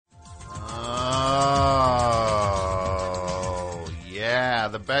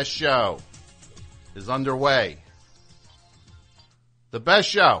the best show is underway. The best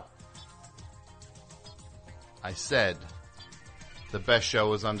show. I said the best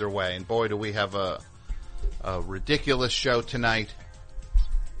show is underway. And boy, do we have a ridiculous show tonight.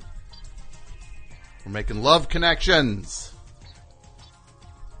 We're making love connections.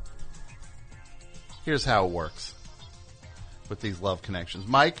 Here's how it works with these love connections.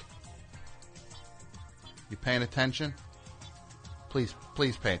 Mike, you paying attention? Please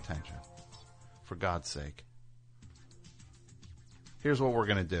pay attention. For God's sake. Here's what we're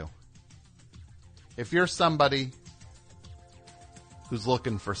going to do. If you're somebody who's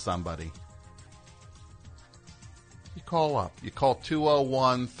looking for somebody, you call up. You call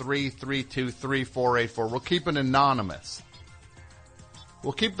 201-332-3484. We'll keep it anonymous.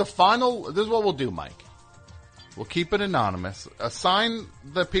 We'll keep the final... This is what we'll do, Mike. We'll keep it anonymous. Assign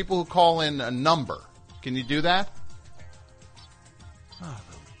the people who call in a number. Can you do that? Oh,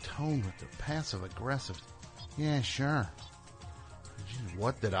 the tone with the passive-aggressive. Yeah, sure. Jeez,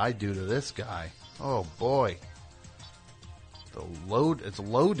 what did I do to this guy? Oh, boy. It's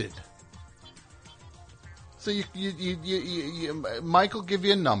loaded. So Mike will give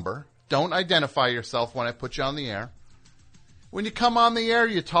you a number. Don't identify yourself when I put you on the air. When you come on the air,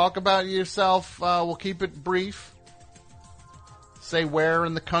 you talk about yourself. We'll keep it brief. Say where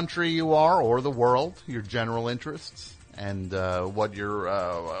in the country you are or the world, your general interests, and what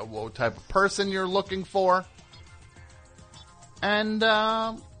type of person you're looking for. And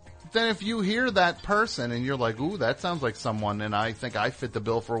then if you hear that person and you're like, ooh, that sounds like someone, and I think I fit the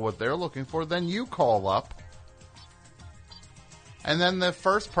bill for what they're looking for, then you call up. And then the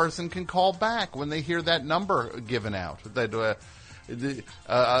first person can call back when they hear that number given out. The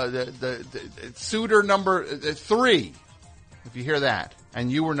suitor number 3. If you hear that,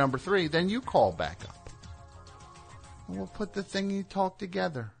 and you were number 3, then you call back up. And we'll put the thing you talk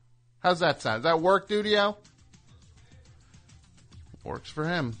together. How's that sound? Does that work, Dudio? Works for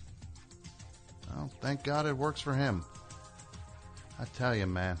him. Oh, thank God it works for him. I tell you,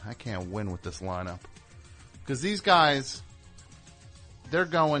 man, I can't win with this lineup. Because these guys, they're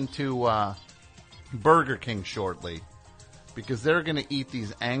going to Burger King shortly. Because they're going to eat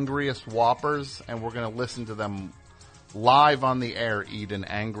these Angriest Whoppers, and we're going to listen to them live on the air eat an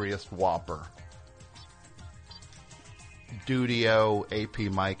Angriest Whopper. Dudio, AP,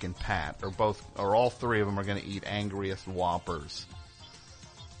 Mike, and Pat, or all three of them are going to eat Angriest Whoppers.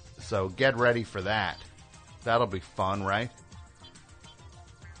 So get ready for that. That'll be fun, right?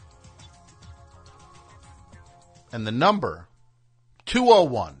 And the number,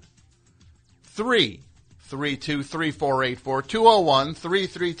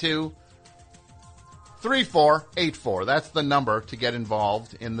 201-332-3484, 201-332-3484. That's the number to get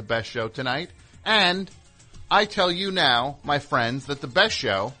involved in the best show tonight. And I tell you now, my friends, that the best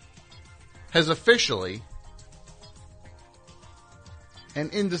show has officially and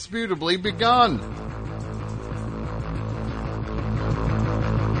indisputably begun.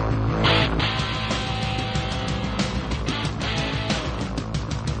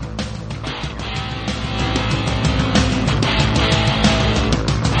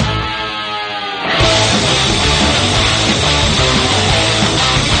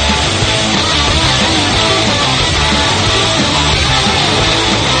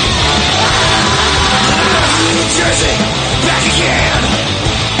 Jersey, back again.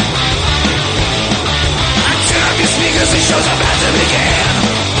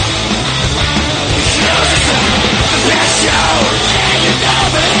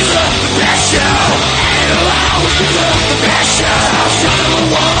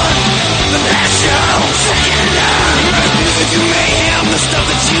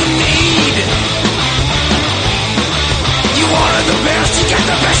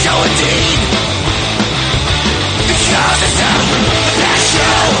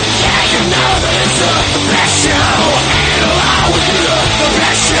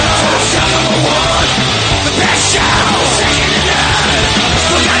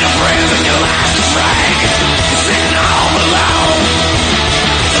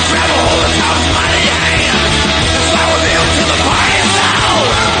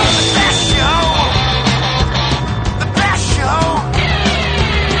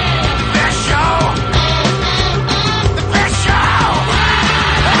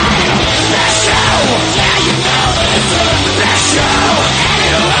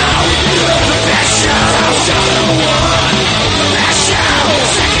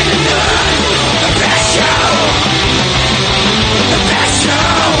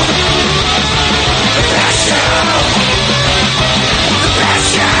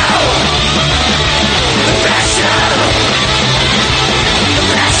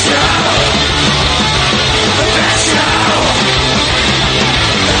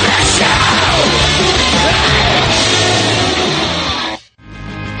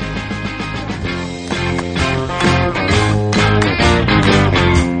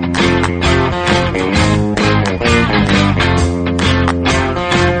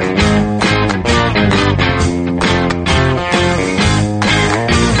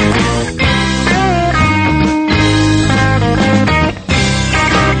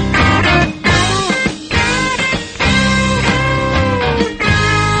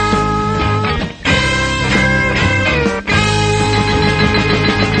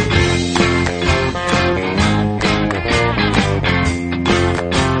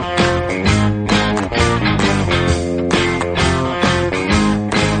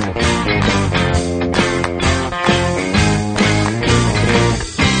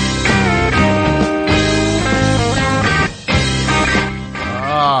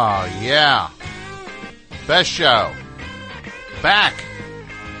 Angriest Show. Back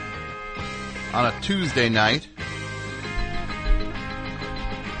on a Tuesday night.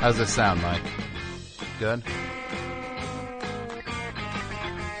 How's this sound, Mike? Good?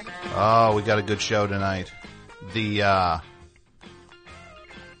 Oh, we got a good show tonight. The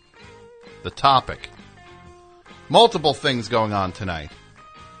topic. Multiple things going on tonight.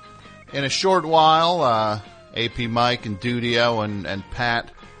 In a short while, AP Mike and Dudio and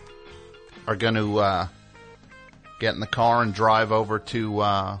Pat are going to get in the car and drive over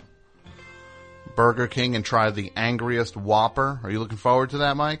to Burger King and try the Angriest Whopper. Are you looking forward to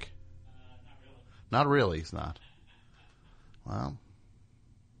that, Mike? Not really, he's not. Well,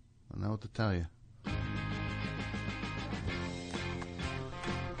 I don't know what to tell you.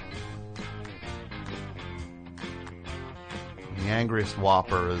 The Angriest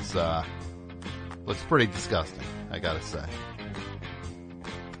Whopper is looks pretty disgusting, I gotta say.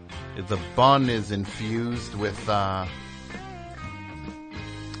 The bun is infused with hot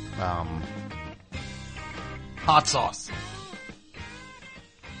sauce.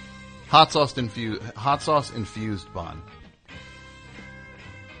 Hot sauce infused bun.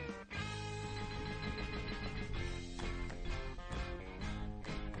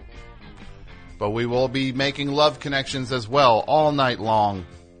 But we will be making love connections as well all night long.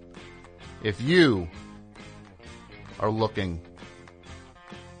 If you are looking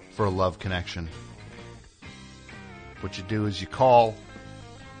for a love connection, what you do is you call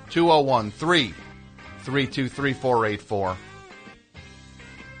 201-332-3484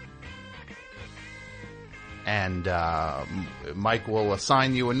 and Mike will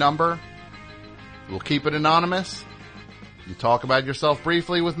assign you a number. We'll keep it anonymous. You talk about yourself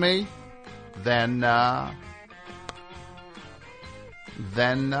briefly with me. Then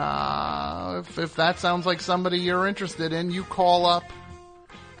if that sounds like somebody you're interested in, you call up.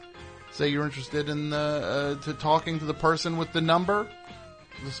 Say you're interested in to talking to the person with the number,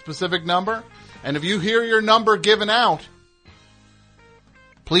 the specific number. And if you hear your number given out,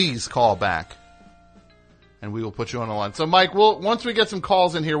 please call back, and we will put you on the line. So, Mike, once we get some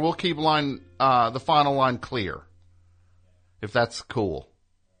calls in here, we'll keep the final line clear, if that's cool.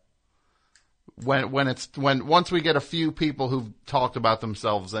 Once we get a few people who've talked about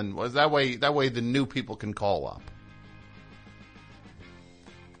themselves, and that way the new people can call up.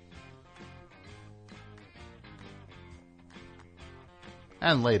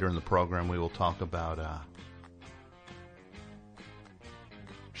 And later in the program, we will talk about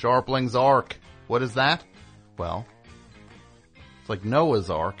Sharpling's Ark. What is that? Well, it's like Noah's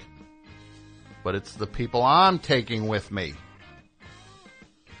Ark, but it's the people I'm taking with me.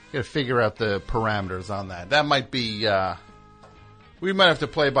 Got to figure out the parameters on that. That might be, we might have to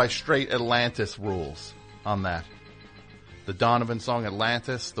play by straight Atlantis rules on that. The Donovan song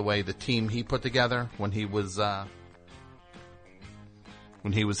Atlantis, the way the team he put together when he was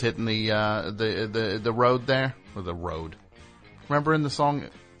hitting the road there, or the road. Remember in the song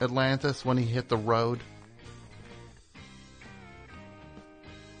Atlantis when he hit the road?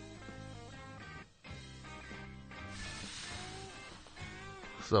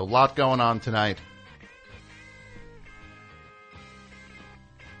 So, a lot going on tonight.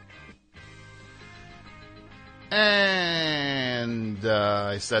 And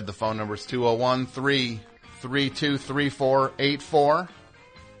I said the phone number is 201-332-3484.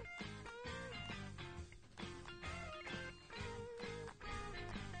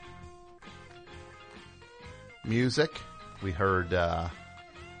 Music. We heard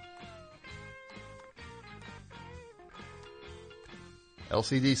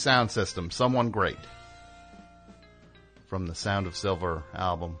LCD Sound System, Someone Great, from the Sound of Silver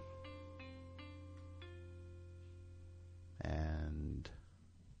album. And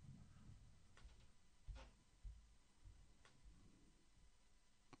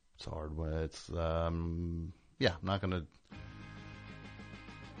it's hard when it's, I'm not going to,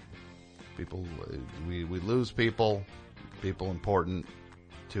 people, we lose people important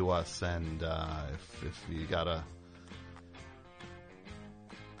to us, and if you gotta,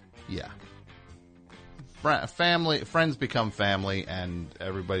 friends become family, and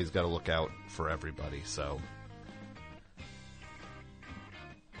everybody's got to look out for everybody. So,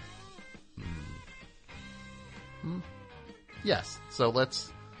 yes. So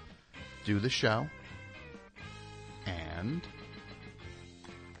let's do the show and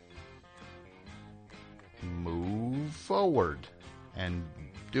move forward and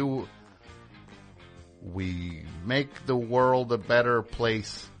we make the world a better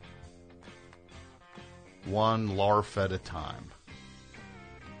place, one LARF at a time.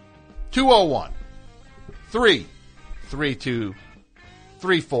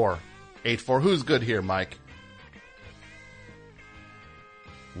 201-332-3484. Who's good here, Mike?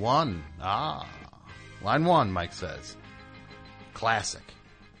 1. Line 1, Mike says. Classic.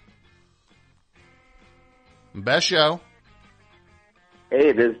 Best show.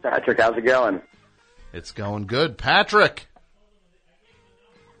 Hey, this is Patrick. How's it going? It's going good. Patrick.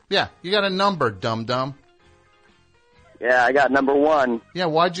 Yeah, you got a number, dum-dum. Yeah, I got number 1. Yeah,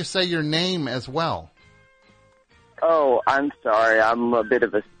 why'd you say your name as well? Oh, I'm sorry. I'm a bit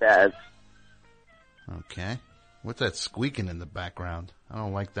of a spaz. Okay. What's that squeaking in the background? I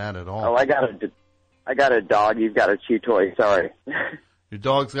don't like that at all. Oh, I got a dog. You've got a chew toy. Sorry. Your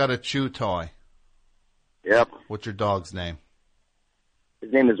dog's got a chew toy. Yep. What's your dog's name?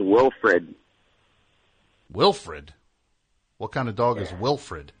 His name is Wilfred. Wilfred? What kind of dog is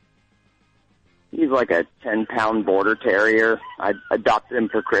Wilfred? He's like a 10-pound border terrier. I adopted him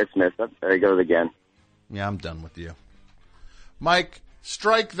for Christmas. There he goes again. Yeah, I'm done with you. Mike,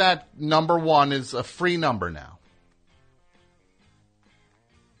 strike that number 1 is a free number now.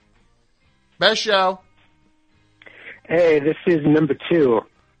 Best show. Hey, this is number 2.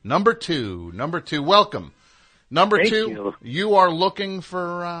 Number 2. Welcome. Number Thank 2, you are looking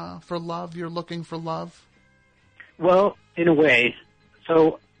for love? You're looking for love? Well, in a way.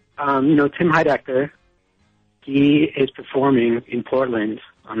 So, Tim Heidecker, he is performing in Portland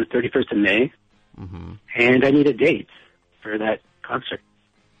on the 31st of May, and I need a date for that concert.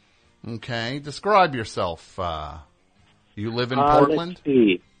 Okay. Describe yourself. You live in Portland? Let's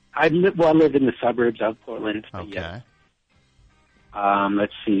see. I live in the suburbs of Portland. Okay. Yes.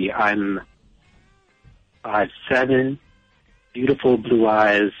 Let's see. I'm 5'7", beautiful blue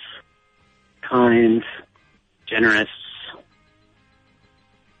eyes, kind, generous.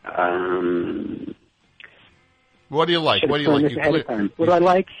 What do you like? What do you like? What do I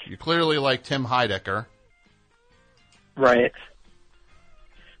like? You clearly like Tim Heidecker. Right.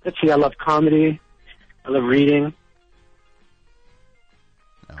 Let's see. I love comedy. I love reading.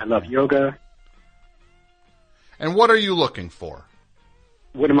 Okay. I love yoga. And what are you looking for?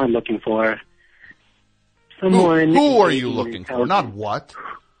 What am I looking for? Someone. Who are you looking for? Not what.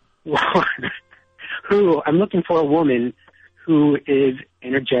 Who? I'm looking for a woman who is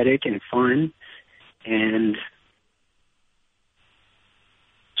energetic and fun and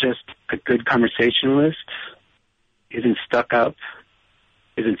just a good conversationalist, isn't stuck up,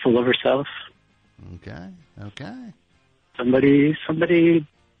 isn't full of herself. Okay. Somebody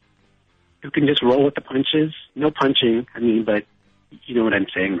who can just roll with the punches. No punching, but you know what I'm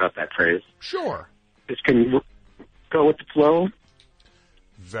saying about that phrase. Sure. Just can go with the flow.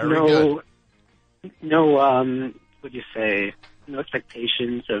 Very good. No, what do you say? No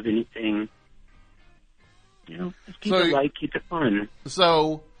expectations of anything. Just keep it light, keep it fun.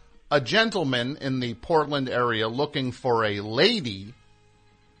 So, a gentleman in the Portland area looking for a lady.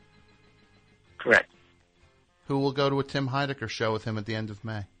 Correct. Who will go to a Tim Heidecker show with him at the end of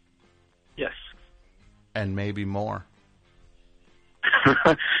May. Yes. And maybe more.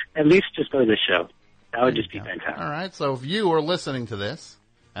 At least just go to the show. That would just be fantastic. All right, so if you are listening to this,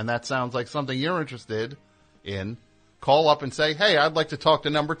 and that sounds like something you're interested in, call up and say, hey, I'd like to talk to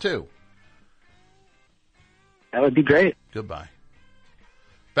number 2. That would be great. Goodbye.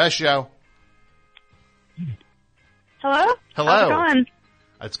 Best show. Hello? Hello. How's it going?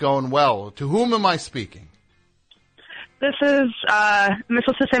 It's going well. To whom am I speaking? This is, am I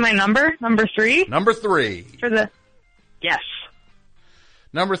supposed to say my number? Number 3? Number 3. Yes.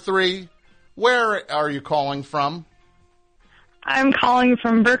 Number 3, where are you calling from? I'm calling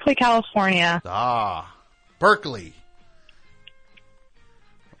from Berkeley, California. Berkeley.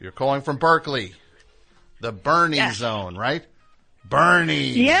 You're calling from Berkeley. The Bernie zone, right?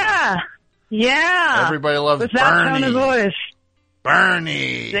 Bernie. Yeah. Everybody loves With that Bernie. tone of voice.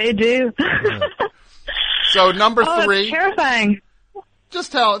 Bernie. They do. So number 3. It's terrifying.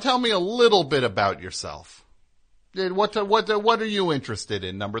 Just tell me a little bit about yourself. What are you interested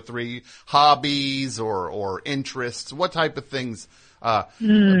in? Number 3, hobbies or interests? What type of things are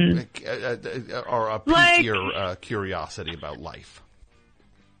pique your curiosity about life?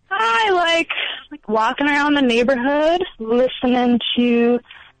 I like walking around the neighborhood, listening to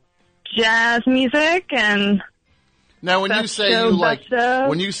jazz music and. Now, when you say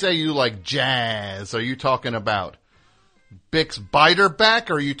you like jazz, are you talking about Bix Beiderbecke,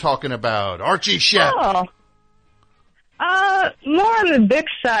 or are you talking about Archie Shepp? More on the big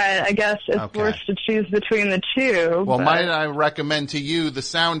side, I guess, if we're to choose between the two. Well, might I recommend to you the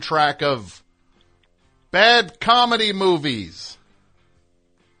soundtrack of bad comedy movies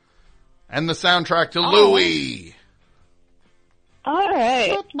and the soundtrack to Louie. All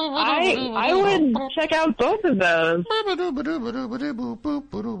right. I would check out both of those.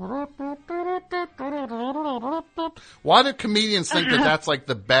 Why do comedians think that that's like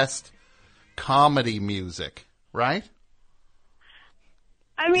the best comedy music, right?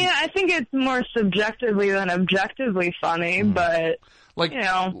 I mean, I think it's more subjectively than objectively funny, but, like, you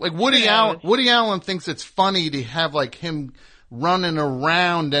know. Like Woody Allen thinks it's funny to have like him running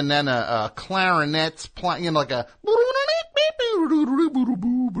around and then a clarinet's playing, you know, like a,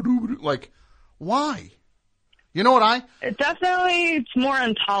 like, why? You know what it's more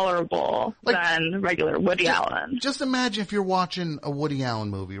intolerable than regular Woody Allen. Just imagine if you're watching a Woody Allen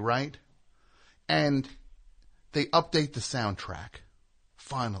movie, right? And they update the soundtrack.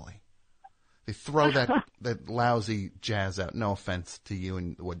 Finally. They throw that lousy jazz out. No offense to you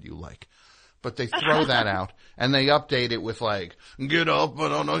and what you like. But they throw that out and they update it with like, get up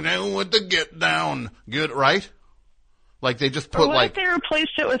and on down with the get down. Right? Like they just put what if they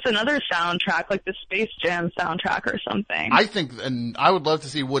replaced it with another soundtrack, like the Space Jam soundtrack or something? I think, and I would love to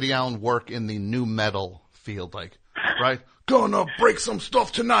see Woody Allen work in the new metal field, like, right? Gonna break some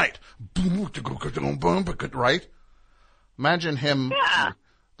stuff tonight. Right? Imagine him,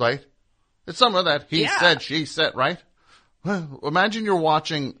 right? It's some of that he said, she said, right? Imagine you're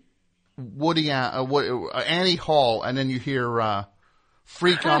watching Annie Hall and then you hear,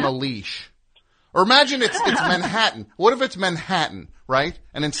 Freak on a Leash. Or imagine it's Manhattan. What if it's Manhattan, right?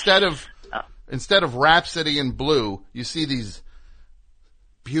 And instead of Rhapsody in Blue, you see these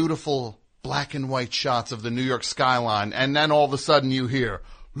beautiful black and white shots of the New York skyline, and then all of a sudden you hear,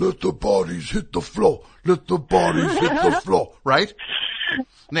 let the bodies hit the floor, let the bodies hit the floor, right?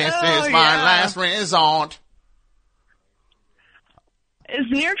 This is my last resort. Is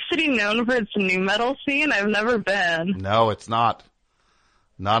New York City known for its new metal scene? I've never been. No, it's not.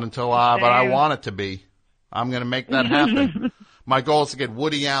 Not until but I want it to be. I'm going to make that happen. My goal is to get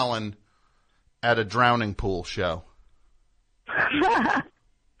Woody Allen at a drowning pool show.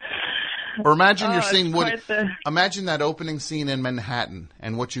 Or imagine you're seeing Woody. Imagine that opening scene in Manhattan,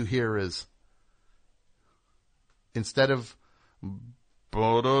 and what you hear is, instead of you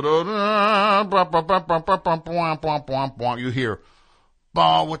hear,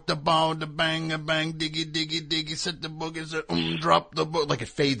 ball with the ball, the bang, a bang, diggy, diggy, diggy, set the boogies, drop the book. Like it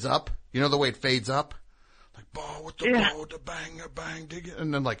fades up. You know the way it fades up? Like ball with the ball, the bang, a bang, diggy.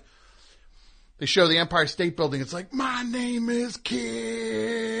 And then like, they show the Empire State Building. It's like, my name is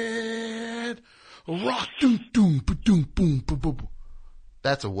Kid. Rock, doom, doom, boom, boom, boom, boom.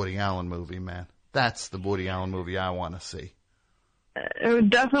 That's a Woody Allen movie, man. That's the Woody Allen movie I want to see. It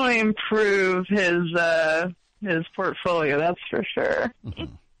would definitely improve his portfolio, that's for sure.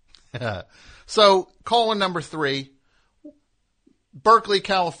 So, call-in number 3, Berkeley,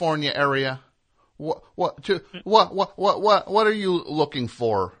 California area. What are you looking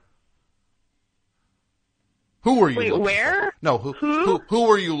for? Who are you? Wait, where? No,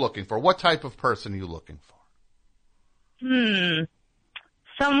 who are you looking for? What type of person are you looking for?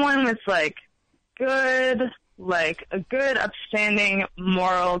 Someone with a good, upstanding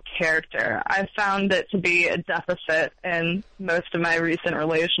moral character. I found it to be a deficit in most of my recent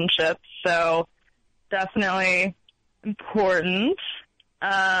relationships, so definitely important.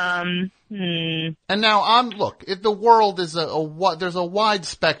 And now look, if the world is there's a wide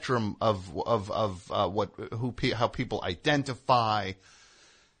spectrum of how people identify.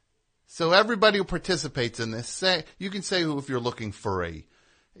 So everybody who participates in this, you can say if you're looking for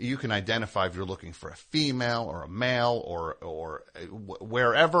you can identify if you're looking for a female or a male or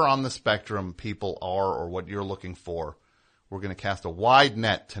wherever on the spectrum people are or what you're looking for. We're going to cast a wide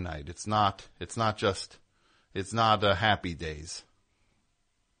net tonight. It's not happy days.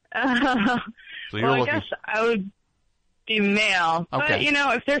 So I guess I would be male. Okay.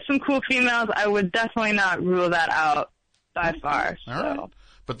 But, if there's some cool females, I would definitely not rule that out by far. So. All right.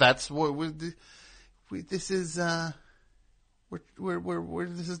 But that's what this is, this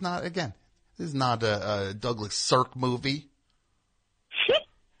is not, again, this is not a Douglas Sirk movie.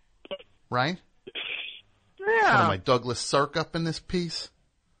 Right? Yeah. What am I, Douglas Sirk up in this piece?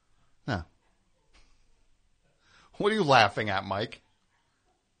 No. What are you laughing at, Mike?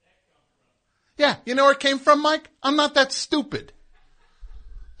 Yeah, you know where it came from, Mike? I'm not that stupid.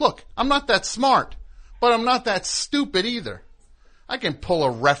 Look, I'm not that smart, but I'm not that stupid either. I can pull a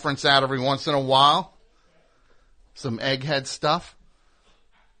reference out every once in a while. Some egghead stuff.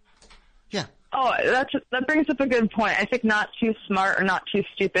 Yeah. Oh, that brings up a good point. I think not too smart or not too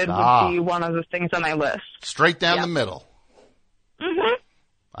stupid would be one of the things on my list. Straight down the middle. Mm-hmm.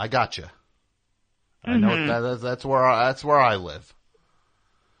 I gotcha. I know that's where I live.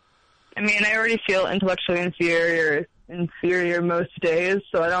 I mean, I already feel intellectually inferior most days,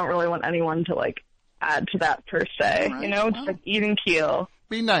 so I don't really want anyone to, like, add to that per se. Right, you know, well, just like even keel.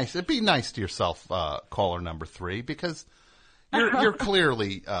 Be nice. Be nice to yourself, caller number 3, because you're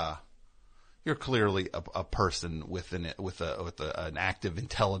clearly a person with an active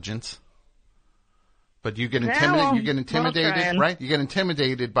intelligence. But you get intimidated, right? You get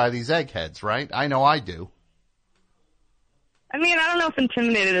intimidated by these eggheads, right? I know I do. I mean, I don't know if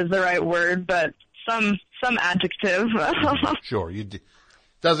intimidated is the right word, but some adjective. Sure,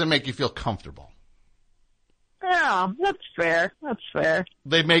 doesn't make you feel comfortable. Yeah, that's fair. That's fair.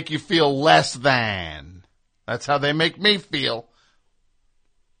 They make you feel less than. That's how they make me feel.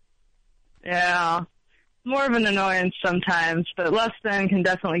 Yeah, more of an annoyance sometimes, but less than can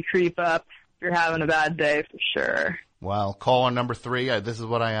definitely creep up if you're having a bad day for sure. Well, caller number 3, this is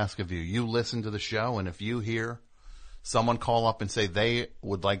what I ask of you. You listen to the show, and if you hear someone call up and say they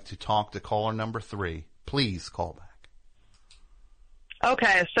would like to talk to caller number 3, please call back.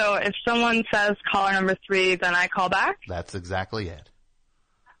 Okay, so if someone says caller number 3, then I call back? That's exactly it.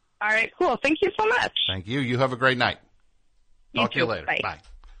 All right, cool. Thank you so much. Thank you. You have a great night. Talk to you later. Bye. Bye.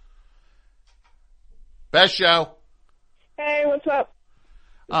 Best show. Hey, what's up?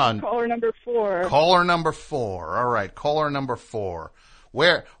 Caller number 4. Caller number 4. All right, caller number 4.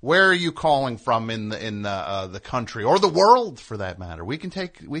 Where are you calling from in the country or the world for that matter?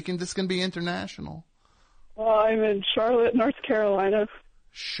 This can be international. Well, I'm in Charlotte, North Carolina.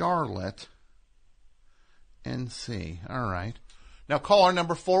 Charlotte, NC. All right. Now, caller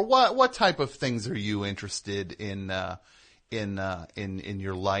number 4. What type of things are you interested in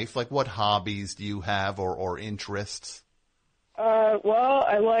your life? Like, what hobbies do you have or interests? Well,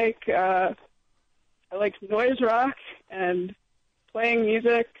 I like noise rock and playing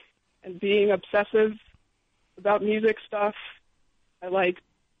music and being obsessive about music stuff. I like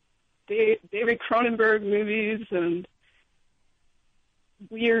David Cronenberg movies and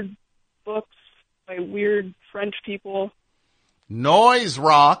weird books by weird French people. Noise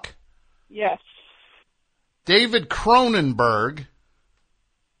rock? Yes. David Cronenberg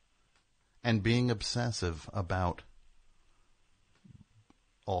and being obsessive about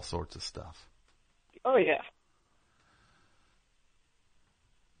all sorts of stuff. Oh, yeah.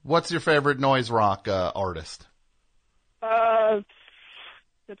 What's your favorite noise rock artist? That's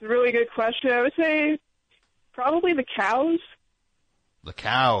a really good question. I would say probably the Cows. The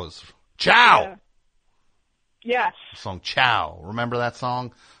Cows. Chow! Yeah. Yes. The song Chow. Remember that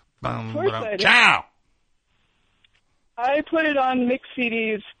song? Of course I do. Chow! I put it on mix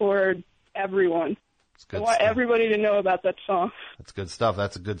CDs for everyone. I want everybody to know about that song. That's good stuff.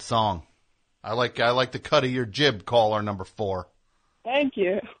 That's a good song. I like the cut of your jib, caller number 4. Thank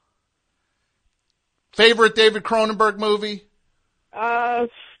you. Favorite David Cronenberg movie?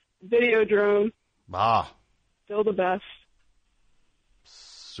 Videodrome. Ah. Still the best.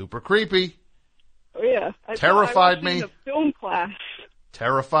 Super creepy. Oh, yeah. Terrified me. In a film class.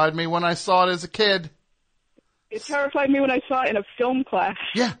 Terrified me when I saw it as a kid. It terrified me when I saw it in a film class.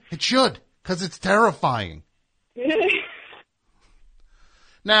 Yeah, it should, because it's terrifying.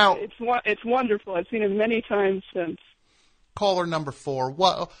 Now, it's wonderful. I've seen it many times since. Caller number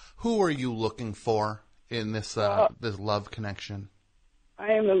 4. Who are you looking for in this this love connection?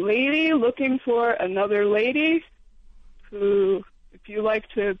 I am a lady looking for another lady who, if you like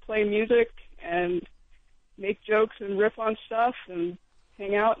to play music and make jokes and riff on stuff and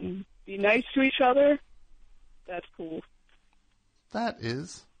hang out and be nice to each other, that's cool. That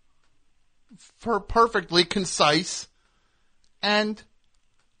is perfectly concise, and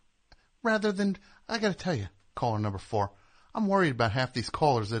rather than, I got to tell you, caller number 4, I'm worried about half these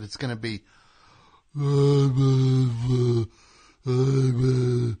callers that it's going to be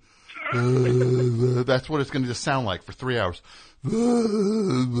that's what it's going to just sound like for 3 hours. Like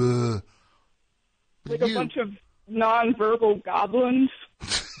a bunch of nonverbal goblins.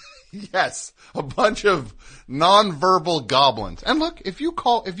 Yes, a bunch of nonverbal goblins. And look, if you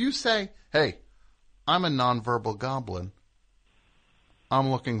say, hey, I'm a nonverbal goblin, I'm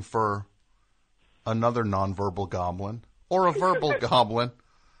looking for another nonverbal goblin or a verbal goblin,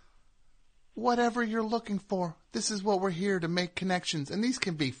 whatever you're looking for, this is what we're here to make connections. And these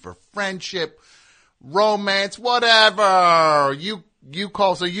can be for friendship, romance, whatever. You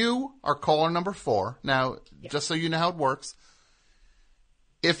call. So you are caller number 4. Now, just so you know how it works,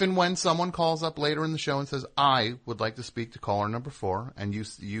 if and when someone calls up later in the show and says, I would like to speak to caller number 4, and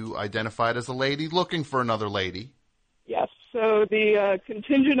you identified as a lady looking for another lady. Yes. So the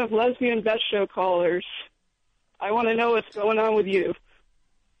contingent of lesbian best show callers, I want to know what's going on with you.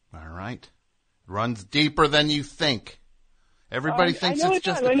 All right. It runs deeper than you think. Everybody thinks I know it's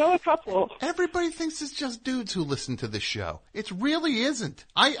just. I know a couple. Everybody thinks it's just dudes who listen to this show. It really isn't.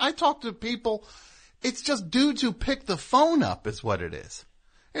 I talk to people. It's just dudes who pick the phone up is what it is.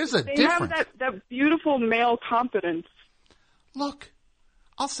 There's a difference. They have that beautiful male confidence. Look,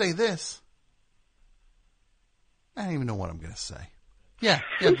 I'll say this. I don't even know what I'm going to say. Yeah.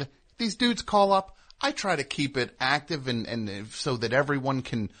 These dudes call up. I try to keep it active and so that everyone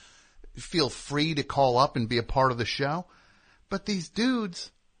can feel free to call up and be a part of the show. But these dudes,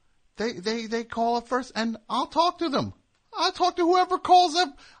 they call up first, and I'll talk to them. I'll talk to whoever calls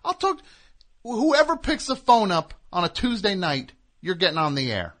up. Whoever picks the phone up on a Tuesday night, you're getting on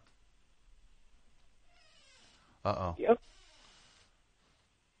the air. Uh-oh. Yep.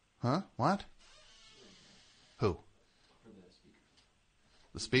 Huh? What? Who?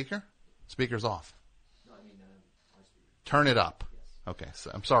 The speaker? Speaker's off. Turn it up. Okay,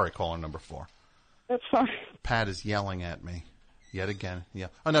 so I'm sorry, caller number 4. That's fine. Pat is yelling at me. Yet again. Yeah.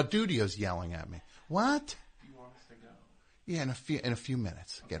 Oh, no, Dudio's yelling at me. What? You want us to go? Yeah, in a few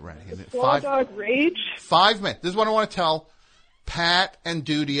minutes. Get ready. Dog rage? 5 minutes. This is what I want to tell Pat and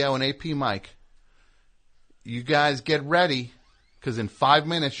Dudio and AP Mike. You guys get ready, because in 5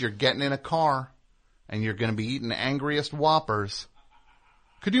 minutes you're getting in a car and you're going to be eating Angriest Whoppers.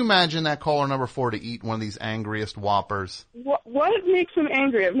 Could you imagine that caller number 4 to eat one of these Angriest Whoppers? What makes them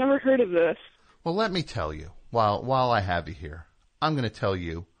angry? I've never heard of this. Well, let me tell you, while I have you here, I'm going to tell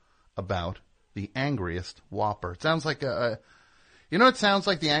you about the Angriest Whopper. It sounds like it sounds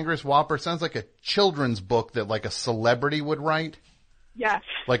like the Angriest Whopper? It sounds like a children's book that like a celebrity would write. Yes.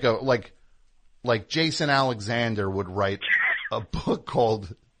 Like Jason Alexander would write a book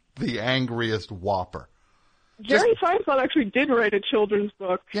called The Angriest Whopper. Jerry Seinfeld actually did write a children's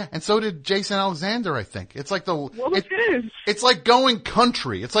book. Yeah, and so did Jason Alexander, I think. It's like it's like going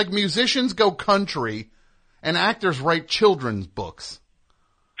country. It's like musicians go country and actors write children's books.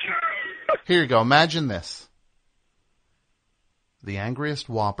 Here you go. Imagine this. The Angriest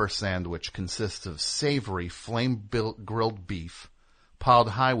Whopper sandwich consists of savory flame-grilled beef, piled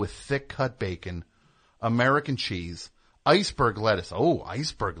high with thick-cut bacon, American cheese, iceberg lettuce. Oh,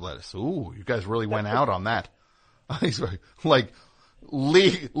 iceberg lettuce. Ooh, you guys really went out on that. Like,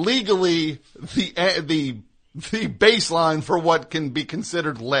 legally, the baseline for what can be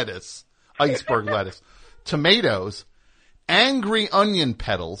considered lettuce. Iceberg lettuce. Tomatoes, angry onion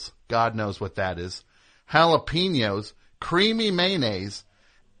petals, God knows what that is, jalapenos, creamy mayonnaise,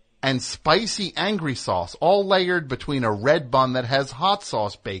 and spicy angry sauce, all layered between a red bun that has hot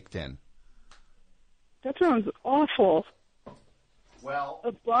sauce baked in. That sounds awful. Well,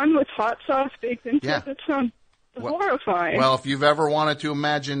 a bun with hot sauce baked into it? That sounds horrifying. Well, if you've ever wanted to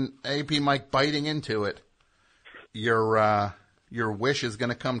imagine AP Mike biting into it, your wish is going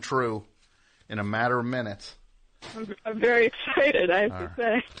to come true in a matter of minutes. I'm very excited, I have to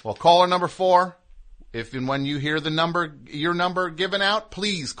say. Well, caller number 4, if and when you hear your number given out,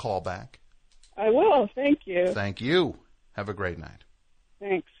 please call back. I will. Thank you. Thank you. Have a great night.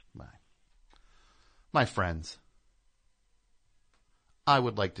 Thanks. Bye. My friends, I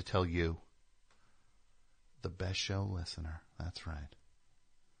would like to tell you, the best show listener, that's right,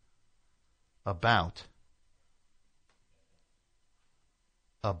 about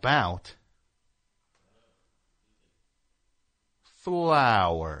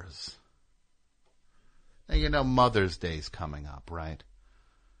flowers. Now, you know Mother's Day's coming up, right?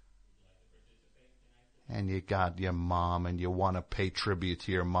 And you got your mom and you want to pay tribute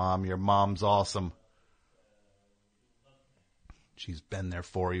to your mom. Your mom's awesome. She's been there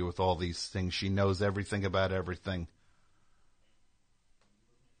for you with all these things. She knows everything about everything.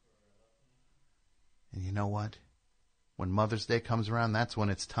 And you know what? When Mother's Day comes around, that's when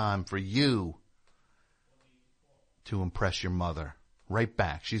it's time for you to impress your mother. Right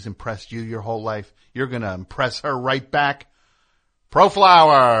back. She's impressed you your whole life. You're going to impress her right back.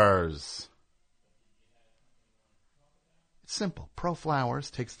 ProFlowers. It's simple.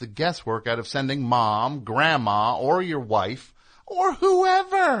 ProFlowers takes the guesswork out of sending mom, grandma, or your wife, or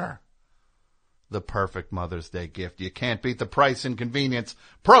whoever the perfect Mother's Day gift. You can't beat the price and convenience.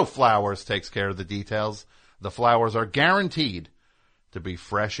 ProFlowers takes care of the details. The flowers are guaranteed to be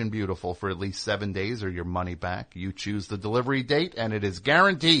fresh and beautiful for at least 7 days or your money back. You choose the delivery date and it is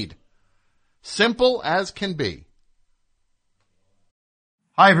guaranteed. Simple as can be.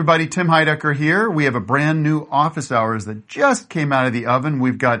 Hi everybody, Tim Heidecker here. We have a brand new office hours that just came out of the oven.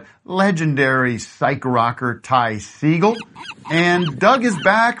 We've got legendary psych rocker Ty Siegel. And Doug is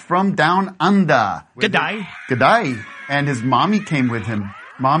back from down under. G'day. G'day. And his mommy came with him.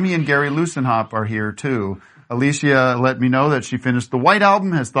 Mommy and Gary Lucenhop are here too. Alicia let me know that she finished the White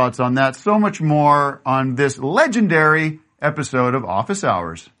Album, has thoughts on that. So much more on this legendary episode of Office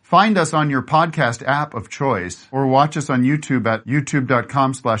Hours. Find us on your podcast app of choice or watch us on YouTube at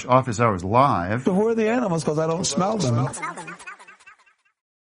youtube.com/officehours live. So who are the animals? Because I don't smell them.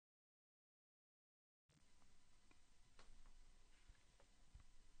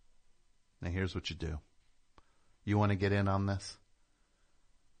 Now here's what you do. You want to get in on this?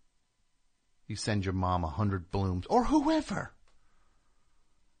 You send your mom 100 blooms or whoever.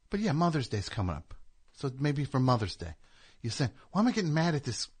 But yeah, Mother's Day's coming up. So maybe for Mother's Day. You say, why am I getting mad at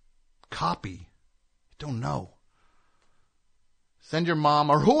this copy? I don't know. Send your mom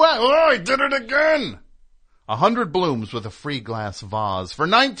or whoever. Oh, I did it again. 100 blooms with a free glass vase for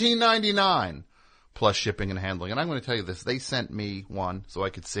 $19.99 plus shipping and handling. And I'm going to tell you this. They sent me one so I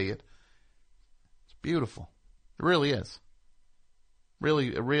could see it. It's beautiful. It really is.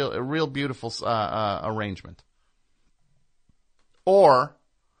 Really, a real beautiful arrangement. Or,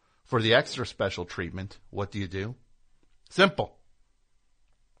 for the extra special treatment, what do? Simple.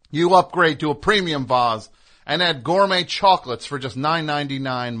 You upgrade to a premium vase and add gourmet chocolates for just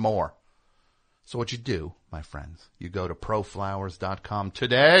 $9.99 more. So what you do, my friends, you go to proflowers.com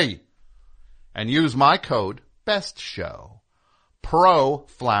today and use my code BESTSHOW.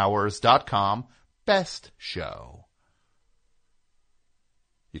 Proflowers.com, BESTSHOW.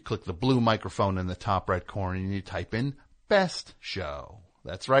 You click the blue microphone in the top right corner and you type in Best Show.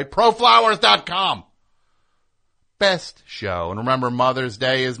 That's right, proflowers.com. Best Show. And remember, Mother's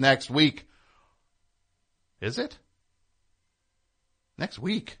Day is next week. Is it? Next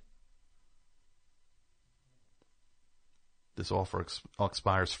week. This offer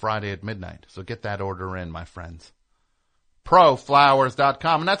expires Friday at midnight. So get that order in, my friends.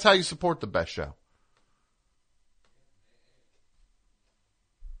 Proflowers.com. And that's how you support the Best Show.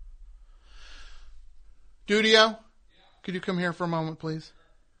 Dudio, could you come here for a moment, please?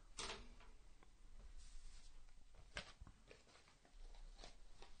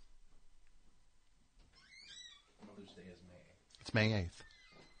 Mother's Day is May 8th. It's May 8th.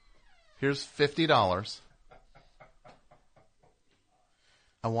 Here's $50.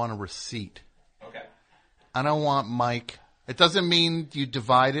 I want a receipt. Okay. I don't want Mike. It doesn't mean you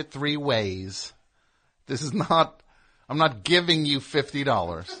divide it 3 ways. This is not, I'm not giving you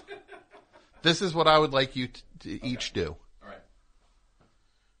 $50. This is what I would like you to each do. All right.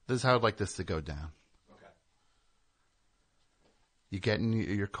 This is how I'd like this to go down. Okay. You get in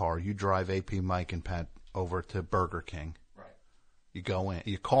your car. You drive AP, Mike, and Pat over to Burger King. Right. You go in.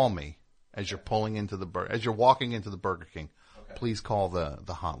 You call me as you're pulling into as you're walking into the Burger King. Okay. Please call the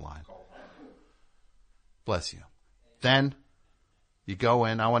hotline. Bless you. Then you go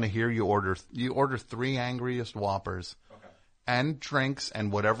in. I want to hear you order. You order 3 Angriest Whoppers. And drinks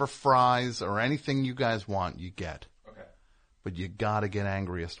and whatever fries or anything you guys want, you get. Okay. But you gotta get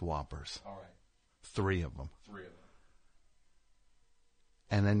Angriest Whoppers. All right. 3 of them. 3 of them.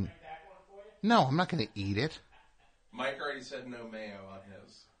 And then, no, I'm not gonna eat it. Mike already said no mayo on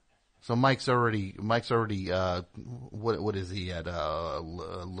his. So Mike's already, what is he at,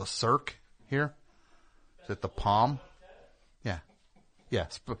 Le Cirque here? Is it the Palm? Yeah. Yeah.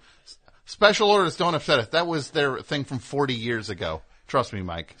 Special orders don't upset us. That was their thing from 40 years ago. Trust me,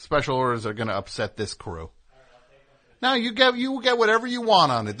 Mike. Special orders are going to upset this crew. Now you get whatever you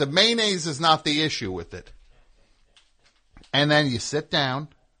want on it. The mayonnaise is not the issue with it. And then you sit down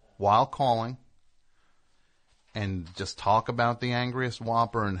while calling and just talk about the Angriest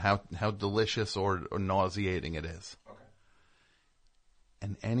Whopper and how delicious or nauseating it is. Okay.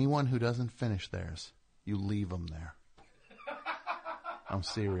 And anyone who doesn't finish theirs, you leave them there. I'm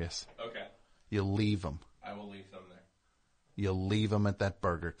serious. Okay. You leave them. I will leave them there. You leave them at that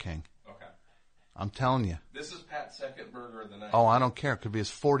Burger King. Okay. I'm telling you. This is Pat's second burger of the night. Oh, I don't care. It could be his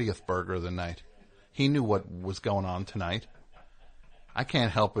 40th burger of the night. He knew what was going on tonight. I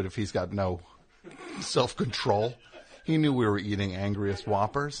can't help it if he's got no self-control. He knew we were eating Angriest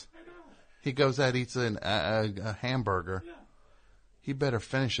Whoppers. He goes out, eats a hamburger. Yeah. He better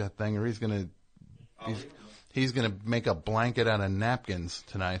finish that thing or he's going to... He's going to make a blanket out of napkins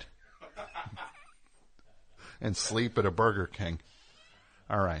tonight and sleep at a Burger King.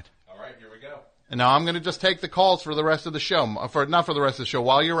 All right. All right, here we go. And now I'm going to just take the calls for the rest of the show. Not for the rest of the show,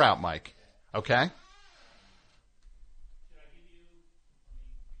 while you're out, Mike. Okay?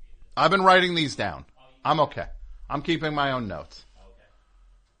 I've been writing these down. I'm okay. I'm keeping my own notes.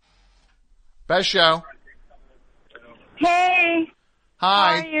 Best show. Hey.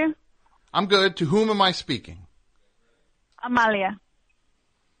 Hi. How are you? I'm good. To whom am I speaking? Amalia.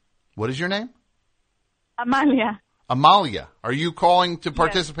 What is your name? Amalia. Amalia. Are you calling to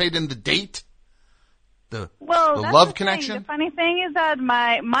participate in the date? The Well, that's love the thing. connection? The funny thing is that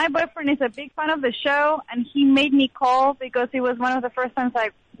my boyfriend is a big fan of the show, and he made me call because it was one of the first times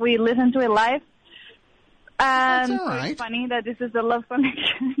we listened to it live. That's And all so right. it's funny that this is the love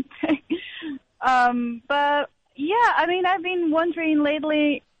connection thing. But yeah, I mean, I've been wondering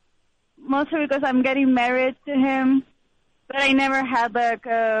lately, mostly because I'm getting married to him, but I never had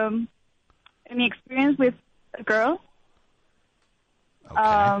any experience with a girl. Okay.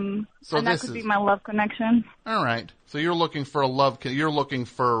 So and that this could be is my love connection. all right. So you're looking for a love. You're looking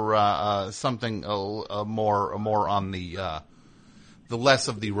for something more on the less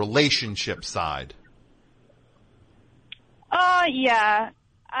of the relationship side. Yeah.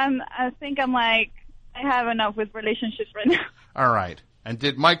 I think I have enough with relationships right now. All right. And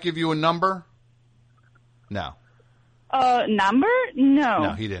did Mike give you a number? No. Number? No.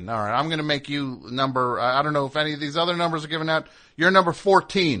 No, he didn't. All right. I'm going to make you number. I don't know if any of these other numbers are given out. You're number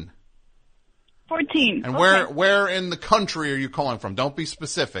 14. 14. And okay. where in the country are you calling from? Don't be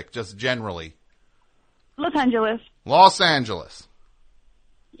specific, just generally. Los Angeles. Los Angeles.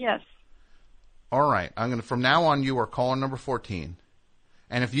 Yes. All right. From now on, you are calling number 14.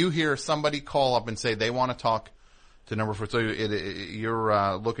 And if you hear somebody call up and say they want to talk to number 14, so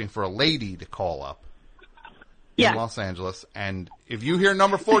you're looking for a lady to call up in Los Angeles. And if you hear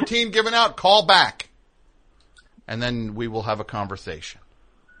number 14 given out, call back. And then we will have a conversation.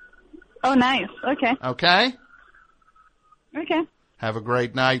 Oh, nice. Okay. Okay? Okay. Have a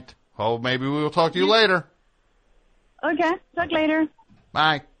great night. Oh, maybe we will talk to you later. Okay. Talk later.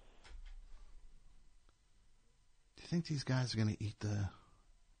 Bye. Do you think these guys are going to eat the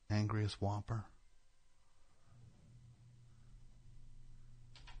Angriest Whopper?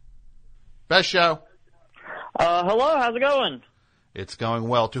 Best show. Hello, how's it going? It's going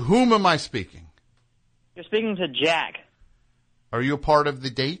well. To whom am I speaking? You're speaking to Jack. Are you a part of the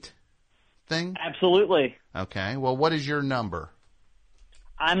date thing? Absolutely. Okay. Well, what is your number?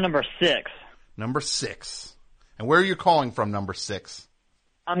 I'm number 6. Number 6. And where are you calling from, number 6?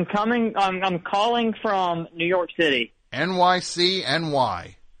 I'm calling from New York City. NYC,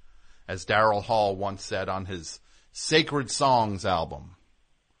 NY, as Daryl Hall once said on his Sacred Songs album.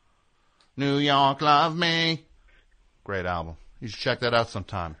 New York, love me. Great album. You should check that out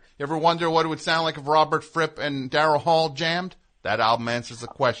sometime. You ever wonder what it would sound like if Robert Fripp and Daryl Hall jammed? That album answers the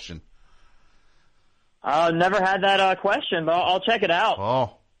question. Never had that question, but I'll check it out.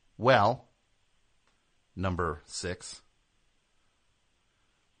 Oh, well, number 6.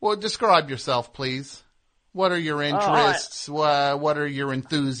 Well, describe yourself, please. What are your interests? What are your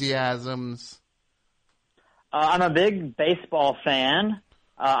enthusiasms? I'm a big baseball fan.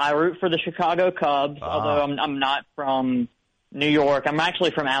 I root for the Chicago Cubs, although I'm not from New York. I'm actually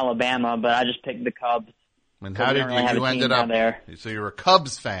from Alabama, but I just picked the Cubs. And how did really you ended up there? So you're a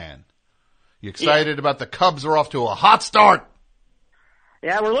Cubs fan. You excited about the Cubs are off to a hot start?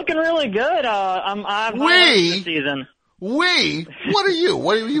 Yeah, we're looking really good. I'm this season. What are you?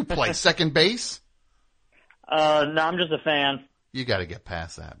 What do you play? Second base? No, I'm just a fan. You got to get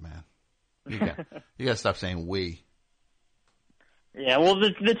past that, man. You got to stop saying we. Yeah, well,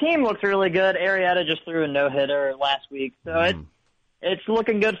 the team looks really good. Arrieta just threw a no-hitter last week, so it's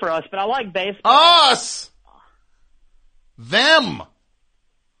looking good for us. But I like baseball. Us! Them!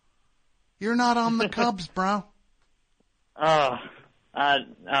 You're not on the Cubs, bro. Yeah.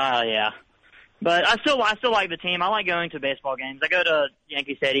 But I still like the team. I like going to baseball games. I go to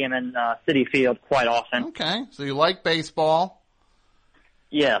Yankee Stadium and Citi Field quite often. Okay, so you like baseball.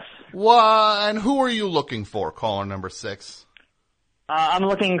 Yes. And who are you looking for, caller number 6? I'm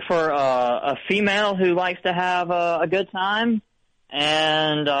looking for a female who likes to have a good time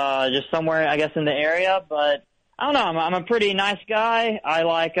and just somewhere, I guess, in the area. But I don't know. I'm a pretty nice guy. I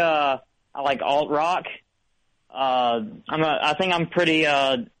like alt rock. I think I'm pretty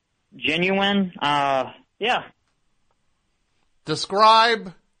genuine. Yeah.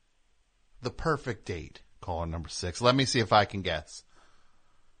 Describe the perfect date, caller number 6. Let me see if I can guess.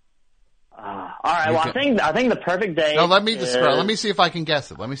 All right. Well, I think the perfect date. No, let me describe. Let me see if I can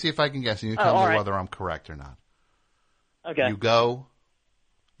guess it. Let me see if I can guess it. You tell me whether I'm correct or not. Okay.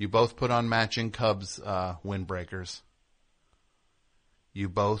 You both put on matching Cubs windbreakers. You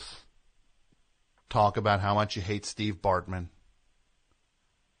both talk about how much you hate Steve Bartman.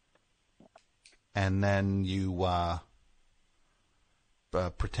 And then you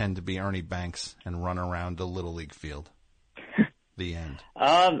pretend to be Ernie Banks and run around a Little League field. The end.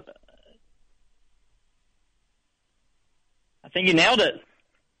 I think you nailed it.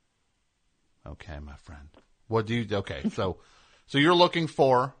 Okay, my friend. Okay, so you're looking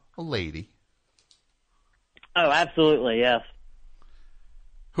for a lady. Oh, absolutely, yes.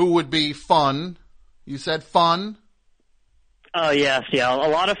 Who would be fun, You said fun. Oh, yes, yeah. A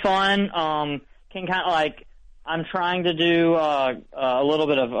lot of fun. Can kind of like, I'm trying to do a little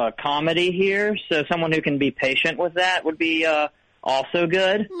bit of comedy here, so someone who can be patient with that would be also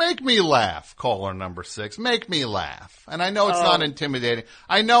good. Make me laugh, caller number 6. Make me laugh. And I know it's not intimidating.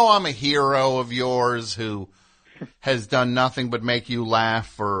 I know I'm a hero of yours who has done nothing but make you laugh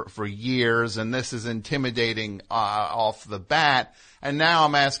for years, and this is intimidating off the bat. And now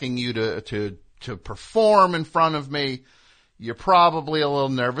I'm asking you to perform in front of me. You're probably a little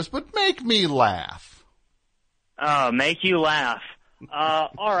nervous, but make me laugh. Oh, make you laugh. All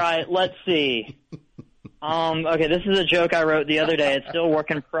right, let's see. Okay, this is a joke I wrote the other day. It's still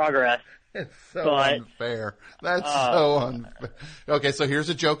work in progress. It's so unfair. That's so unfair. Okay, so here's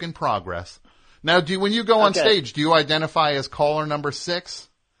a joke in progress. Now, when you go on stage, do you identify as caller number 6?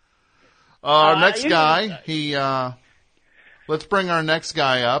 Our next guy, let's bring our next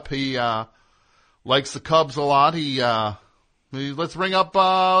guy up. He likes the Cubs a lot. Let's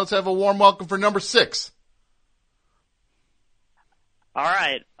let's have a warm welcome for number 6. All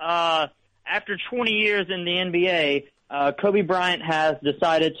right. After 20 years in the NBA, Kobe Bryant has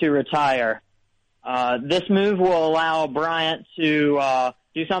decided to retire. This move will allow Bryant to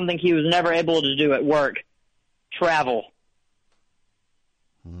do something he was never able to do at work: travel.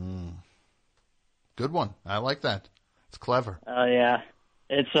 Good one. I like that. It's clever. Yeah.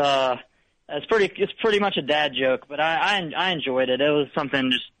 It's pretty much a dad joke, but I enjoyed it. It was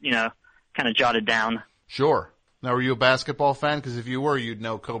something just, kind of jotted down. Sure. Now, are you a basketball fan? Because if you were, you'd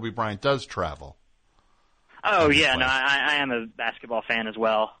know Kobe Bryant does travel. Oh, yeah. No, I am a basketball fan as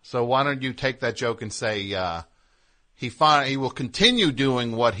well. So why don't you take that joke and say he will continue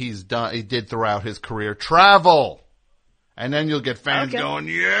doing what he did throughout his career, travel. And then you'll get fans going,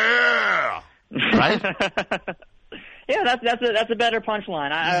 yeah! Right? Yeah, that's a better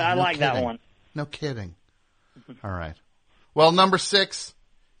punchline. I like kidding. that one. No kidding. All right. Well, number 6,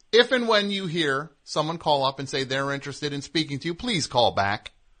 if and when you hear someone call up and say they're interested in speaking to you, please call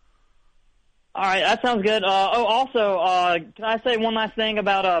back. All right, that sounds good. Also, can I say one last thing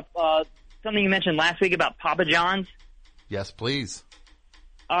about something you mentioned last week about Papa John's? Yes, please.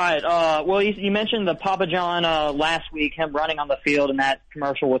 All right. Well, you mentioned the Papa John last week, him running on the field in that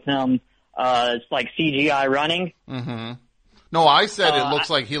commercial with him. It's like CGI running. Mm-hmm. No, I said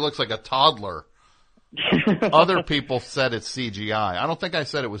he looks like a toddler. Other people said it's CGI. I don't think I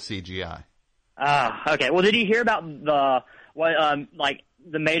said it was CGI. Okay. Well, did you hear about the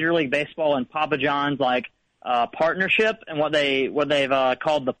Major League Baseball and Papa John's partnership and what they've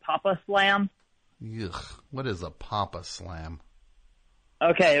called the Papa Slam? Ugh, what is a Papa Slam?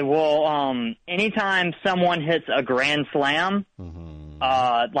 Okay, well, anytime someone hits a grand slam,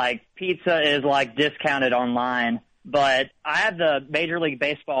 pizza is discounted online. But I have the Major League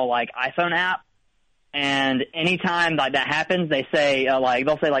Baseball iPhone app, and anytime that happens, they say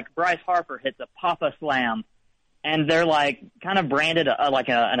they'll say Bryce Harper hits a Papa Slam, and they're kind of branded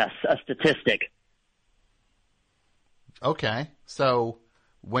a statistic. Okay, so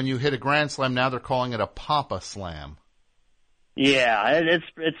when you hit a grand slam, now they're calling it a Papa Slam. Yeah,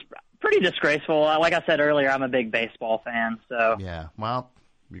 it's pretty disgraceful. Like I said earlier, I'm a big baseball fan, so. Yeah, well,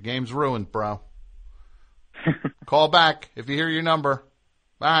 your game's ruined, bro. Call back if you hear your number.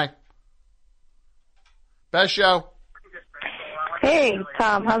 Bye. Best show. Hey,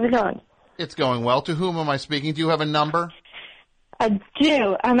 Tom, how's it going? It's going well. To whom am I speaking? Do you have a number? I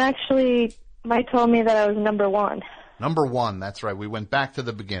do. Mike told me that I was number 1. Number 1, that's right. We went back to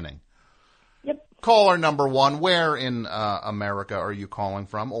the beginning. Yep. Caller number 1, where in America are you calling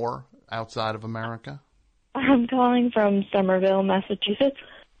from, or outside of America? I'm calling from Somerville, Massachusetts.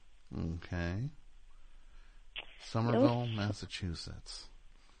 Okay. Somerville, Massachusetts.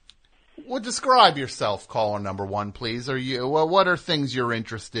 Well, describe yourself, caller number 1, please. What are things you're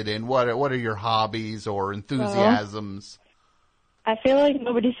interested in? What are your hobbies or enthusiasms? I feel like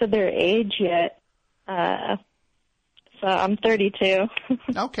nobody said their age yet. So I'm 32.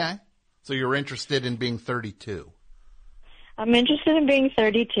 Okay. So you're interested in being 32? I'm interested in being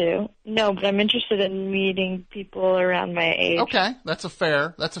 32. No, but I'm interested in meeting people around my age. Okay, that's a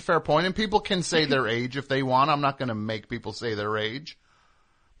fair point. And people can say their age if they want. I'm not going to make people say their age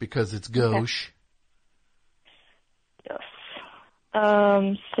because it's gauche. Yes.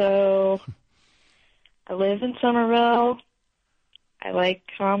 So I live in Somerville. I like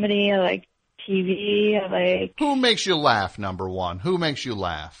comedy. I like TV. Who makes you laugh, number 1? Who makes you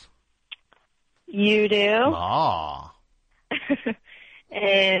laugh? You do. Ah.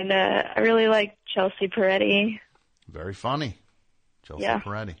 And I really like Chelsea Peretti. Very funny. Chelsea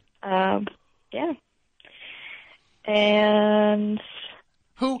Peretti. Yeah. And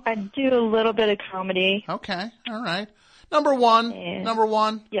Who? I do a little bit of comedy. Okay, all right. Number one.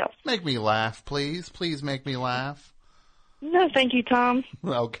 Yes. Make me laugh, please. Please make me laugh. No, thank you, Tom.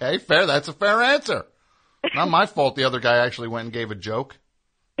 Okay, fair. That's a fair answer. Not my fault the other guy actually went and gave a joke.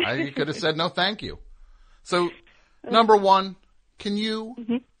 I could have said no thank you. So, number one, can you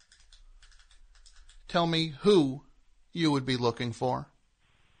tell me who you would be looking for?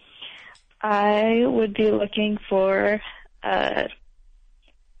 I would be looking for a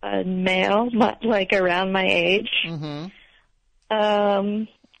male, like around my age. Mm-hmm. I'm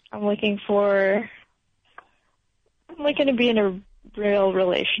looking to be in a real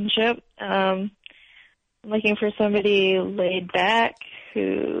relationship. I'm looking for somebody laid back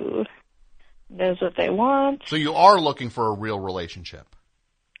who knows what they want. So you are looking for a real relationship?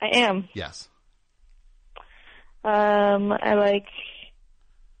 I am. Yes. I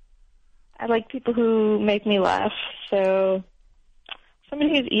like people who make me laugh. So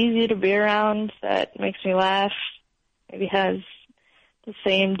somebody who's easy to be around, that makes me laugh, maybe has the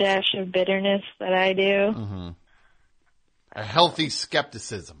same dash of bitterness that I do. Mm-hmm. A healthy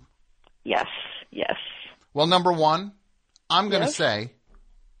skepticism. Yes. Well, number one, I'm going to say,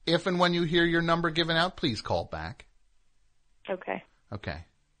 if and when you hear your number given out, please call back. Okay.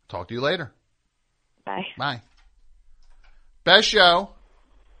 Talk to you later. Bye. Bye. Best show.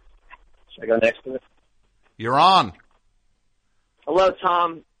 Should I go next to it? You're on. Hello,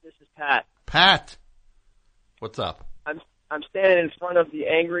 Tom. This is Pat. Pat. What's up? I'm standing in front of the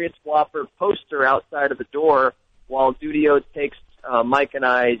Angriest Whopper poster outside of the door while Dudio takes Mike and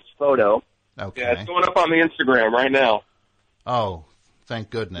I's photo. Okay. Yeah, it's going up on the Instagram right now. Oh, thank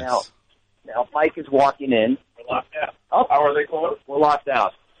goodness. Now Mike is walking in. We're locked out. Oh, how are they closed? We're locked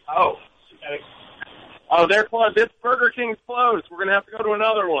out. Oh. Oh, they're closed. This Burger King's closed. We're going to have to go to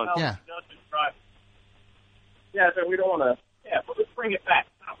another one. Yeah. Yeah, so we don't want to... Yeah, but let's bring it back.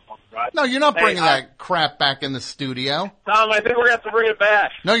 No, you're not bringing that crap back in the studio. Tom, I think we're going to have to bring it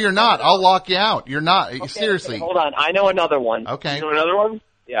back. No, you're not. I'll lock you out. You're not. Okay, Seriously. Okay, hold on. I know another one. Okay. You know another one?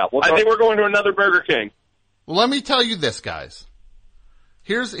 Yeah. I think we're going to another Burger King. Well, let me tell you this, guys.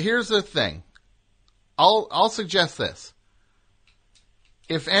 Here's the thing. I'll suggest this.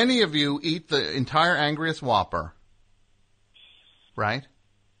 If any of you eat the entire Angriest Whopper, right?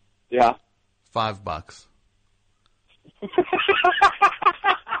 Yeah. $5.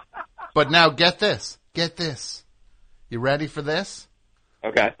 But now get this. You ready for this?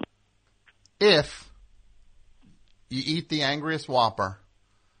 Okay. If you eat the Angriest Whopper,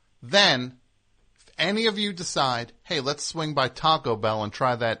 then if any of you decide, hey, let's swing by Taco Bell and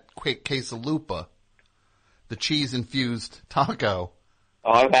try that quick quesalupa, the cheese-infused taco.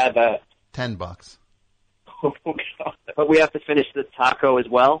 Oh, I've had that. $10. Oh, God. But we have to finish the taco as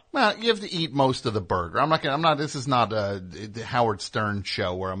well? Well, you have to eat most of the burger. This is not a Howard Stern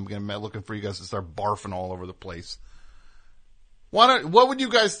show where I'm looking for you guys to start barfing all over the place. What would you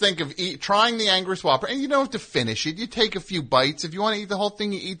guys think of trying the Angriest Whopper? And you don't have to finish it. You take a few bites. If you want to eat the whole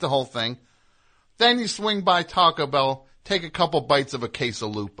thing, you eat the whole thing. Then you swing by Taco Bell, take a couple bites of a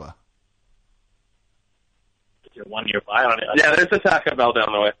quesalupa. Is there one nearby on it? Yeah, there's a Taco Bell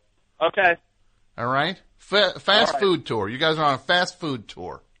down the way. Okay. All right? Fast food tour. You guys are on a fast food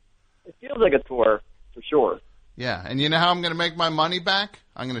tour. It feels like a tour, for sure. Yeah, and you know how I'm going to make my money back?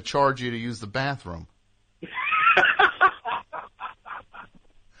 I'm going to charge you to use the bathroom.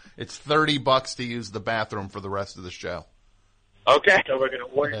 It's $30 to use the bathroom for the rest of the show. Okay. So we're going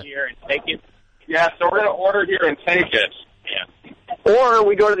to order here and take it? Yeah, so we're going to order here and take it. Yeah. Or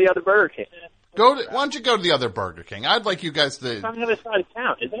we go to the other Burger King. Why don't you go to the other Burger King? I'd like you guys to... It's on the other side of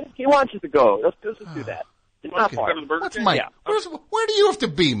town, isn't it? He wants us to go. Let's just do that. It's not far. What's Mike? Yeah. Where do you have to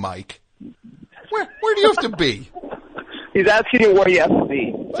be, Mike? Where do you have to be? He's asking you where you have to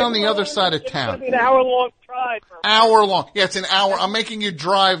be. It's on the other side of town. It's going to be an hour-long drive. Hour long. Yeah, it's an hour. I'm making you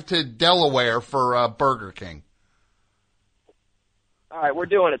drive to Delaware for Burger King. All right, we're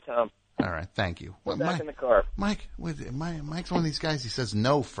doing it, Tom. All right, thank you. We're back in the car. Mike's one of these guys. He says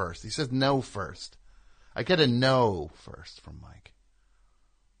no first. I get a no first from Mike.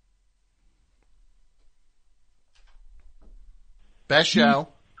 Best show.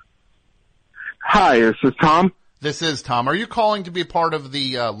 Hi, is this Tom? This is Tom. Are you calling to be part of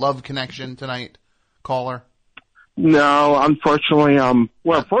the Love Connection tonight, caller? No, unfortunately,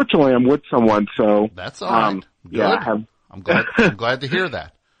 fortunately, I'm with someone, so. That's all right. Good. Yeah, I'm glad to hear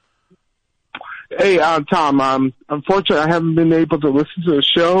that. Hey, Tom, unfortunately, I haven't been able to listen to the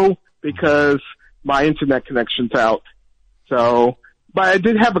show because my internet connection's out. So, but I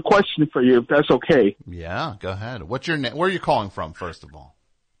did have a question for you, if that's okay. Yeah, go ahead. What's your name? Where are you calling from, first of all?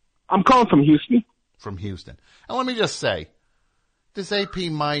 I'm calling from Houston. From Houston. And let me just say, this AP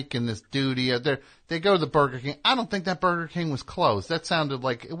Mike and this duty, they go to the Burger King. I don't think that Burger King was closed. That sounded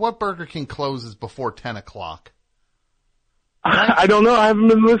like, what Burger King closes before 10 o'clock? Right? I don't know. I haven't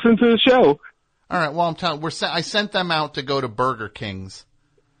been listening to the show. All right. Well, I'm telling. I sent them out to go to Burger King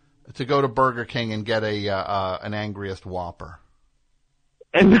and get an Angriest Whopper.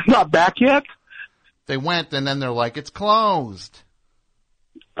 And they're not back yet? They went, and then they're like, it's closed.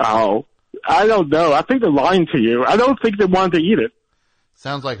 Oh, I don't know. I think they're lying to you. I don't think they wanted to eat it.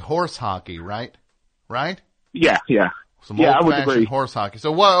 Sounds like horse hockey, right? Right? Yeah. Some I would old-fashioned agree. horse hockey.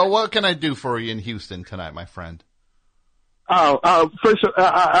 So what can I do for you in Houston tonight, my friend? First,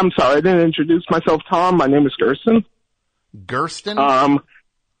 I'm sorry, I didn't introduce myself, Tom. My name is Gerson. Gersten?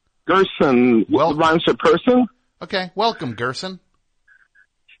 Gerson. Rhymes with person. Okay, welcome, Gerson.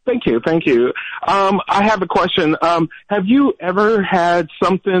 Thank you. I have a question. Have you ever had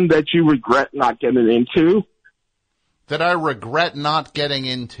something that you regret not getting into? That I regret not getting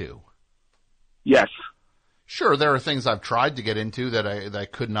into? Yes. Sure, there are things I've tried to get into that I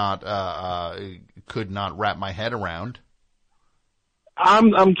could not wrap my head around.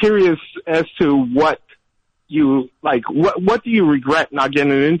 I'm curious as to what you like. What do you regret not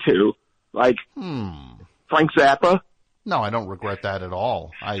getting into? Like Frank Zappa? No, I don't regret that at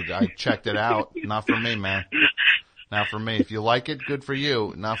all. I checked it out. Not for me, man. Not for me. If you like it, good for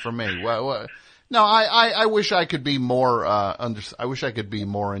you. Not for me. No, I wish I could be more I wish I could be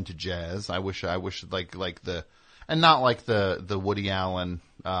more into jazz. I wish like the, and not like the Woody Allen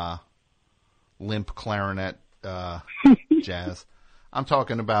limp clarinet jazz. I'm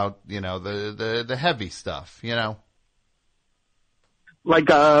talking about, the heavy stuff, Like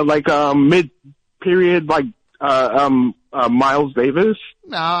mid period, like Miles Davis?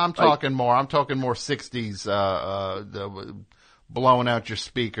 No, I'm talking more 60s, blowing out your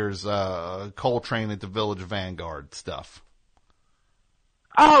speakers, Coltrane at the Village Vanguard stuff.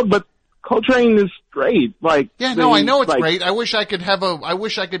 Oh, but Coltrane is great. I know it's great. I wish I could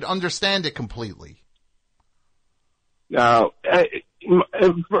understand it completely. For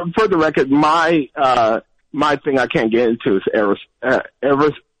the record, my thing I can't get into is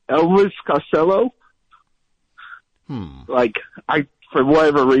Elvis Costello. For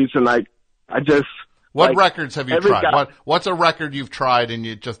whatever reason, I just. What records have you tried? What's a record you've tried and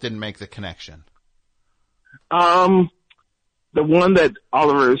you just didn't make the connection? The one that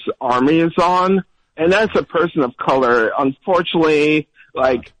Oliver's Army is on, and that's a person of color. Unfortunately,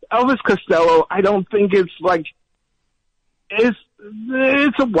 Elvis Costello, I don't think it's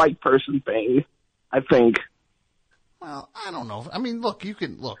it's a white person thing, I think. Well, I don't know. I mean, look, you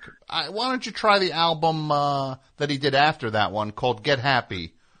can look. Why don't you try the album that he did after that one called "Get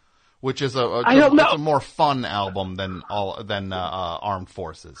Happy," which is it's a more fun album than Armed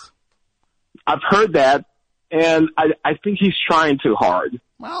Forces. I've heard that, and I think he's trying too hard.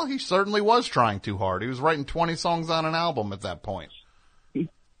 Well, he certainly was trying too hard. He was writing 20 songs on an album at that point.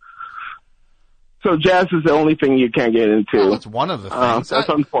 So jazz is the only thing you can't get into. Well, that's one of the things. That's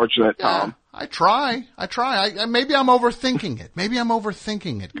unfortunate, Tom. I try. Maybe I'm overthinking it.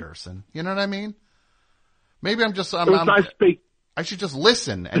 Gerson. You know what I mean? Maybe I should just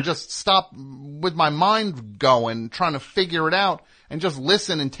listen and just stop with my mind going, trying to figure it out, and just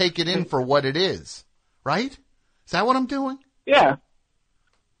listen and take it in for what it is. Right? Is that what I'm doing? Yeah.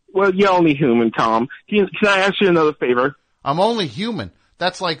 Well, you're only human, Tom. Can I ask you another favor? I'm only human.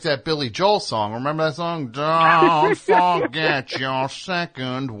 That's like that Billy Joel song. Remember that song? Don't forget your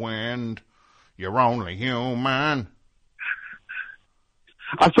second wind. You're only human.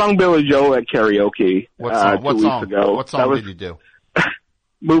 I sung Billy Joel at karaoke What song? 2 weeks ago. What song did you do?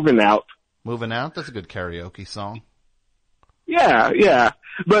 Moving Out. Moving Out? That's a good karaoke song. Yeah.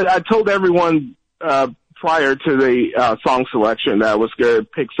 But I told everyone prior to the song selection that I was going to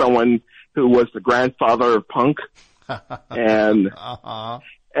pick someone who was the grandfather of punk. And so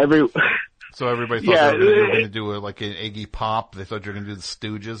everybody thought they were going to do an Iggy Pop. They thought you were going to do the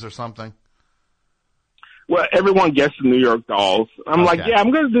Stooges or something. Well, everyone guessed the New York Dolls. I'm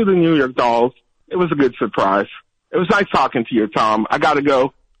I'm going to do the New York Dolls. It was a good surprise. It was nice talking to you, Tom. I got to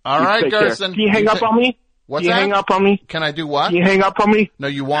go. All right, Gerson. Can you hang up on me? What's that? Hang up on me? Can I do what? Can you hang up on me? No,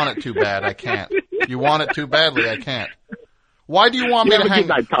 you want it too bad. I can't. You want it too badly. I can't. Why do you want me to hang?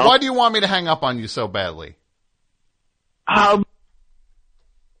 Why do you want me to hang up on you so badly? There,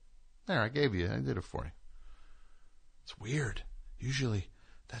 I did it for you. It's weird. Usually,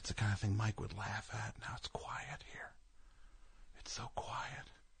 that's the kind of thing Mike would laugh at. Now it's quiet here. It's so quiet.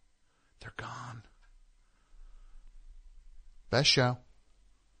 They're gone. Best show.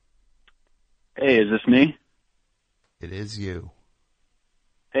 Hey, is this me? It is you.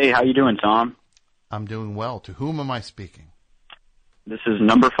 Hey, how you doing, Tom? I'm doing well. To whom am I speaking? This is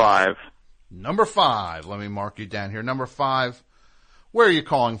number 5. Number 5. Let me mark you down here. Number 5. Where are you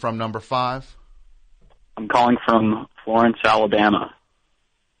calling from, number 5? I'm calling from Florence, Alabama.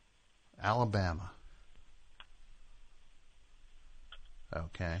 Alabama.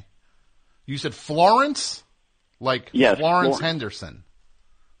 Okay. You said Florence? Like Yes, Florence Henderson.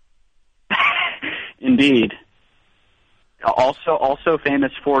 Indeed. Also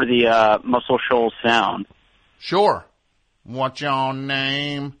famous for the Muscle Shoals sound. Sure. What's your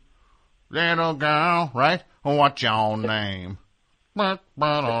name? Little girl, right? What's your name?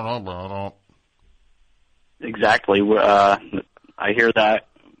 Exactly. I hear that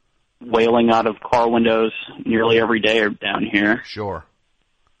wailing out of car windows nearly every day down here. Sure.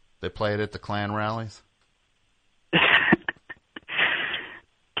 They play it at the Klan rallies?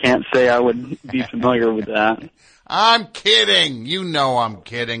 Can't say I would be familiar with that. I'm kidding. You know I'm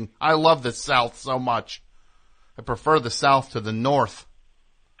kidding. I love the South so much. I prefer the South to the North.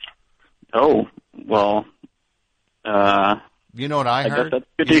 Oh, well, you know what I heard? guess that's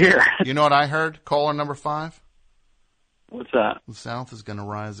good to hear. You know what I heard? Caller number 5? What's that? The South is going to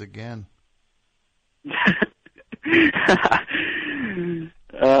rise again.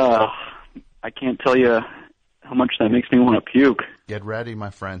 I can't tell you how much that makes me want to puke. Get ready,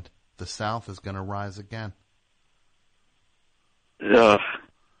 my friend. The South is going to rise again. Ugh.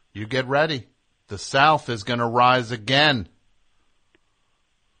 You get ready. The South is going to rise again.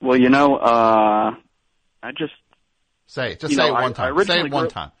 Well, I just... Say it. Just say it one time. Say it one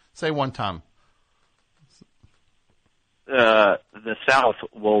time. Say one time. The South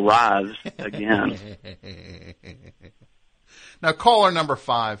will rise again. Now, caller number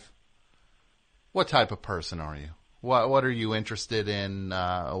 5. What type of person are you? What are you interested in?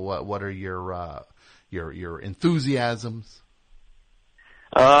 What are your enthusiasms?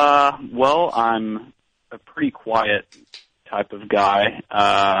 Well, I'm a pretty quiet type of guy.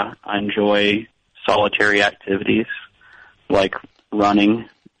 I enjoy solitary activities like running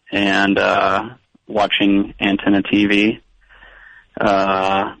and watching antenna TV.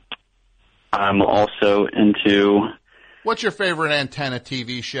 I'm also into... What's your favorite antenna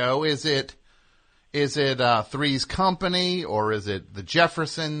TV show? Is it Three's Company or is it The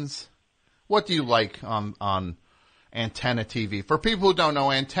Jeffersons? What do you like on antenna TV? For people who don't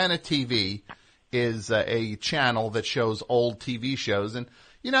know, antenna TV is a channel that shows old TV shows. And,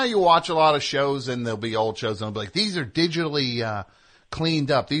 you watch a lot of shows and there'll be old shows and they'll be like, these are digitally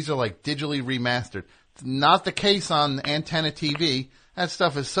cleaned up. These are like digitally remastered. It's not the case on antenna TV. That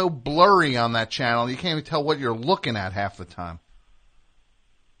stuff is so blurry on that channel, you can't even tell what you're looking at half the time.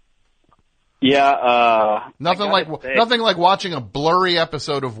 Yeah, nothing like watching a blurry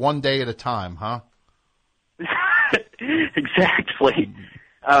episode of One Day at a Time, huh? Exactly.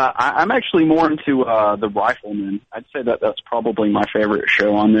 I'm actually more into The Rifleman. I'd say that's probably my favorite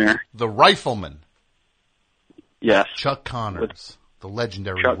show on there. The Rifleman. Yes. Chuck Connors, the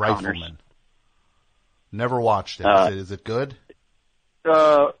legendary Chuck Rifleman. Connors. Never watched it. Is it good?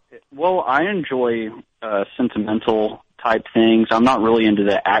 Well, I enjoy sentimental type things. I'm not really into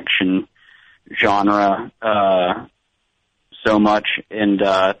the action genre so much, and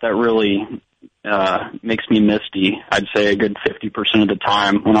that really makes me misty. I'd say a good 50% of the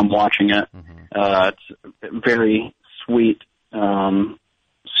time when I'm watching it. It's a very sweet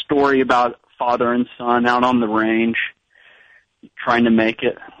story about father and son out on the range trying to make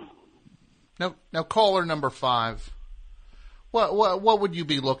it. Now, caller number 5. What would you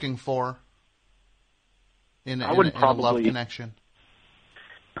be looking for in a love connection?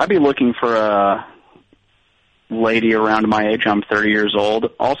 I'd be looking for a lady around my age. I'm 30 years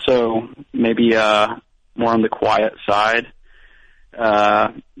old. Also, maybe more on the quiet side.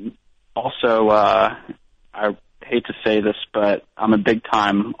 Also, I hate to say this, but I'm a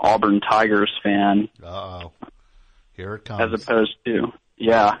big-time Auburn Tigers fan. Uh-oh. Here it comes. As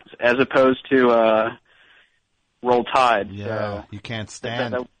opposed to Roll Tide. Yeah, so you can't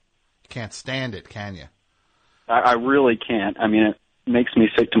stand it. You can't stand it, can you? I really can't. I mean, it makes me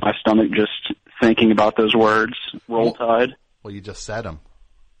sick to my stomach just thinking about those words, Roll Tide. Well, you just said them.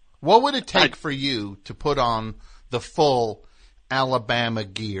 What would it take for you to put on the full Alabama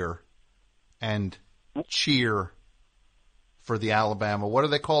gear and cheer for the Alabama? What are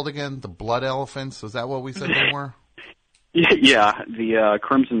they called again? The Blood Elephants? Was that what we said they were? Yeah, the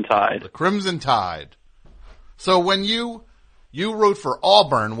Crimson Tide. The Crimson Tide. So when you root for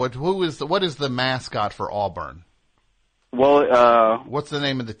Auburn, what is the mascot for Auburn? Well, what's the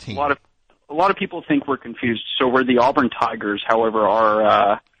name of the team? A lot of people think we're confused. So we're the Auburn Tigers. However,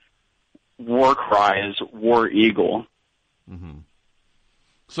 our war cry is War Eagle. Mm-hmm.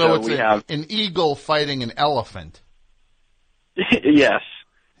 So it's an eagle fighting an elephant. Yes.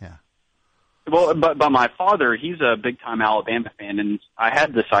 Yeah. Well, but my father, he's a big-time Alabama fan, and I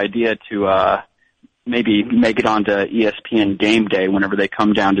had this idea to maybe make it onto ESPN Game Day whenever they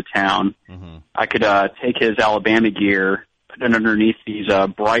come down to town. Mm-hmm. I could take his Alabama gear, put it underneath these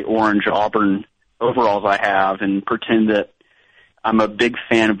bright orange Auburn overalls I have, and pretend that I'm a big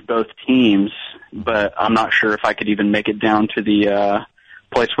fan of both teams, but I'm not sure if I could even make it down to the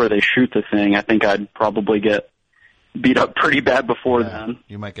place where they shoot the thing. I think I'd probably get beat up pretty bad before then.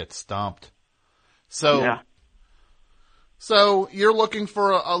 You might get stomped. So, yeah. So you're looking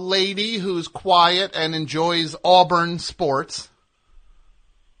for a lady who's quiet and enjoys Auburn sports.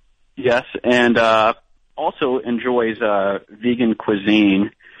 Yes, and also enjoys vegan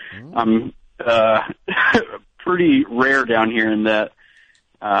cuisine. I'm pretty rare down here in that,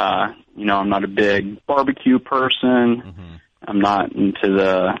 I'm not a big barbecue person. Mm-hmm. I'm not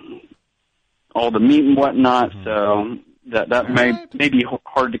into all the meat and whatnot, so that may be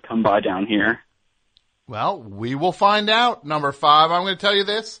hard to come by down here. Well, we will find out. Number 5, I'm going to tell you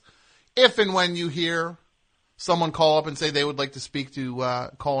this. If and when you hear someone call up and say they would like to speak to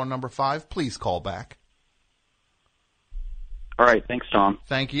caller number 5, please call back. All right. Thanks, Tom.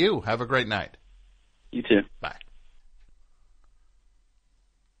 Thank you. Have a great night. You too. Bye.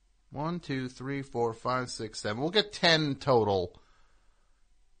 1, 2, 3, 4, 5, 6, 7. We'll get 10 total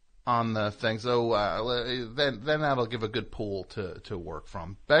on the thing. So then that'll give a good pool to work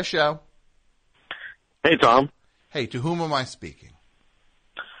from. Best show. Hey, Tom. Hey, to whom am I speaking?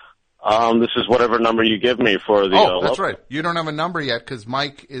 This is whatever number you give me for the... Oh, that's right. You don't have a number yet because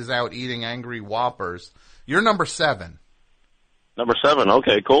Mike is out eating angry Whoppers. You're number 7. Number 7.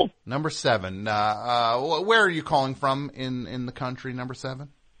 Okay, cool. Number 7. Where are you calling from in the country, number 7?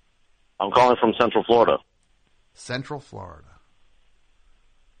 I'm calling from Central Florida. Central Florida.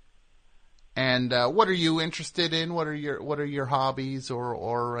 And what are you interested in? What are your hobbies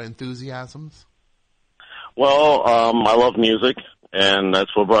or enthusiasms? Well, I love music, and that's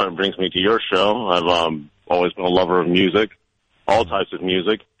what brings me to your show. I've always been a lover of music, all types of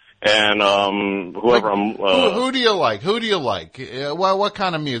music, and whoever I'm... Who do you like? Who do you like? What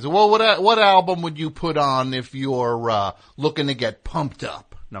kind of music? Well, what album would you put on if you're looking to get pumped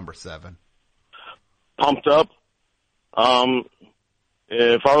up, number 7? Pumped up?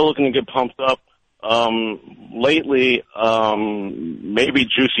 If I were looking to get pumped up, lately, maybe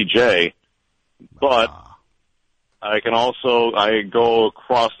Juicy J, but... I go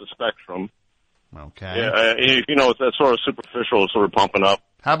across the spectrum. Okay. Yeah, it's that sort of superficial, sort of pumping up.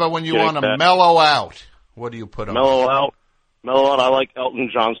 How about when you want to mellow out? What do you put on? Mellow out, I like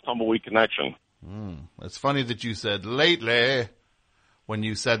Elton John's Tumbleweed Connection. It's funny that you said lately when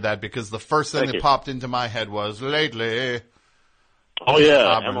you said that because the first thing that popped into my head was lately. Oh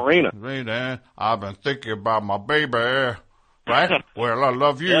yeah, Marina. I've been thinking about my baby, right? Well, I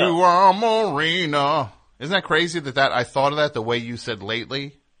love you, Marina. Isn't that crazy that I thought of that the way you said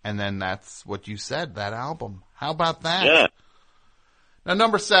lately, and then that's what you said, that album. How about that? Yeah. Now,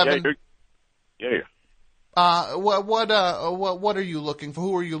 number 7. Yeah. What are you looking for?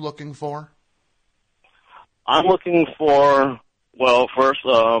 Who are you looking for? I'm looking for, well, first,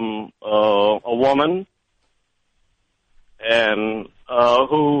 a woman, and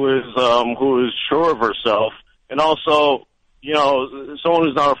who is sure of herself, and also, someone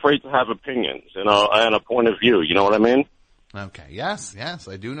who's not afraid to have opinions, and a point of view. You know what I mean? Okay. Yes,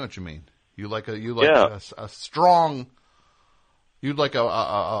 I do know what you mean. You like a strong. You'd like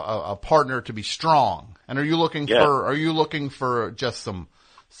a partner to be strong. And are you looking for just some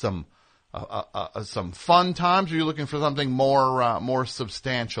fun times? Or are you looking for something more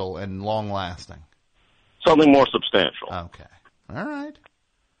substantial and long lasting? Something more substantial. Okay. All right.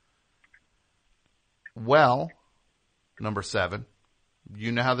 Well. Number 7,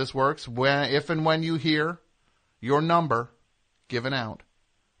 you know how this works. If and when you hear your number given out,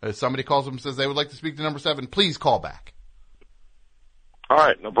 if somebody calls them and says they would like to speak to number 7, please call back. All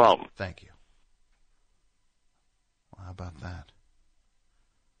right, no problem. Thank you. Well, how about that?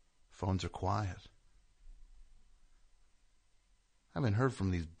 Phones are quiet. I haven't heard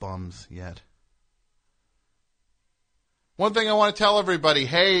from these bums yet. One thing I want to tell everybody,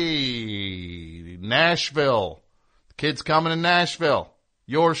 hey, Nashville. Kids coming to Nashville.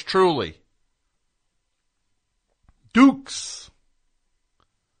 Yours truly. Dukes.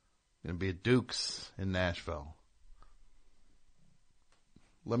 Going to be at Dukes in Nashville.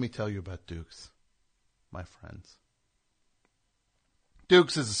 Let me tell you about Dukes, my friends.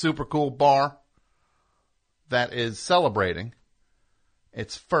 Dukes is a super cool bar that is celebrating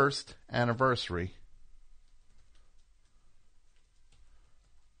its first anniversary.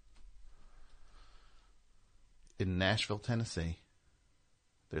 in Nashville, Tennessee.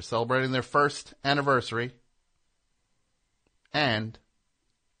 They're celebrating their first anniversary. And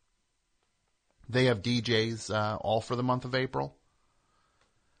they have DJs all for the month of April.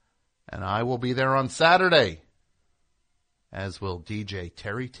 And I will be there on Saturday, as will DJ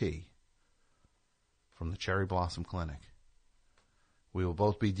Terry T from the Cherry Blossom Clinic. We will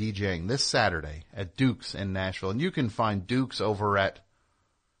both be DJing this Saturday at Duke's in Nashville. And you can find Duke's over at,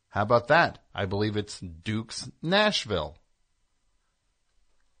 how about that? I believe it's Duke's Nashville.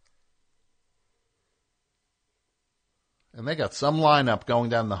 And they got some lineup going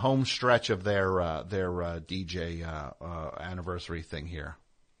down the home stretch of their DJ anniversary thing here.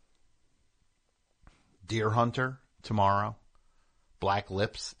 Deer Hunter tomorrow. Black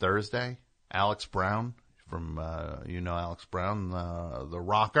Lips Thursday. Alex Brown from, Alex Brown, the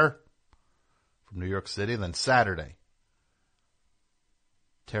rocker from New York City. Then Saturday,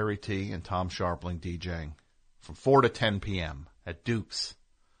 Terry T and Tom Sharpling DJing from 4 to 10 p.m. at Duke's.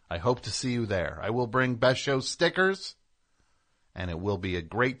 I hope to see you there. I will bring Best Show stickers, and it will be a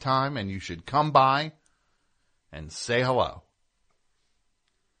great time, and you should come by and say hello.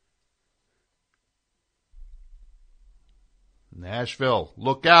 Nashville.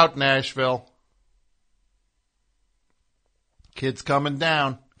 Look out, Nashville. Kids coming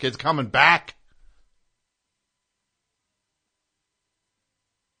down. Kids coming back.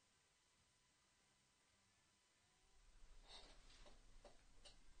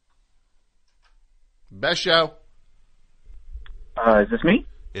 Best Show. Is this me?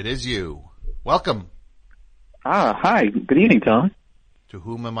 It is you. Welcome. Hi. Good evening, Tom. To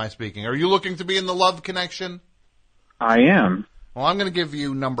whom am I speaking? Are you looking to be in the Love Connection? I am. Well, I'm going to give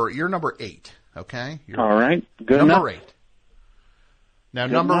you you're number 8, okay? You're all right. Good number enough. 8. Now,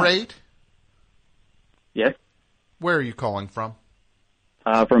 Good number enough. 8? Yes. Where are you calling from?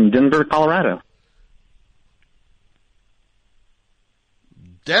 From Denver, Colorado.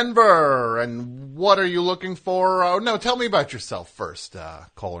 Denver. And what are you looking for? Oh, no, tell me about yourself first,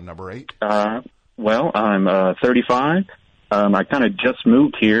 caller number 8. Well, I'm 35. I kind of just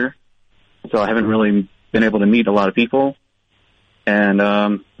moved here, so I haven't really been able to meet a lot of people. And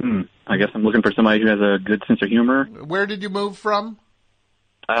I guess I'm looking for somebody who has a good sense of humor. Where did you move from?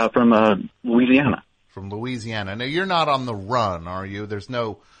 From Louisiana. From Louisiana. Now, you're not on the run, are you?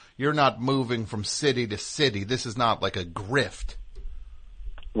 You're not moving from city to city. This is not like a grift.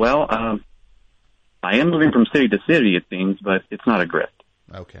 Well, I am moving from city to city, it seems, but it's not a grift.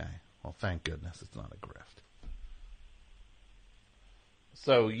 Okay. Well, thank goodness it's not a grift.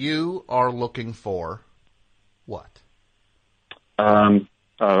 So you are looking for what?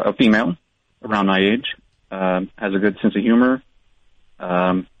 A female around my age, has a good sense of humor,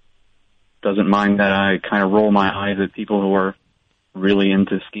 doesn't mind that I kind of roll my eyes at people who are really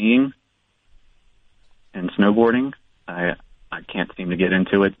into skiing and snowboarding. I can't seem to get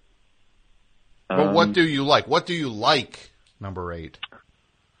into it. But what do you like? What do you like, number 8?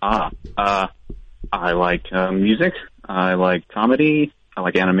 I like music. I like comedy. I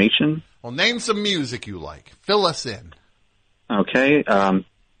like animation. Well, name some music you like. Fill us in. Okay. I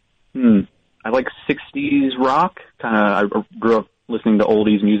like 60s rock. I grew up listening to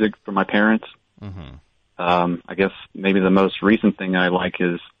oldies music from my parents. Mm-hmm. I guess maybe the most recent thing I like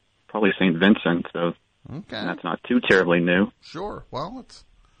is probably St. Vincent, so okay. That's not too terribly new. Sure. Well, it's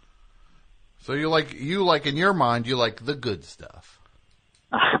so you like in your mind you like the good stuff.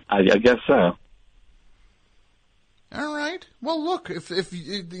 I guess so. All right. Well, look, if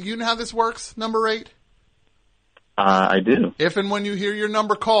you know how this works, number 8. I do. If and when you hear your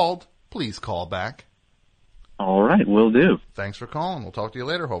number called, please call back. All right, will do. Thanks for calling. We'll talk to you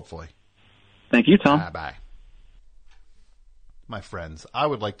later, hopefully. Thank you, Tom. Bye-bye. My friends, I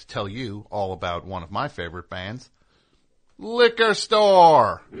would like to tell you all about one of my favorite bands, Liquor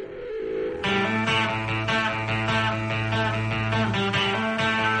Store.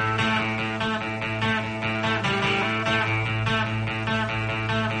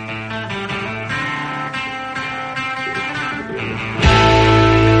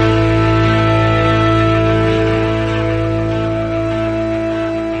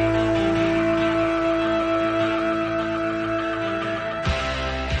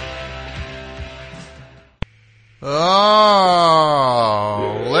 Oh,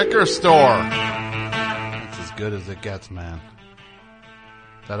 Liquor Store. That's as good as it gets, man.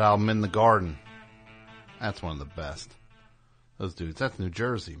 That album, In the Garden. That's one of the best. Those dudes, that's New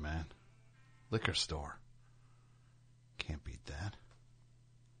Jersey, man. Liquor Store. Can't beat that.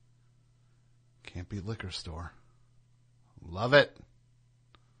 Can't beat Liquor Store. Love it.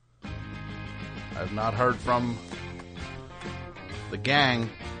 I've not heard from the gang.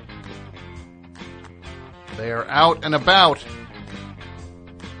 They are out and about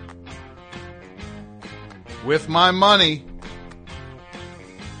with my money,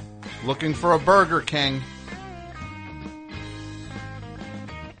 looking for a Burger King.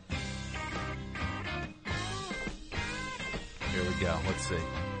 Here we go. Let's see.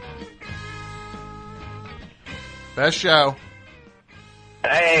 Best show.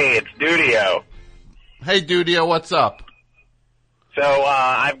 Hey, it's Dudio. Hey, Dudio, what's up? So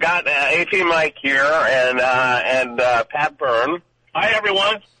I've got AP Mike here and Pat Byrne. Hi,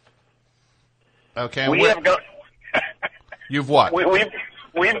 everyone. Okay. We have gone. You've what?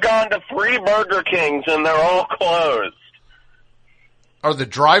 We've gone to 3 Burger Kings and they're all closed. Are the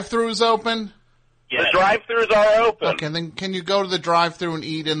drive-thrus open? Yes. The drive-thrus are open. Okay, then can you go to the drive-thru and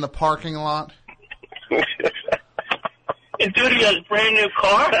eat in the parking lot? In Dudio's brand new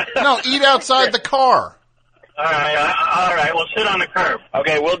car? No, eat outside the car. All right. We'll sit on the curb.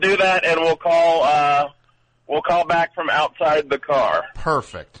 Okay, we'll do that, and we'll call back from outside the car.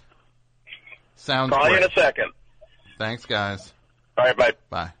 Perfect. Sounds Call great. you in a second. Thanks, guys. All right, bye.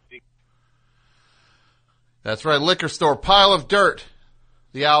 Bye. That's right, Liquor Store, Pile of Dirt.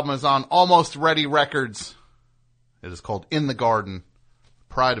 The album is on Almost Ready Records. It is called In the Garden,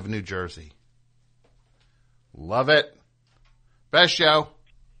 Pride of New Jersey. Love it. Best show.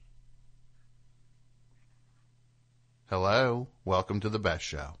 Hello. Welcome to the Best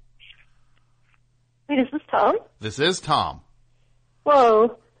Show. Wait, is this Tom? This is Tom.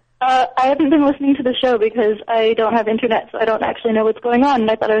 Whoa. I haven't been listening to the show because I don't have internet, so I don't actually know what's going on, and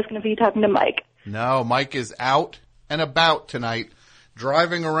I thought I was going to be talking to Mike. No, Mike is out and about tonight,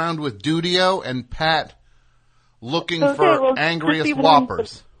 driving around with Dudio and Pat, looking for Angriest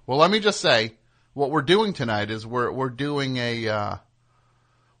Whoppers. Well, let me just say, what we're doing tonight is we're doing a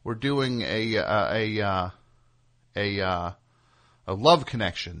love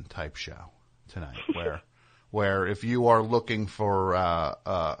connection type show tonight, where if you are looking for a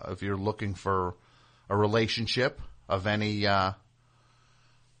relationship of any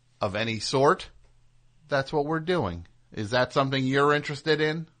sort, that's what we're doing. Is that something you're interested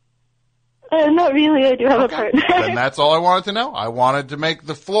in? Not really. I do have a partner. Then that's all I wanted to know. I wanted to make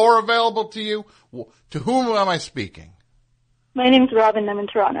the floor available to you. To whom am I speaking? My name's Robin. I'm in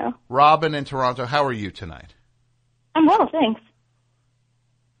Toronto. Robin in Toronto. How are you tonight? I'm well, thanks.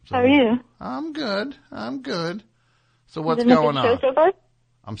 How are you? I'm good. So what's Been a going good show on? so far?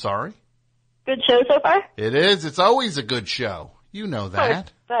 I'm sorry? Good show so far? It is. It's always a good show. You know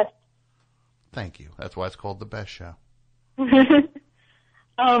that. Best. Thank you. That's why it's called the Best Show.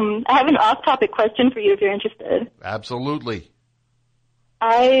 I have an off-topic question for you if you're interested. Absolutely.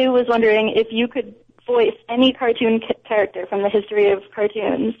 I was wondering if you could voice any cartoon character from the history of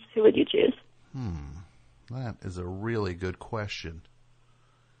cartoons, who would you choose? That is a really good question.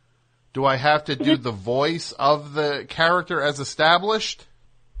 Do I have to do the voice of the character as established?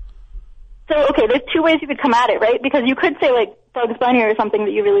 So, okay, there's 2 ways you could come at it, right? Because you could say, like, Bugs Bunny or something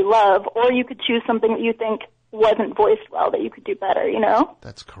that you really love, or you could choose something that you think wasn't voiced well that you could do better, you know?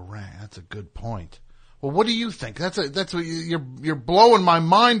 That's correct. That's a good point. Well, what do you think? That's what you're blowing my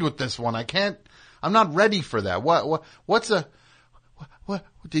mind with this one. I'm not ready for that.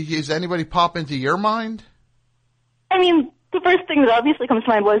 Does anybody pop into your mind? I mean, the first thing that obviously comes to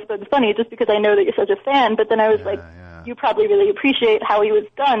mind was Bugs Bunny, just because I know that you're such a fan, but then I was you probably really appreciate how he was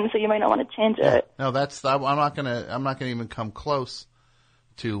done, so you might not want to change it. No, I'm not gonna even come close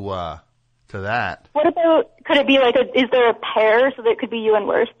to that. What about, could it be like is there a pair so that it could be you and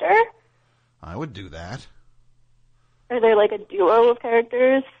Worcester? I would do that. Are there like a duo of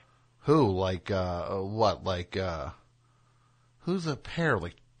characters? Who? Like, what? Like, who's a pair?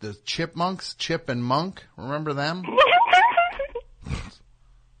 Like the Chipmunks? Chip and Monk? Remember them?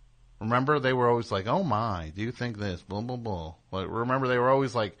 Remember? They were always like, oh my, do you think this? Blah, blah, blah. Like, remember they were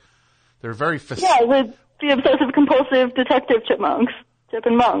always like, they're very the obsessive compulsive detective chipmunks. Chip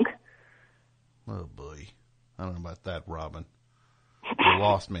and Monk. Oh boy. I don't know about that, Robin. You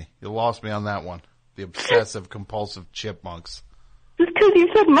lost me. You lost me on that one. The obsessive compulsive chipmunks. Just because you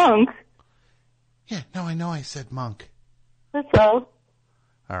said monk. Yeah, no, I know I said monk. That's all.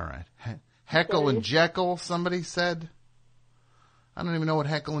 All right. Heckle and Jekyll, somebody said. I don't even know what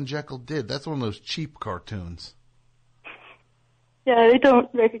Heckle and Jekyll did. That's one of those cheap cartoons. Yeah, I don't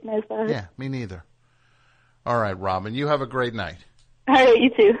recognize that. Yeah, me neither. All right, Robin, you have a great night. All right, you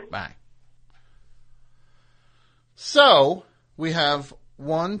too. Bye. So, we have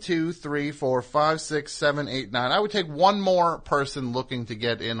 1, 2, 3, 4, 5, 6, 7, 8, 9. I would take one more person looking to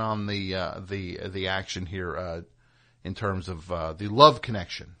get in on the action here, in terms of, the love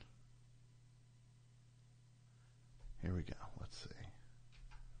connection. Here we go. Let's see.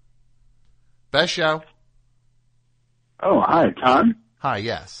 Best show. Oh, hi, Tom. Hi,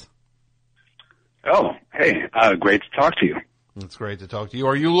 yes. Oh, hey, great to talk to you. It's great to talk to you.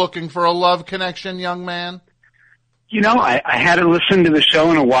 Are you looking for a love connection, young man? You know, I hadn't listened to the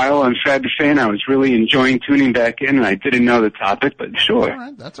show in a while, I'm sad to say, and I was really enjoying tuning back in, and I didn't know the topic, but sure. All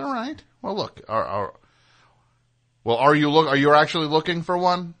right, that's all right. Well, look, are you actually looking for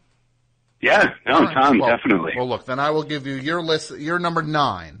one? Yeah, no, Right. Tom, Well, definitely. Well, look, then I will give you your list. You're number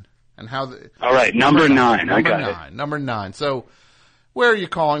 9, and how? All right, number 9. I got it. Number 9. So, where are you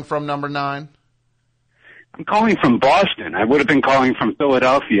calling from? Number 9. I'm calling from Boston. I would have been calling from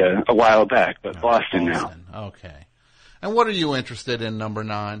Philadelphia a while back, but Boston now. Okay. And what are you interested in? Number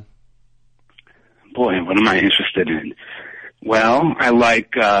 9. Boy, what am I interested in? Well, I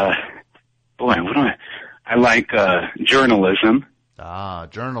like. I like journalism. Ah,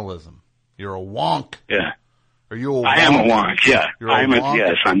 journalism. You're a wonk. Yeah. Are you a wonk? I am a wonk, yeah. You're a wonk?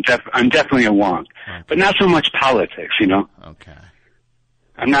 Yes, I'm definitely a wonk. Okay. But not so much politics, you know? Okay.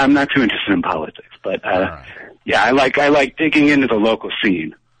 I'm not too interested in politics, but, right. yeah, I like digging into the local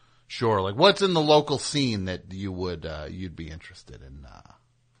scene. Sure. Like, what's in the local scene that you would, you'd be interested in?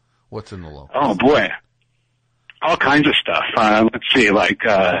 What's in the local Oh, scene? boy. All kinds of stuff. Let's see, like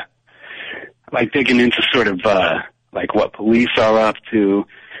digging into sort of, like what police are up to.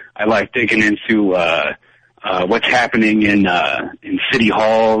 I like digging into, what's happening in city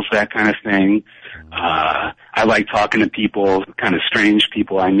halls, that kind of thing. I like talking to people, kind of strange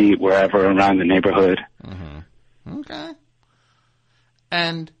people I meet wherever around the neighborhood. Mm-hmm. Okay.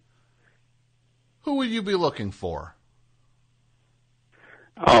 And who would you be looking for?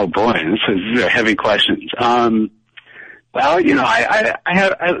 Oh boy, these are heavy questions. Well, you know, I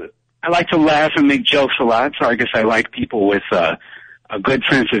like to laugh and make jokes a lot, so I guess I like people with a good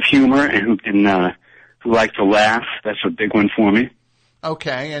sense of humor and who like to laugh. That's a big one for me.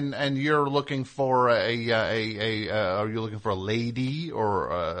 Okay, and you're looking for are you looking for a lady or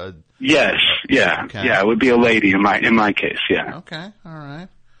a? Yes, yeah, Okay. yeah. It would be a lady in my case. Yeah. Okay, all right.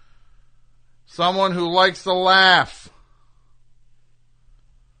 Someone who likes to laugh.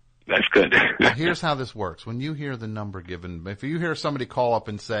 That's good. Now, here's how this works. When you hear the number given, if you hear somebody call up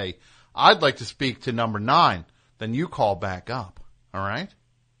and say, "I'd like to speak to number 9," then you call back up. All right.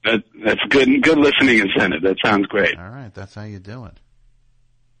 That's good. Good listening incentive. That sounds great. All right, that's how you do it.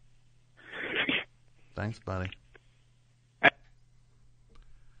 Thanks, buddy. I'd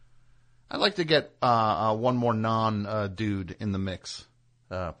like to get one more non-dude in the mix,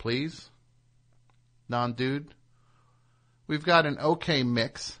 please. Non-dude. We've got an okay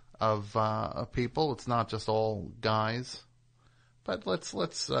mix of people. It's not just all guys, but let's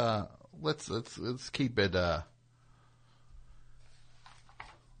keep it.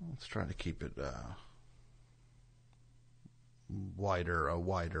 Let's try to keep it a wider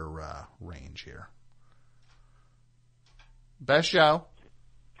range here. Best show.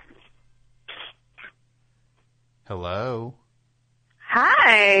 Hello.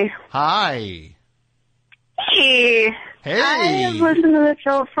 Hi. Hi. Hey. Hey. I've listened to the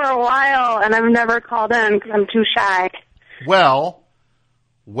show for a while, and I've never called in because I'm too shy. Well,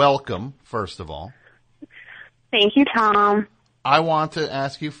 welcome, first of all. Thank you, Tom. I want to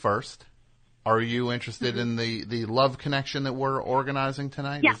ask you first, are you interested in the love connection that we're organizing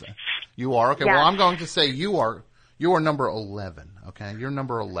tonight? Yes. You are? Okay, Yes. well, I'm going to say you are number 11, okay? You're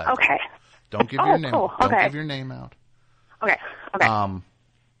number 11. Okay. Don't give your name. Cool. Don't Okay. give your name out. Okay.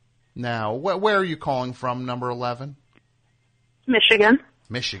 Now, where are you calling from, number 11? Michigan.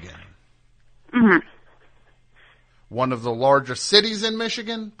 Michigan. Mm-hmm. One of the larger cities in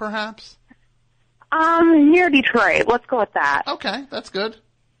Michigan, perhaps? Near Detroit. Let's go with that. Okay, that's good.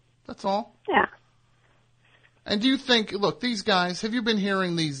 That's all. Yeah. And do you think, look, these guys, have you been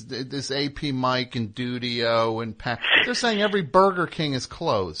hearing this AP Mike and Dudio and Pat? They're saying every Burger King is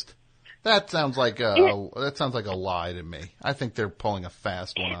closed. That sounds like a lie to me. I think they're pulling a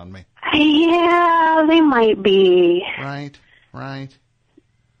fast one on me. Yeah, they might be. Right.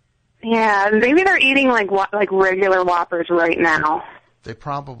 Yeah, maybe they're eating like regular Whoppers right now. They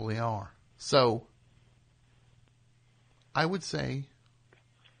probably are. So, I would say,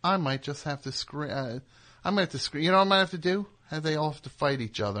 I might just have to scream. I might have to scream. You know what I might have to do? They all have to fight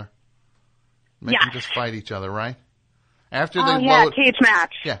each other. Make them just fight each other, right? After they load, cage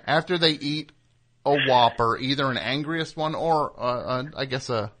match. Yeah, after they eat a Whopper, either an Angriest one or I guess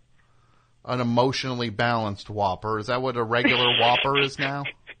an emotionally balanced Whopper. Is that what a regular Whopper is now?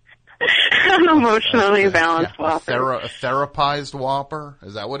 An emotionally balanced Whopper. A therapized Whopper?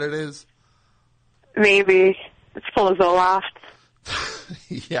 Is that what it is? Maybe. It's full of Zoloft.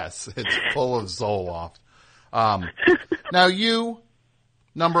 Yes, it's full of Zoloft. Now you,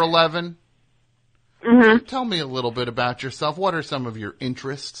 number 11, Mm-hmm. Tell me a little bit about yourself. What are some of your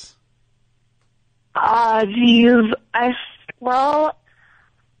interests? Geez. I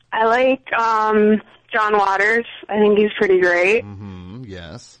like, John Waters. I think he's pretty great. Mm-hmm.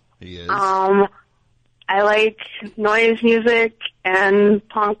 Yes, he is. I like noise music and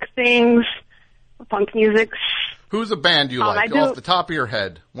punk things. Punk music's. Who's a band you like? Off the top of your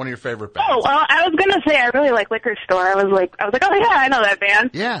head, one of your favorite bands. Oh, well, I was gonna say I really like Liquor Store. I was like, oh yeah, I know that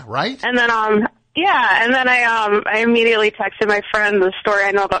band. Yeah, right? And then, I immediately texted my friend the story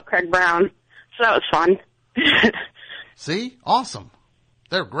I know about Craig Brown. So that was fun. See? Awesome.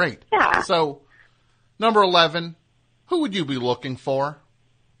 They're great. Yeah. So, number 11, who would you be looking for?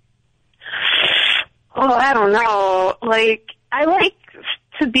 Oh, I don't know. Like, I like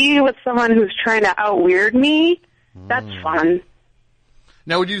to be with someone who's trying to out-weird me. That's fun.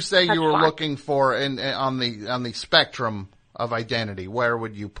 Now, would you say you were looking for, on the spectrum of identity, where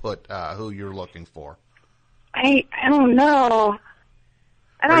would you put who you're looking for? I don't know.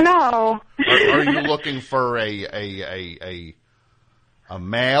 I don't know. Are you looking for a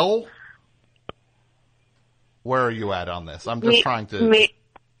male? Where are you at on this? I'm just trying to...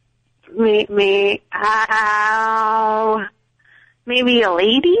 Maybe a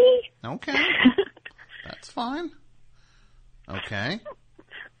lady? Okay. That's fine. Okay.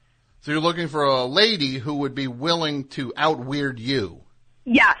 So you're looking for a lady who would be willing to out-weird you.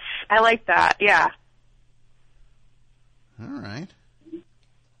 Yes, I like that, yeah. All right.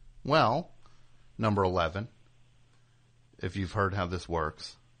 Well, number 11, if you've heard how this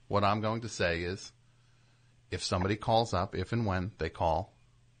works, what I'm going to say is, if somebody calls up, if and when they call,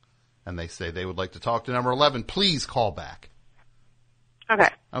 and they say they would like to talk to number 11, please call back. Okay.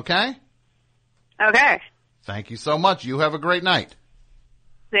 Okay? Okay. Thank you so much. You have a great night.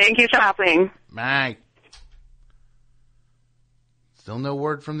 Thank you, shopping. Bye. Still no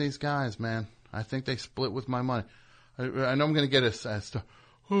word from these guys, man. I think they split with my money. I know I'm going to get a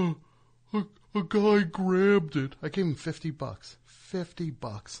guy grabbed it. I gave him $50.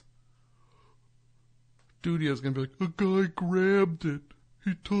 $50. Studio's going to be like, a guy grabbed it.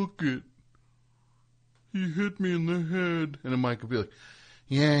 He took it. He hit me in the head. And then Mike would be like,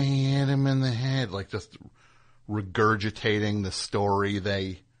 yeah, he hit him in the head. Like just regurgitating the story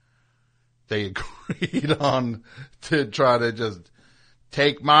they agreed on to try to just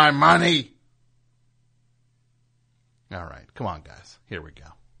take my money. All right. Come on, guys. Here we go.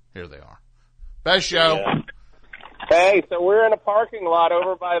 Here they are. Best show. Yeah. Hey, so we're in a parking lot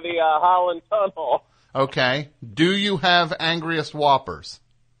over by the Holland Tunnel. Okay. Do you have Angriest Whoppers?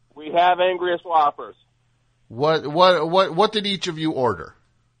 We have Angriest Whoppers. What did each of you order?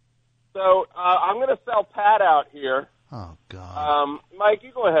 So I'm going to sell Pat out here. Oh God. Mike,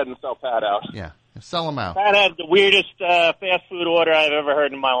 you go ahead and sell Pat out. Yeah. Sell them out. Pat had the weirdest fast food order I've ever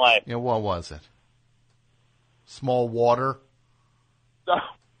heard in my life. Yeah. What was it? Small water. So,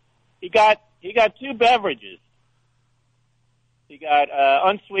 He got 2 beverages. He got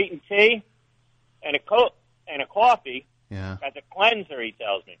unsweetened tea and a coffee. Yeah. As a cleanser, he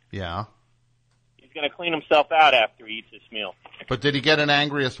tells me. Yeah. He's going to clean himself out after he eats this meal. But did he get an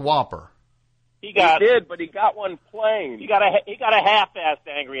Angriest Whopper? He did, but he got one plain. He got a half-assed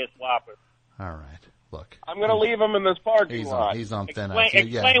Angriest Whopper. All right. Look. I'm going to leave him in this parking lot. He's on thin Explain, ice.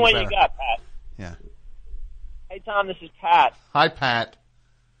 explain what you got, Pat. Yeah. Hey, Tom, this is Pat. Hi, Pat.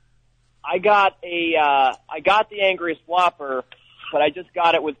 I got the Angriest Whopper, but I just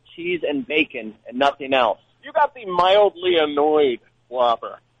got it with cheese and bacon and nothing else. You got the mildly annoyed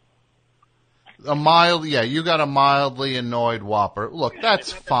Whopper. You got a mildly annoyed Whopper. Look,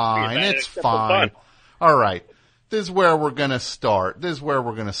 that's fine. It's fine. All right. This is where we're going to start.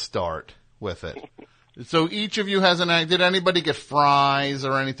 With it. So each of you has did anybody get fries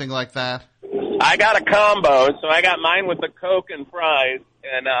or anything like that? I got a combo, so I got mine with the Coke and fries,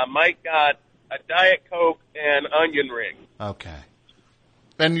 and Mike got a Diet Coke and onion ring. Okay.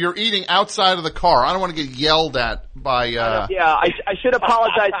 And you're eating outside of the car. I don't want to get yelled at by... Yeah, I should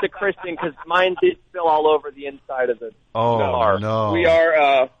apologize to Kristen because mine did spill all over the inside of the car. No. We are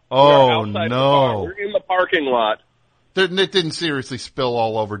outside the car. We're in the parking lot. It didn't seriously spill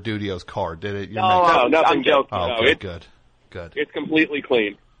all over Dudio's car, did it? No, nothing. I'm joking. Oh, no, good. It's completely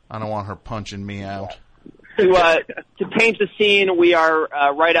clean. I don't want her punching me out. To paint the scene, we are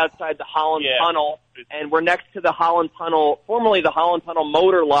right outside the Holland Tunnel, and we're next to the Holland Tunnel, formerly the Holland Tunnel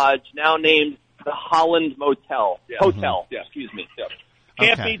Motor Lodge, now named the Holland Motel. Yeah. Hotel. Yeah. Excuse me. Yeah.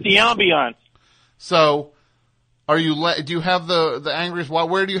 Can't beat the ambiance. So, do you have the Angriest?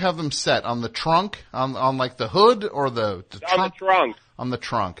 Where do you have them set? On the trunk? On like the hood or the trunk? On the trunk. On the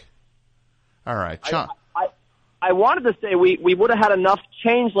trunk. All right. I wanted to say we would have had enough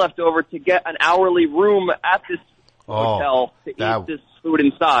change left over to get an hourly room at this hotel to eat this food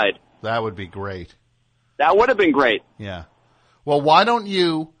inside. That would be great. That would have been great. Yeah. Well, why don't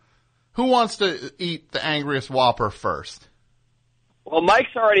you... Who wants to eat the Angriest Whopper first? Well,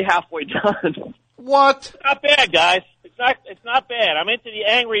 Mike's already halfway done. What? Not bad, guys. It's not bad. I'm into the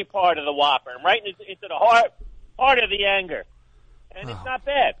angry part of the Whopper. I'm right into the heart of the anger. And it's not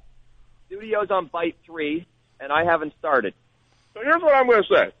bad. Studio's on bite 3, and I haven't started. So here's what I'm going to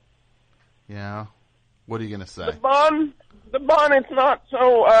say. Yeah. What are you going to say? The bun, it's not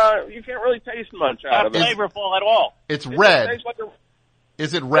so, you can't really taste much out of it. Not flavorful at all. It's red. It tastes like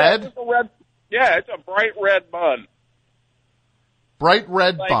Is it red? Yeah, it's a red? Yeah, it's a bright red bun. Bright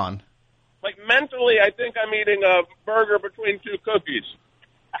red bun. Like mentally, I think I'm eating a burger between 2 cookies.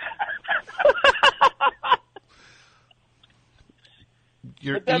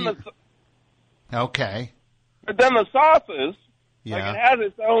 Okay. But then the sauces, like Yeah. it has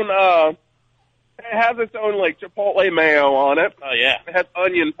its own like chipotle mayo on it. Oh, yeah. It has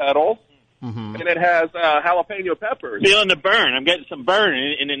onion petals. Mm-hmm. And it has jalapeno peppers. Feeling the burn. I'm getting some burn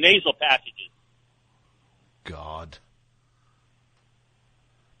in the nasal passages. God.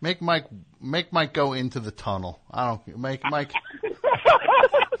 Make Mike go into the tunnel. I don't make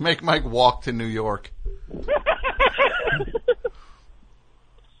Mike walk to New York.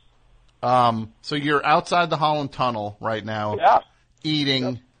 So you're outside the Holland Tunnel right now,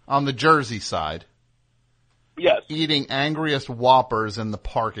 eating on the Jersey side. Yes. Eating Angriest Whoppers in the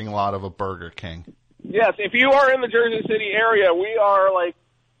parking lot of a Burger King. Yes, if you are in the Jersey City area, we're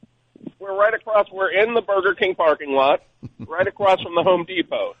right across, we're in the Burger King parking lot, right across from the Home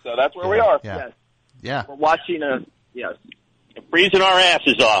Depot. So that's where we are. Yeah. Yes. Yeah. We're watching yes. Freezing our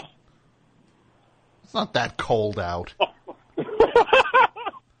asses off. It's not that cold out.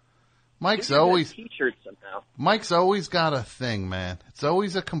 Mike's always T-shirt somehow. Mike's always got a thing, man. It's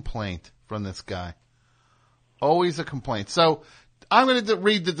always a complaint from this guy. Always a complaint. So I'm going to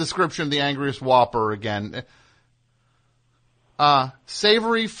read the description of the Angriest Whopper again.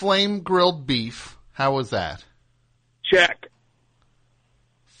 Savory flame grilled beef. How was that? Check.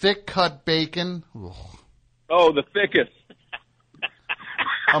 Thick cut bacon. Ugh. Oh, the thickest.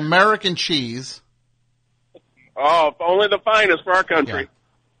 American cheese. Oh, only the finest for our country. Yeah.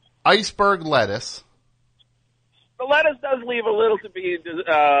 Iceberg lettuce. The lettuce does leave a little to be.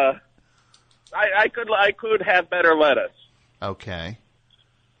 I could have better lettuce. Okay.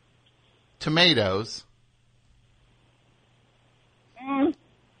 Tomatoes. I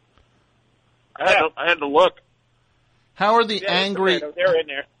had to look. How are the angry? They're in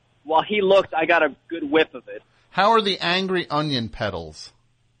there. While he looked, I got a good whiff of it. How are the angry onion petals?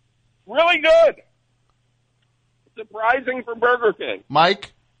 Really good. Surprising for Burger King.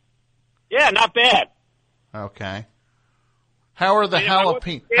 Mike? Yeah, not bad. Okay. How are the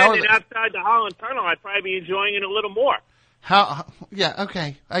jalapenos? Standing outside the Holland Tunnel, I'd probably be enjoying it a little more. Yeah,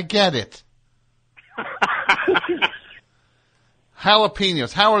 okay. I get it.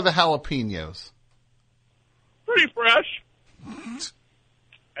 Jalapenos. How are the jalapenos? Pretty fresh.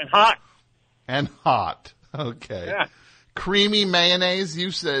 And hot. And hot. Okay. Yeah. Creamy mayonnaise.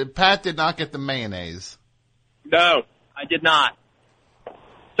 You said Pat did not get the mayonnaise. No. I did not.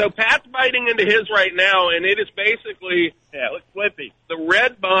 So Pat's biting into his right now, and it is basically looks flippy. The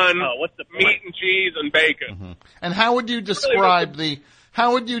red bun, what's the point? meat and cheese and bacon. Mm-hmm. And how would you describe the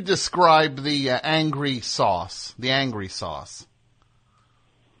angry sauce? The angry sauce.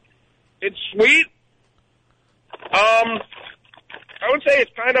 It's sweet. I would say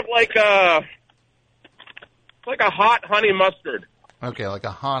it's kind of like a hot honey mustard. Okay, like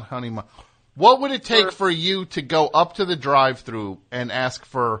a hot honey mustard. What would it take for you to go up to the drive-thru and ask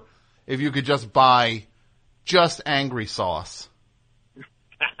for if you could just buy just angry sauce?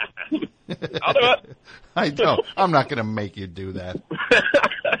 I'll do it. I don't. I'm not going to make you do that.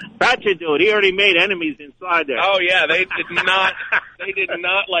 Pat should do it. He already made enemies inside there. Oh yeah, they did not. They did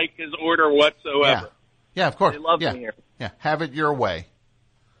not like his order whatsoever. Yeah, of course. They love me here. Yeah, have it your way.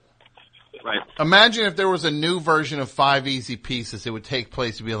 Right. Imagine if there was a new version of 5 Easy Pieces. It would take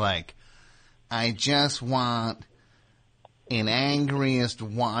place to be like, I just want an Angriest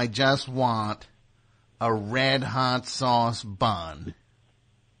one. I just want a red hot sauce bun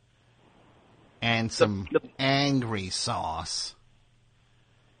and some angry sauce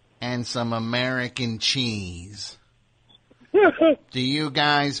and some American cheese. Do you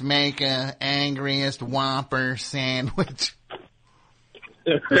guys make a Angriest Whopper sandwich?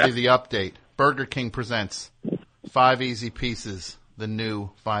 That'll be the update. Burger King presents 5 Easy Pieces, the new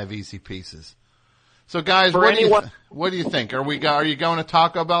 5 Easy Pieces. So, guys, what do you think? Are you going to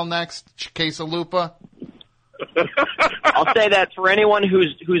Taco Bell next? Quesalupa? I'll say that for anyone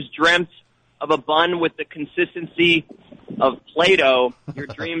who's dreamt of a bun with the consistency of Play-Doh, your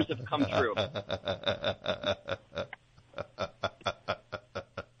dreams have come true.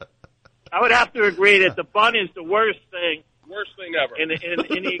 I would have to agree that the bun is the worst thing ever in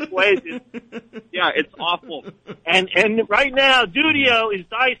the equation. Yeah, it's awful. And right now, Dudio is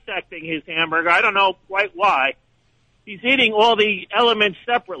dissecting his hamburger. I don't know quite why. He's eating all the elements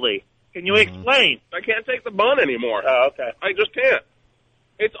separately. Can you explain? I can't take the bun anymore. Oh, okay. I just can't.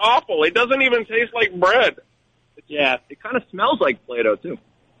 It's awful. It doesn't even taste like bread. Yeah, it kind of smells like Play-Doh, too.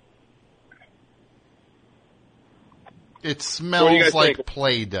 It What do smells you guys like think?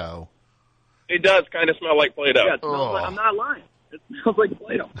 Play-Doh. It does kind of smell like Play-Doh. Yeah, it smells like, I'm not lying. It smells like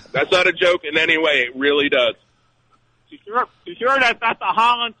Play-Doh. That's not a joke in any way. It really does. You sure that's not the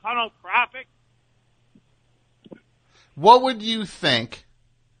Holland Tunnel traffic? What would you think?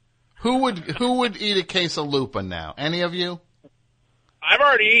 Who would eat a quesalupa now? Any of you? I've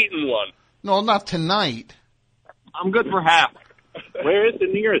already eaten one. No, not tonight. I'm good for half. Where is the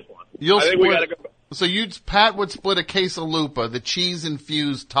nearest one? I think we gotta go. So Pat would split a quesalupa, the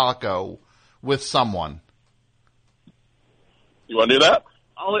cheese-infused taco, with someone. You want to do that?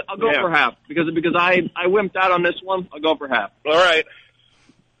 I'll go for half because I wimped out on this one. I'll go for half. All right.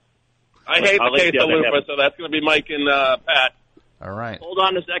 I hate I'll the let the other quesalupa, half. so that's going to be Mike and Pat. All right. Hold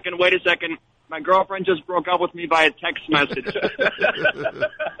on a second. Wait a second. My girlfriend just broke up with me by a text message.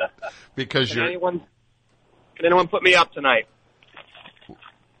 Because Can anyone put me up tonight?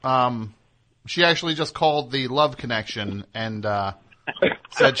 she actually just called the Love Connection and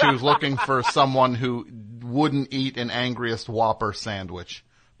said she was looking for someone who wouldn't eat an Angriest Whopper sandwich.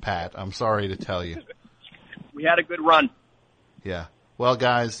 Pat, I'm sorry to tell you. We had a good run. Yeah. Well,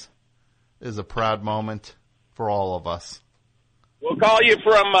 guys, it is a proud moment for all of us. We'll call you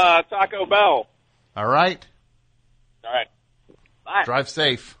from Taco Bell. All right? All right. Bye. Drive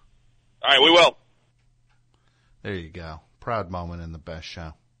safe. All right, we will. There you go. Proud moment in the best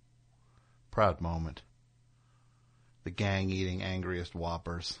show. Proud moment. The gang eating Angriest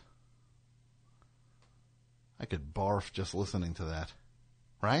Whoppers. I could barf just listening to that.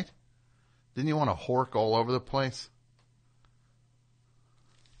 Right? Didn't you want to hork all over the place?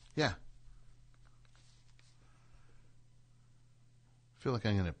 Yeah. I feel like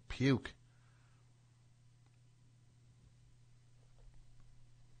I'm going to puke.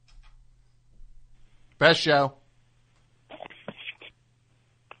 Best show.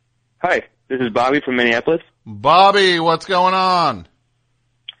 Hi, this is Bobby from Minneapolis. Bobby, what's going on?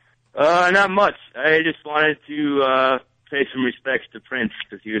 Not much. I just wanted to pay some respects to Prince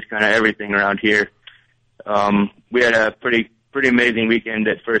because he was kind of everything around here. We had a pretty amazing weekend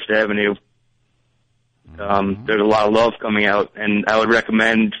at First Avenue. There's a lot of love coming out, and I would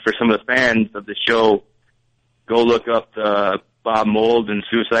recommend for some of the fans of the show, go look up the Bob Mould and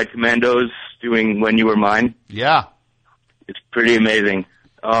Suicide Commandos doing When You Were Mine. Yeah. It's pretty amazing.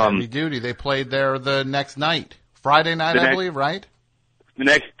 Heavy duty. They played there the next night. Friday night, I believe, right? The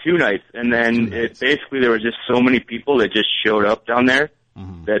next 2 nights. And then basically there were just so many people that just showed up down there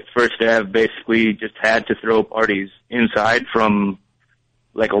that First Ave basically just had to throw parties inside from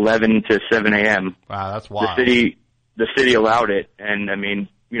like 11 to 7 a.m. Wow, that's wild. The city allowed it. And I mean,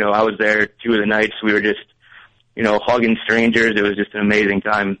 I was there 2 of the nights. We were just, hugging strangers. It was just an amazing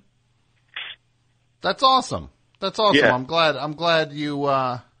time. That's awesome. That's awesome. Yeah. I'm glad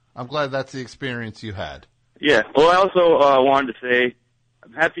that's the experience you had. Yeah. Well, I also wanted to say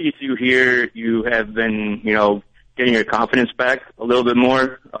I'm happy to hear you have been, getting your confidence back a little bit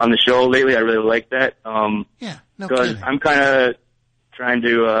more on the show lately. I really like that. Yeah, no because kidding. I'm kind of trying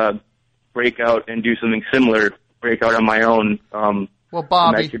to break out and do something similar, break out on my own. Well, Bobby,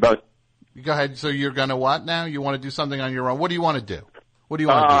 I'm actually about go ahead. So you're going to what now? You want to do something on your own? What do you want to do? What do you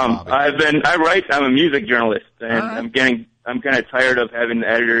want to do, Bobby? I write. I'm a music journalist, and right. I'm kind of tired of having the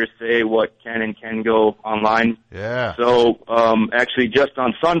editors say what can and can go online. Yeah. So, actually, just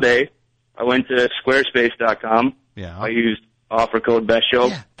on Sunday, I went to squarespace.com. Yeah. I used offer code Best Show.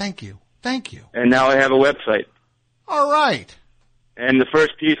 Yeah. Thank you. And now I have a website. All right. And the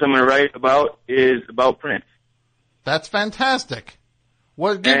first piece I'm going to write about is about Prince. That's fantastic.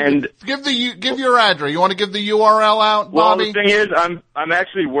 What? Give your address. You want to give the URL out, Well, Bobby? the thing is, I'm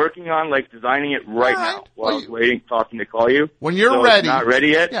actually working on designing it right now while I was talking to call you. When you're so ready, it's not ready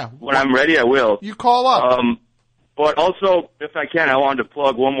yet. Yeah. When I'm ready, I will. You call up. But also, if I can, I wanted to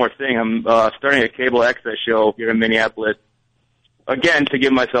plug one more thing. I'm starting a cable access show here in Minneapolis. Again, to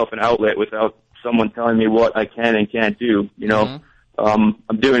give myself an outlet without someone telling me what I can and can't do. I'm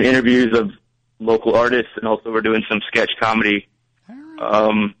doing interviews of local artists, and also we're doing some sketch comedy.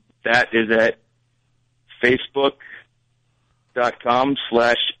 That is at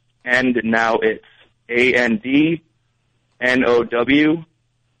Facebook.com/andnowits. ANDNOWITS.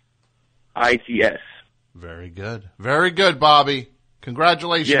 Very good. Very good, Bobby.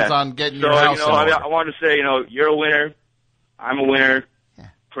 Congratulations on getting your house in order. I wanted to say, you're a winner. I'm a winner. Yeah.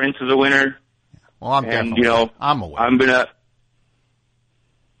 Prince is a winner. Well, I'm definitely. I'm a winner. I'm gonna.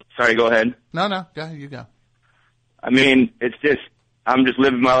 Sorry, go ahead. No, go ahead. You go. I mean, it's just I'm just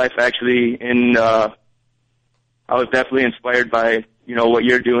living my life actually, and I was definitely inspired by what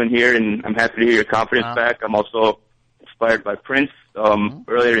you're doing here, and I'm happy to hear your confidence back. I'm also inspired by Prince.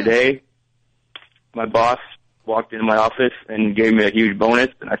 Earlier today, my boss walked into my office and gave me a huge bonus,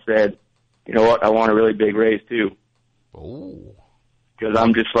 and I said, you know what, I want a really big raise too. Oh. Because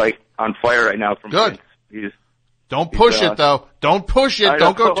I'm just on fire right now from Good. Prince. Don't push it though. Don't push it.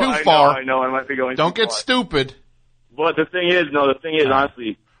 Don't go too far. I know. I might be going. Don't too get far. stupid. But the thing is,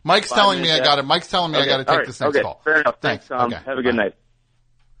 honestly. Mike's telling me I got it. Mike's telling me I got to take this next call. Fair enough. Thanks. Tom. Okay. Have a good night.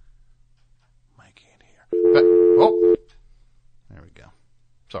 Mike ain't here. Oh, there we go.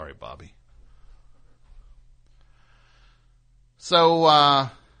 Sorry, Bobby. So,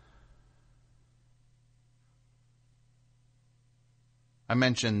 I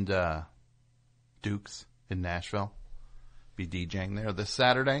mentioned Duke's in Nashville. Be DJing there this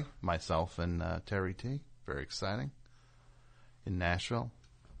Saturday. Myself and Terry T. Very exciting. In Nashville.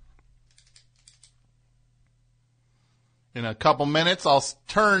 In a couple minutes, I'll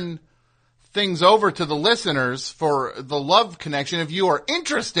turn things over to the listeners for the love connection. If you are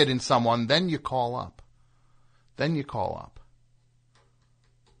interested in someone, then you call up.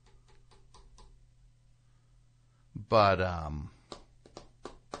 But,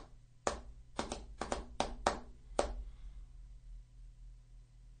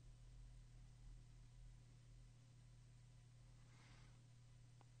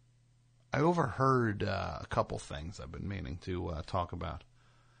 I overheard a couple things I've been meaning to talk about.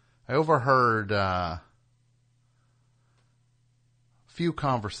 I overheard a few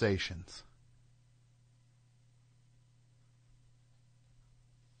conversations.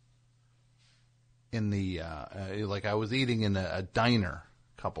 In the I was eating in a diner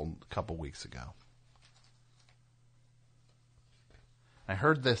a couple weeks ago. I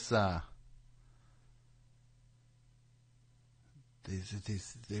heard this.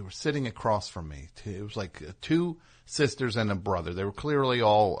 They were sitting across from me. It was like two sisters and a brother. They were clearly it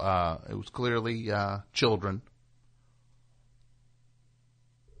was clearly children.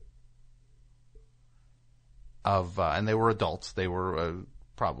 And they were adults. They were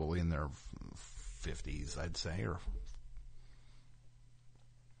probably in their 50s, I'd say, or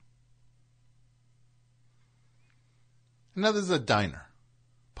now this is a diner,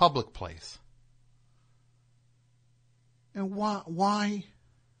 public place. And why?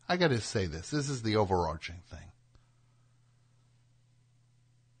 I got to say this. This is the overarching thing.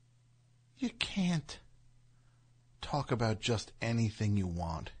 You can't talk about just anything you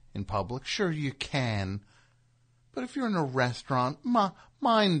want in public. Sure, you can. But if you're in a restaurant,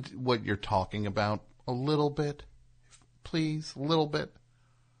 mind what you're talking about a little bit. Please, a little bit.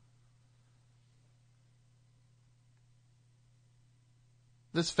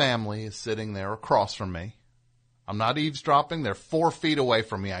 This family is sitting there across from me. I'm not eavesdropping. They're 4 feet away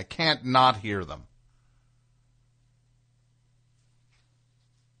from me. I can't not hear them.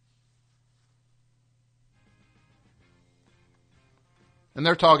 And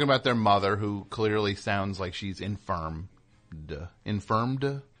they're talking about their mother, who clearly sounds like she's infirmed.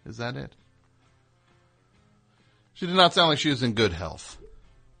 Infirmed? Is that it? She did not sound like she was in good health.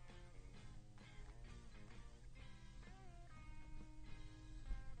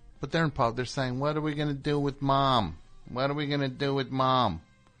 But they're in pub. They're saying, "What are we going to do with Mom? What are we going to do with Mom?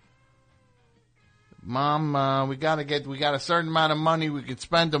 Mom, we got a certain amount of money we could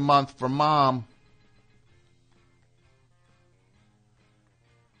spend a month for Mom."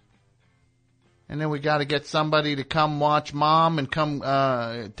 And then we got to get somebody to come watch Mom and come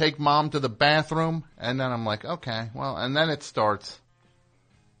take Mom to the bathroom. And then I'm like, okay, well, and then it starts.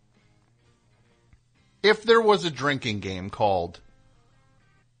 If there was a drinking game called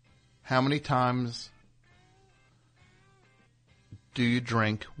How Many Times Do You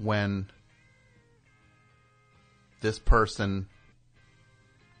Drink When this person,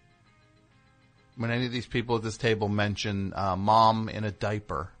 when any of these people at this table mention Mom in a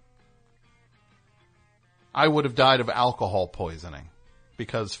diaper, I would have died of alcohol poisoning,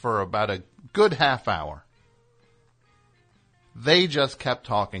 because for about a good half hour, they just kept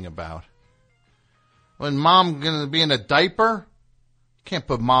talking about, when Mom going to be in a diaper? Can't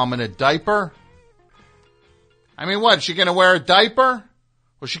put Mom in a diaper. I mean, what, is she going to wear a diaper?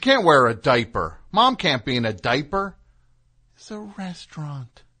 Well, she can't wear a diaper. Mom can't be in a diaper. It's a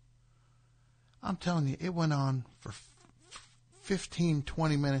restaurant. I'm telling you, it went on for 15,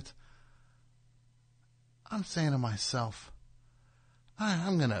 20 minutes. I'm saying to myself,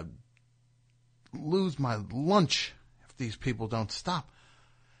 I'm going to lose my lunch if these people don't stop.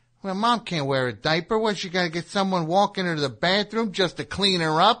 Well, Mom can't wear a diaper. What, she got to get someone walking her to the bathroom just to clean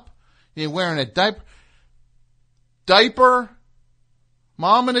her up? You're wearing a diaper? Diaper?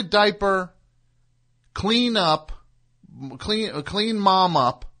 Mom in a diaper. Clean up. Clean Mom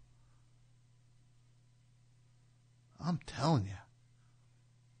up. I'm telling you.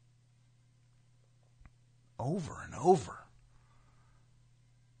 Over and over.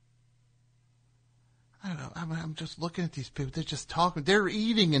 I don't know. I'm just looking at these people. They're just talking. They're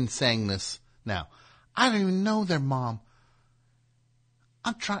eating and saying this now. I don't even know their mom.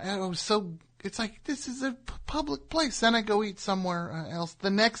 I'm trying. I was so. It's like, this is a public place. Then I go eat somewhere else. The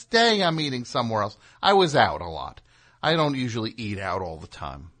next day I'm eating somewhere else. I was out a lot. I don't usually eat out all the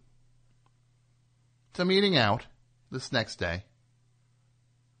time. So I'm eating out this next day.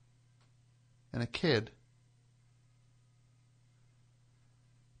 And a kid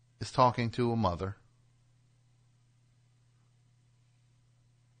is talking to a mother.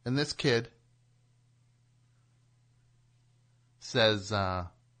 And this kid says,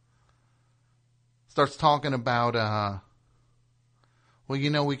 starts talking about, well, you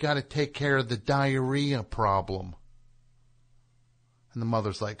know, we got to take care of the diarrhea problem. And the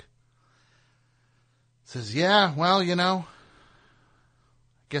mother's like, says, yeah, well, you know,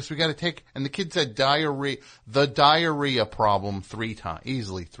 I guess we got to take, and the kid said the diarrhea problem 3 times,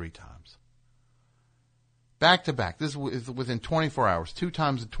 easily 3 times. Back to back. This is within 24 hours, 2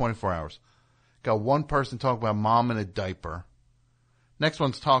 times in 24 hours. Got one person talking about mom in a diaper. Next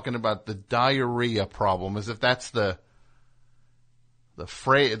one's talking about the diarrhea problem, as if that's the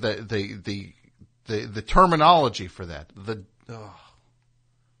phrase, the terminology for that.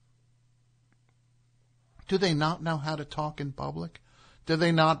 Do they not know how to talk in public? Do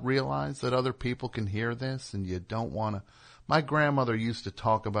they not realize that other people can hear this and you don't want to? My grandmother used to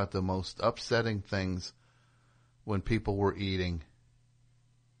talk about the most upsetting things when people were eating.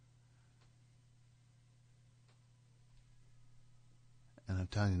 And I'm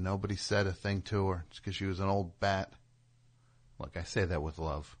telling you, nobody said a thing to her. It's because she was an old bat. Look, I say that with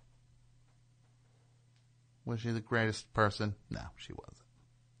love. Was she the greatest person? No, she wasn't.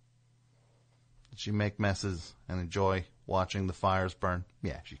 Did she make messes and enjoy watching the fires burn?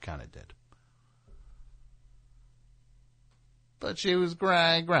 Yeah, she kind of did. But she was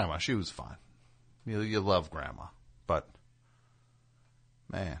grandma. She was fine. You love grandma. But,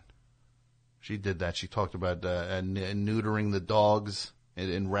 man, she did that. She talked about neutering the dogs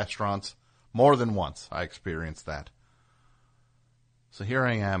in restaurants. More than once I experienced that. So here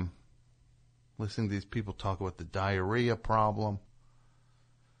I am, listening to these people talk about the diarrhea problem,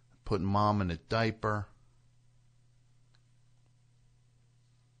 putting mom in a diaper.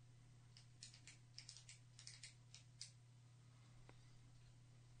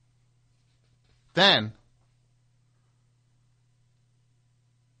 Then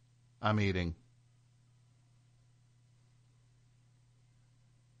I'm eating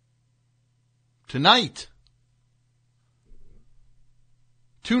tonight.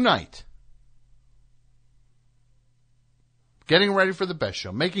 Getting ready for the best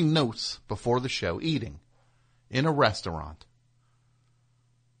show, making notes before the show, eating in a restaurant.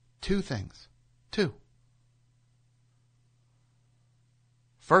 2 things. 2.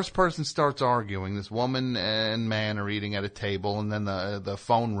 First person starts arguing. This woman and man are eating at a table, and then the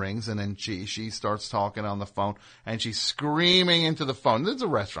phone rings, and then she starts talking on the phone, and she's screaming into the phone. This is a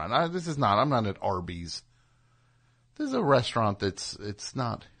restaurant. I'm not at Arby's. This is a restaurant it's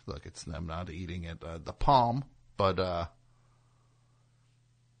not, look, I'm not eating at the Palm, but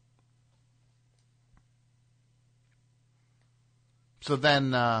so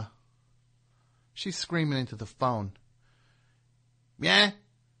then she's screaming into the phone. Yeah?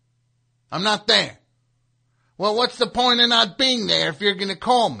 I'm not there. Well, what's the point of not being there if you're going to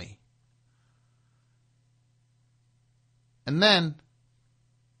call me? And then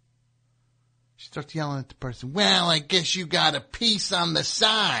she starts yelling at the person. Well, I guess you got a piece on the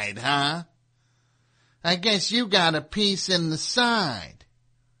side, huh? I guess you got a piece in the side.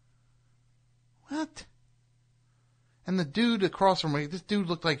 What? And the dude across from me, this dude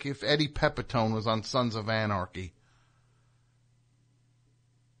looked like if Eddie Pepitone was on Sons of Anarchy.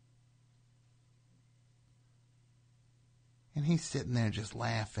 And he's sitting there just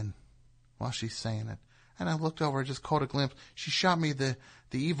laughing while she's saying it. And I looked over, I just caught a glimpse. She shot me the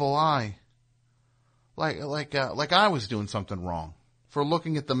evil eye. Like I was doing something wrong. for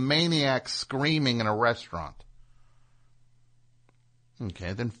looking at the maniac screaming in a restaurant.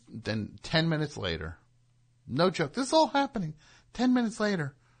 Okay, then 10 minutes later, no joke, this is all happening. 10 minutes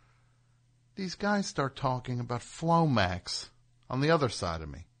later, these guys start talking about Flomax on the other side of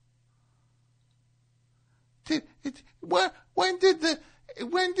me. When did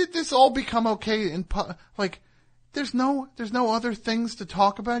this all become okay? There's no other things to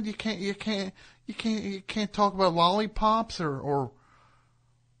talk about. You can't talk about lollipops or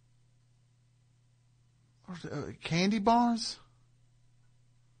candy bars.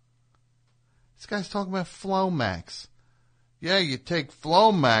 This guy's talking about Flomax. Yeah, you take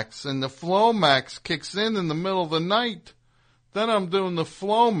Flomax, and the Flomax kicks in the middle of the night. Then I'm doing the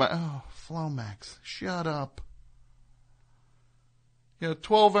Flomax. Oh, Flomax, shut up.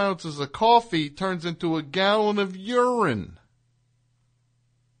 12 ounces of coffee turns into a gallon of urine.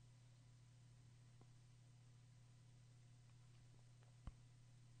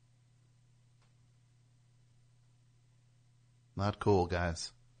 Not cool,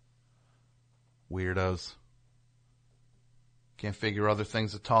 guys. Weirdos. Can't figure other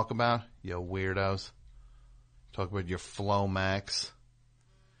things to talk about? You weirdos. Talk about your Flomax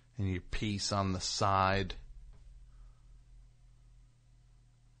and your piece on the side.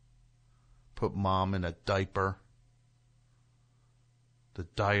 Put mom in a diaper. The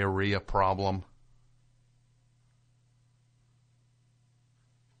diarrhea problem.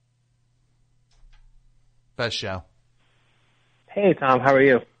 Best show. Hey, Tom, how are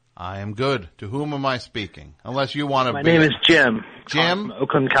you? I am good. To whom am I speaking? Unless you want to. My name is Jim. Jim? From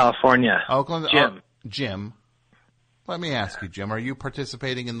Oakland, California. Oakland? Jim. Jim. Let me ask you, Jim, are you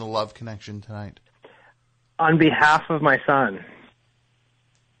participating in the Love Connection tonight? On behalf of my son.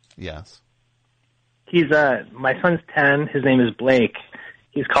 Yes. My son's 10. His name is Blake.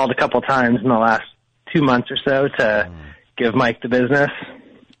 He's called a couple times in the last 2 months or so to give Mike the business.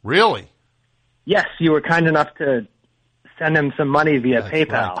 Really? Yes, you were kind enough to send him some money via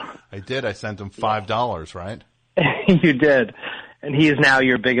PayPal. Right. I did. I sent him $5, right? You did. And he is now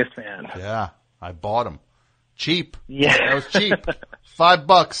your biggest fan. Yeah. I bought him. Cheap. Yeah. That was cheap.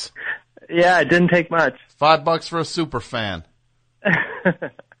 $5. Yeah, it didn't take much. $5 for a super fan.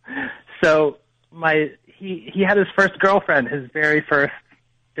 So he had his first girlfriend, his very first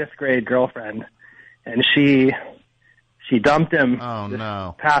 5th grade girlfriend, and she dumped him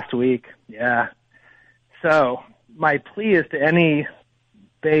past week. Yeah. So my plea is to any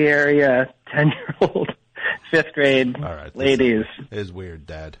Bay Area 10-year-old 5th grade ladies. This is weird,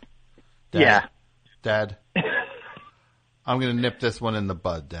 Dad. Yeah. Dad. I'm going to nip this one in the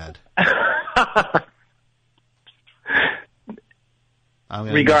bud, Dad.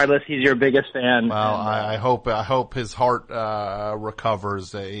 Regardless, he's your biggest fan. Well, I hope his heart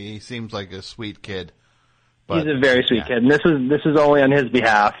recovers. He seems like a sweet kid. But, he's a very sweet kid, and this is only on his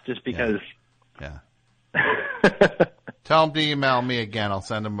behalf, just because. Yeah. Tell him to email me again. I'll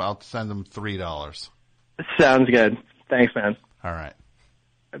send him $3. Sounds good. Thanks, man. All right.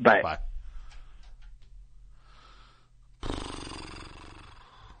 Bye. Bye.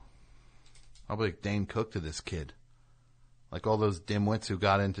 I'll be like Dane Cook to this kid. Like all those dimwits who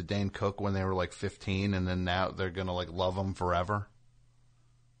got into Dane Cook when they were like 15 and then now they're going to like love him forever.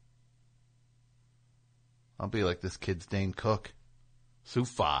 I'll be like this kid's Dane Cook.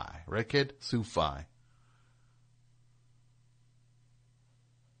 Sufi. Right, kid? Sufi.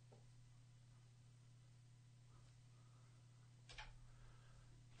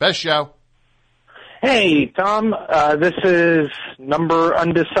 Best show. Hey, Tom. This is number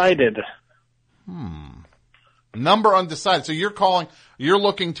undecided. Number undecided. So you're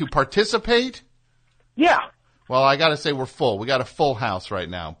looking to participate? Yeah. Well, I got to say we're full. We got a full house right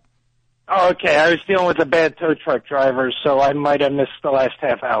now. Oh, okay. I was dealing with a bad tow truck driver, so I might have missed the last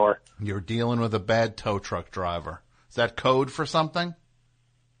half hour. You're dealing with a bad tow truck driver. Is that code for something?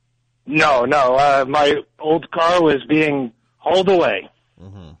 No. My old car was being hauled away.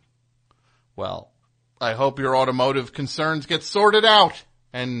 Mm-hmm. Well, I hope your automotive concerns get sorted out,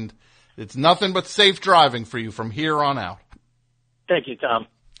 and it's nothing but safe driving for you from here on out. Thank you, Tom.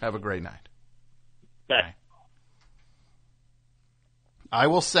 Have a great night. Bye. I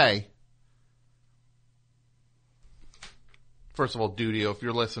will say, first of all, Dudio, if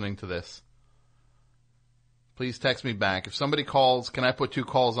you're listening to this, please text me back. If somebody calls, can I put 2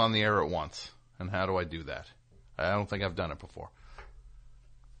 calls on the air at once? And how do I do that? I don't think I've done it before.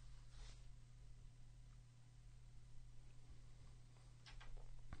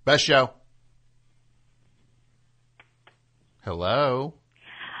 Best show. Hello.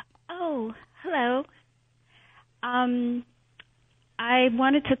 Oh, hello. I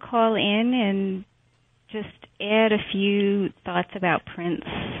wanted to call in and just add a few thoughts about Prince,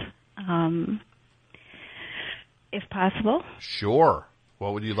 if possible. Sure.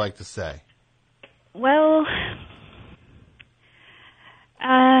 What would you like to say? Well,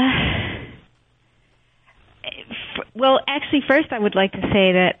 actually, first I would like to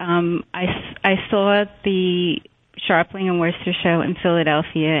say that I saw the Sharpling and Worcester show in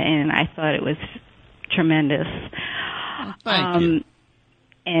Philadelphia, and I thought it was tremendous. Thank you.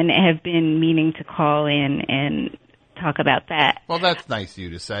 And have been meaning to call in and talk about that. Well, that's nice of you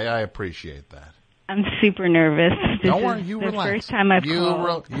to say. I appreciate that. I'm super nervous. Don't worry, you relax. relax. The first time I've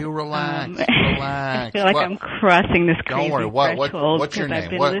called. You relax. Relax. I feel like I'm crossing this crazy Don't worry. threshold. What's your name? I've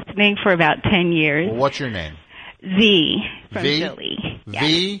been listening for about 10 years. Well, what's your name? Z from V? Philly.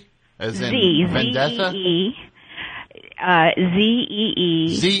 V as in Z, Vendetta? Z-E-E.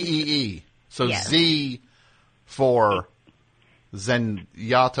 Z-E-E. Z-E-E. So Yes. Z for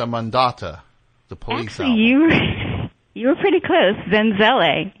Zenyatta Mandata, the police Actually, album. you were pretty close.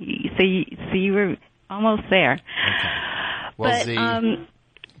 Zenzele. So you were almost there. Well, But, Z,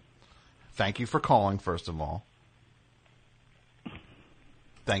 thank you for calling, first of all.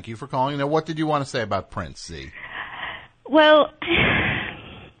 Thank you for calling. Now, what did you want to say about Prince, Z? Well,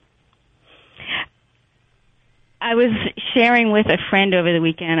 I was sharing with a friend over the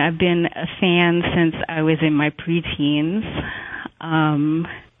weekend. I've been a fan since I was in my preteens.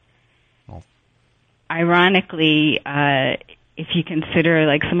 Ironically, if you consider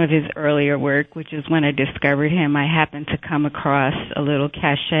like some of his earlier work, which is when I discovered him, I happened to come across a little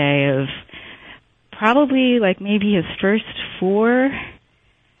cachet of probably like maybe his first 4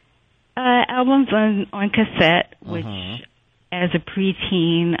 albums on cassette, which as a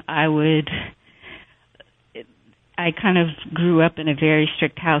preteen I kind of grew up in a very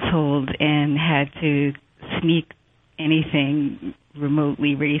strict household and had to sneak anything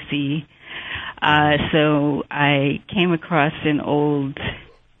remotely racy. So I came across an old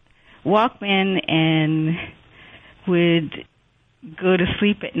Walkman and would go to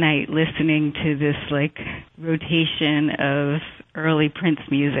sleep at night listening to this like rotation of early Prince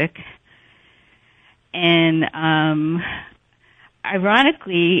music. And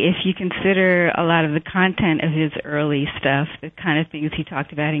ironically, if you consider a lot of the content of his early stuff, the kind of things he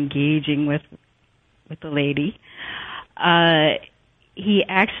talked about engaging with the lady, he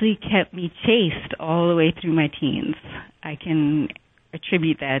actually kept me chaste all the way through my teens. I can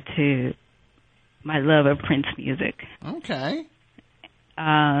attribute that to my love of Prince music. Okay.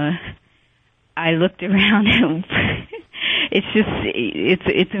 I looked around and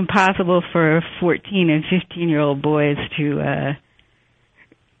it's impossible for 14 and 15-year-old boys to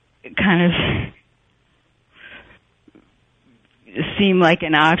kind of seem like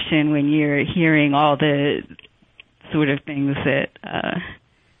an option when you're hearing all the sort of things that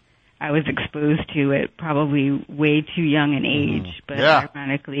I was exposed to at probably way too young an age. But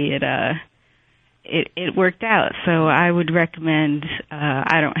ironically, it worked out. So I would recommend,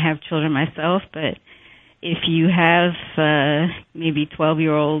 I don't have children myself, but if you have maybe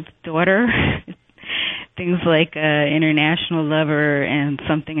 12-year-old daughter, things like International Lover and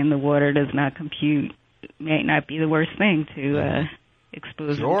Something in the Water Does Not Compute may not be the worst thing to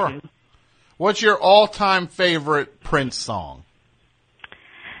expose them to. What's your all-time favorite Prince song?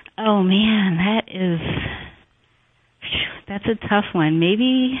 Oh man, that's a tough one.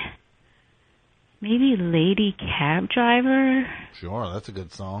 Maybe Lady Cab Driver. Sure, that's a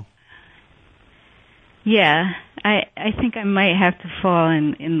good song. Yeah, I think I might have to fall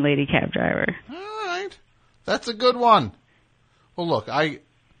in Lady Cab Driver. All right, that's a good one. Well, look,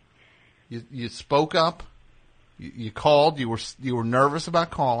 you spoke up, you called, you were nervous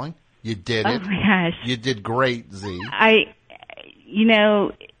about calling. You did it. Oh my gosh. You did great, Z. I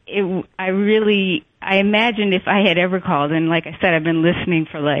imagined if I had ever called, and like I said, I've been listening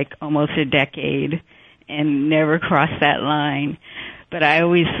for like almost a decade and never crossed that line. But I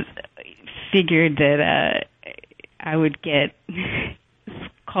always figured that I would get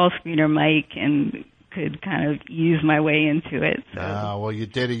call screener Mike and could kind of ease my way into it. So. Well, you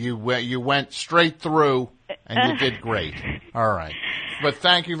did it. You went straight through, and you did great. All right. But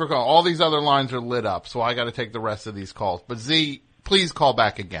thank you for calling. All these other lines are lit up, so I got to take the rest of these calls. But Z, please call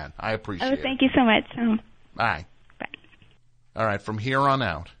back again. I appreciate it. Oh, thank you so much. Bye. Bye. All right, from here on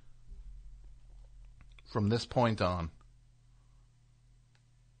out, from this point on,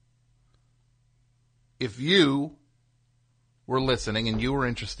 if you were listening and you were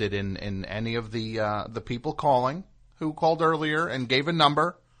interested in any of the people calling who called earlier and gave a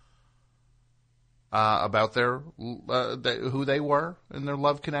number about who they were in their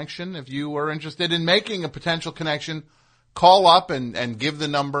love connection, if you were interested in making a potential connection, call up and give the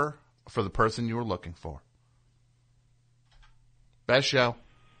number for the person you were looking for. Best show.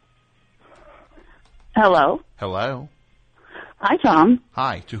 Hello. Hello. Hi, Tom.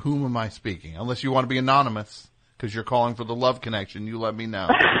 Hi. To whom am I speaking? Unless you want to be anonymous because you're calling for the love connection, you let me know.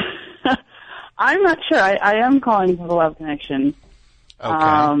 I'm not sure. I am calling for the love connection.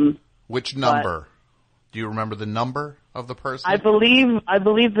 Okay. Which number? Do you remember the number of the person? I believe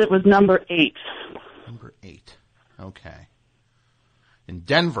it was number 8. Number 8. Okay. In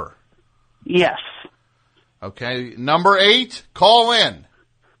Denver. Yes. Okay. Number 8, call in.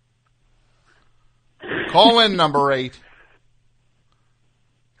 Call in, number 8.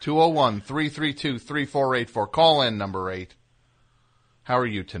 201-332-3484. Call in, number 8. How are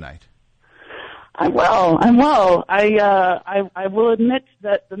you tonight? I'm well. I will admit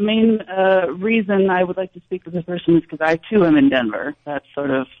that the main reason I would like to speak with this person is because I, too, am in Denver. That's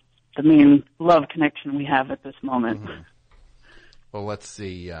sort of the main love connection we have at this moment. Mm-hmm. Well, let's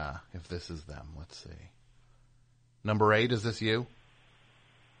see if this is them. Let's see. Number 8, is this you?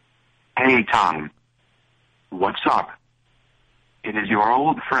 Hey, Tom. What's up? It is your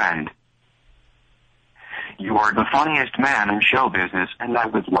old friend. You are the funniest man in show business, and I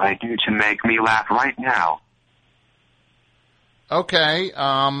would like you to make me laugh right now. Okay,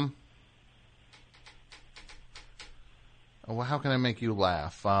 well, how can I make you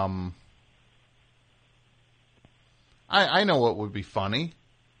laugh? I know what would be funny.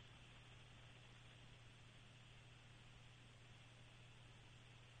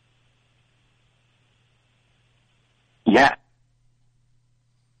 Yeah.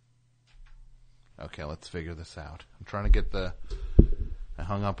 Okay, let's figure this out. I'm trying to get I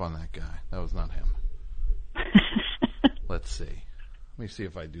hung up on that guy. That was not him. Let's see. Let me see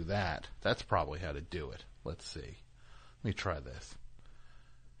if I do that. That's probably how to do it. Let's see. Let me try this.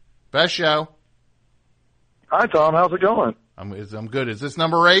 Best show. Hi, Tom. How's it going? I'm good. Is this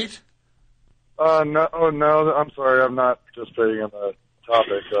number 8? No. Oh, no. I'm sorry. I'm not participating in the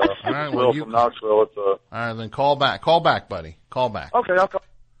topic. All right, Will from Knoxville. All right, then call back. Call back, buddy. Call back. Okay, I'll call.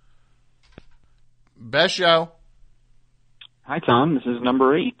 Best show. Hi, Tom. This is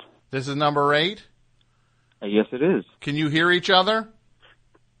number 8. This is number 8? Yes, it is. Can you hear each other?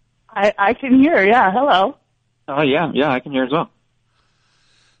 I can hear, yeah. Hello. Oh, yeah, I can hear as well.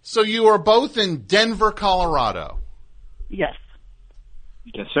 So you are both in Denver, Colorado. Yes.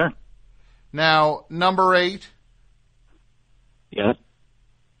 Yes, sir. Now, number 8. Yeah.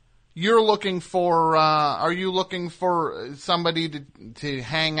 You're looking for, are you looking for somebody to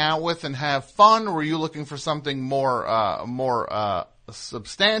hang out with and have fun, or are you looking for something more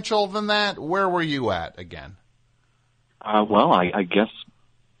substantial than that? Where were you at again? Well, I guess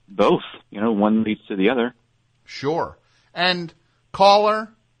both. One leads to the other. Sure. And caller?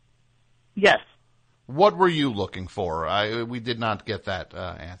 Yes. What were you looking for? We did not get that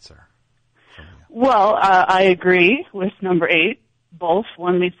answer. Well, I agree with number 8. Both,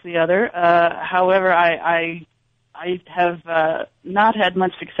 one leads to the other. However, I have not had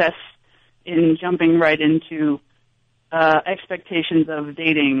much success in jumping right into expectations of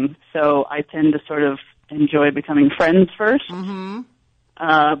dating, so I tend to sort of enjoy becoming friends first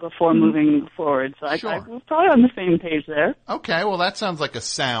before moving forward. So Sure. we're probably on the same page there. Okay, well, that sounds like a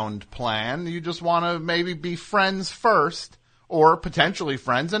sound plan. You just want to maybe be friends first, or potentially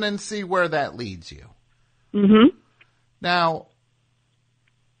friends, and then see where that leads you. Mm-hmm. Now,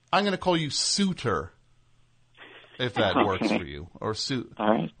 I'm going to call you Suitor, if that works for you. Or Suit. All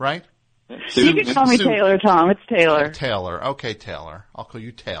right. Right? You can call me Taylor, Tom. It's Taylor. Taylor. Okay, Taylor. I'll call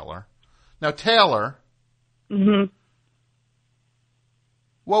you Taylor. Now, Taylor. Mm-hmm.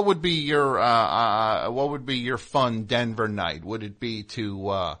 What would be your fun Denver night? Would it be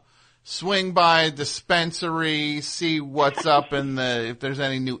to swing by a dispensary, see what's up if there's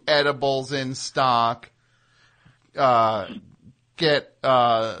any new edibles in stock, get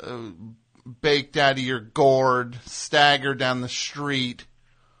baked out of your gourd, stagger down the street,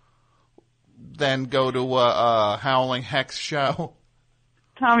 then go to a Howling Hex show?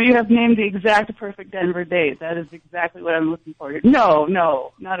 Tom, you have named the exact perfect Denver date. That is exactly what I'm looking for. No,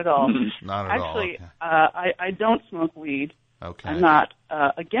 not at all. Not at all. Actually, Okay. I don't smoke weed. Okay. I'm not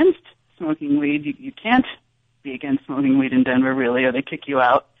against smoking weed. You can't be against smoking weed in Denver, really, or they kick you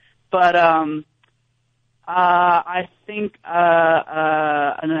out. But I think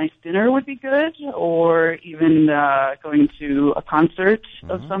a nice dinner would be good, or even going to a concert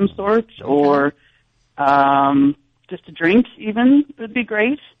of some sort, or just a drink even would be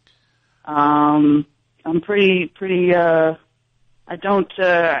great. I'm pretty, I don't,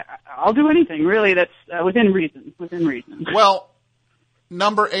 I'll do anything really that's within reason. Well,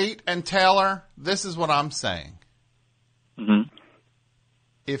 number 8 and Taylor, this is what I'm saying. Mm-hmm.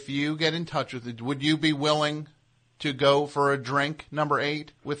 if you get in touch with it, would you be willing to go for a drink, number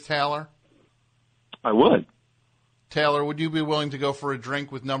 8, with Taylor? I would. Taylor, would you be willing to go for a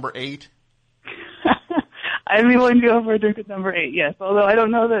drink with number 8? I'd be willing to go for a drink with number 8, yes. Although I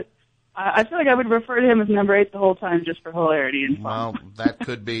don't know that. I feel like I would refer to him as number 8 the whole time just for hilarity and fun. Well, that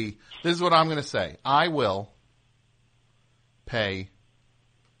could be. This is what I'm going to say. I will pay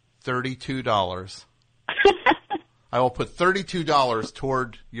 $32. I will put $32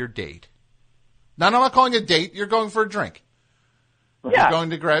 toward your date. Now, I'm not calling it a date. You're going for a drink. Yeah. You're going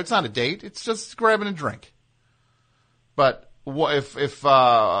to grab. It's not a date. It's just grabbing a drink. But if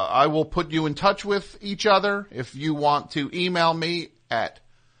I will put you in touch with each other, if you want to email me at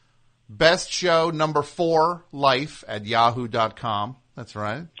bestshow4life@yahoo.com. That's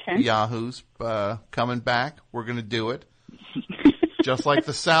right. Okay. Yahoo's coming back. We're going to do it. Just like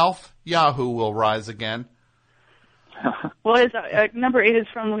the South, Yahoo will rise again. Well, it's, number 8 is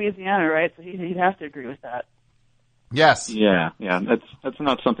from Louisiana, right? So he'd have to agree with that. Yes. Yeah. That's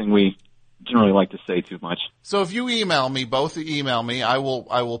not something we generally like to say too much. So if you email me, both email me, I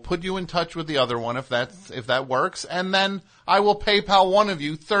will put you in touch with the other one if that works, and then I will PayPal one of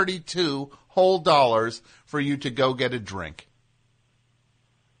you $32 whole for you to go get a drink.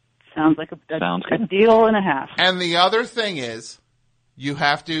 Sounds like a deal and a half. And the other thing is, you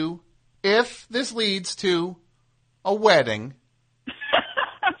have to, if this leads to a wedding,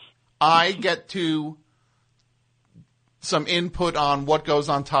 I get to some input on what goes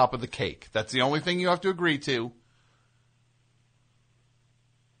on top of the cake. That's the only thing you have to agree to.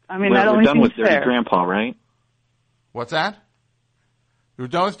 I mean, we're done with Dirty Grandpa, right? What's that? We're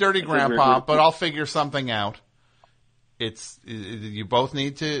done with Dirty Grandpa, but I'll figure something out. You both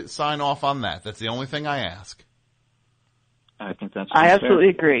need to sign off on that. That's the only thing I ask. I think that's I absolutely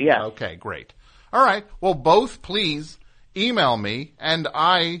agree, yeah. Okay, great. All right. Well, both please email me, and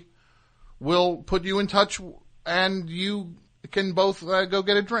I will put you in touch, and you can both go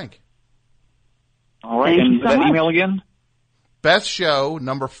get a drink. All right. And that email again? Bestshow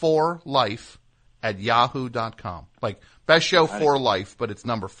 4life@yahoo.com. Like bestshow4life, but it's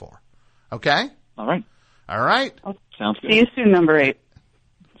number 4. Okay? All right. All right. Sounds good. See you soon, number 8.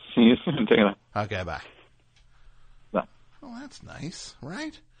 See you soon. Take care. Okay, bye. Bye. Oh, that's nice,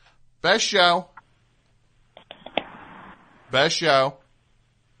 right? Best show. Best show.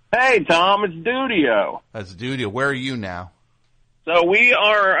 Hey, Tom, it's Dudio. That's Dudio. Where are you now? So we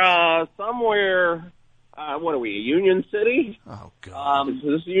are somewhere, what are we, Union City? Oh, God. Is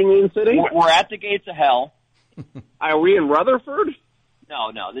this Union City? We're at the gates of hell. Are we in Rutherford?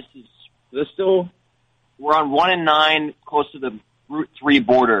 No, this is... This still... We're on 1 and 9, close to the Route 3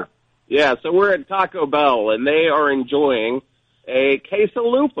 border. Yeah, so we're at Taco Bell, and they are enjoying a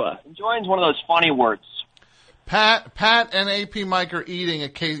quesalupa. Enjoying is one of those funny words. Pat and AP Mike are eating a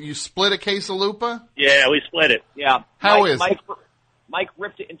case. You split a quesalupa? Yeah, we split it. Yeah. How is it? Mike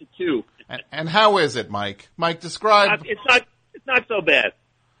ripped it into 2. And how is it, Mike? Mike, describe. It's not so bad.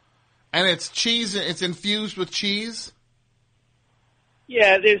 And it's cheese. It's infused with cheese.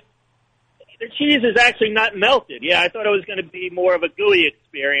 Yeah, the cheese is actually not melted. Yeah, I thought it was going to be more of a gooey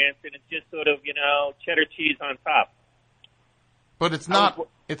experience, and it's just sort of, cheddar cheese on top. But it's not.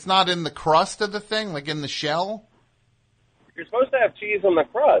 It's not in the crust of the thing, like in the shell. You're supposed to have cheese on the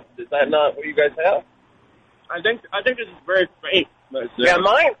crust. Is that not what you guys have? I think this is very faint. Yeah,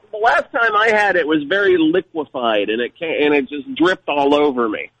 mine. The last time I had it was very liquefied, and it just dripped all over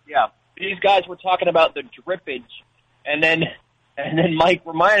me. Yeah, these guys were talking about the drippage, and then Mike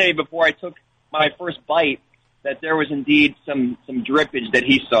reminded me before I took my first bite that there was indeed some drippage that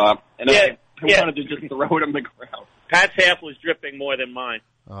he saw, and I wanted to just throw it on the ground. Pat's half was dripping more than mine.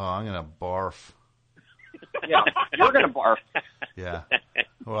 Oh, I'm gonna barf. Yeah, you're gonna barf. Yeah.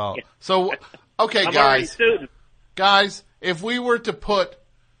 Well, so okay, I'm guys, if we were to put,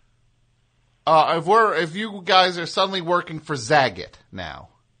 if you guys are suddenly working for Zagat now,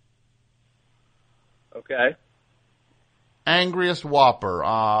 okay, Angriest Whopper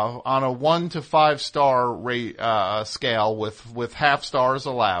on a 1 to 5 star rate scale with half stars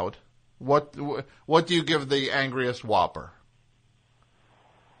allowed. What do you give the Angriest Whopper?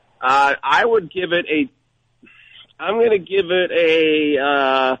 I would give it I'm going to give it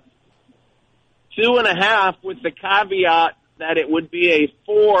a 2.5 with the caveat that it would be a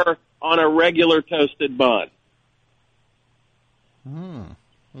 4 on a regular toasted bun.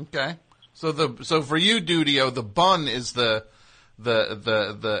 Okay. So for you, Dudio, the bun is the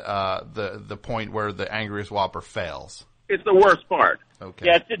point where the Angriest Whopper fails. It's the worst part. Okay.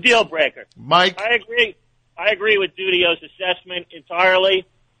 Yeah, it's a deal breaker. Mike? I agree with Dudio's assessment entirely,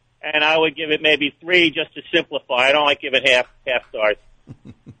 and I would give it maybe 3 just to simplify. I don't like giving half stars.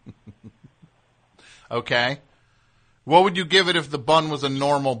 Okay. What would you give it if the bun was a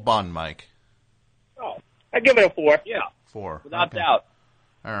normal bun, Mike? Oh, I'd give it a 4. Yeah. 4. Without Okay. doubt.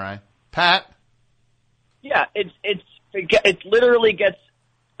 All right. Pat? Yeah, it literally gets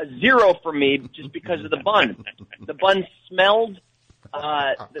a 0 for me just because of the bun. The bun smelled.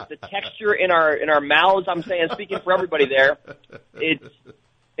 The texture in our mouths. I'm saying, speaking for everybody there, it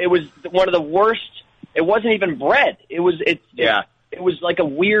was one of the worst. It wasn't even bread. It was like a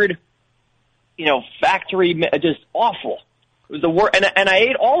weird, factory, just awful. It was the worst, and I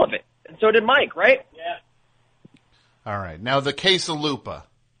ate all of it, and so did Mike. Right? Yeah. All right. Now the quesalupa.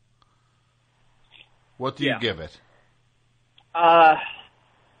 What do you give it? I'll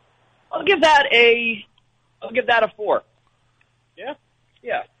give that a 4. Yeah?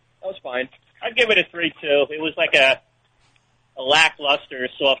 Yeah, that was fine. I'd give it a 3, too. It was like a lackluster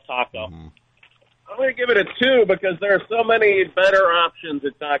soft taco. Mm-hmm. I'm going to give it a 2 because there are so many better options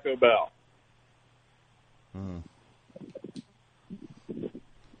at Taco Bell.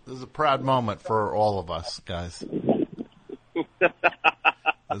 This is a proud moment for all of us, guys.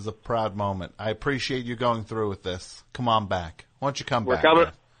 This is a proud moment. I appreciate you going through with this. Come on back. Why don't you come back?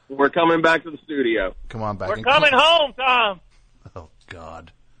 We're coming back to the studio. Come on back. We're coming home, Tom. Oh,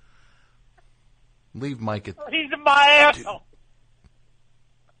 God. Leave Mike at... He's in my asshole.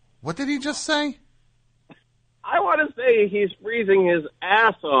 What did he just say? I want to say he's freezing his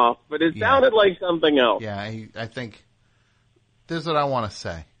ass off, but it sounded like something else. Yeah, I think... This is what I want to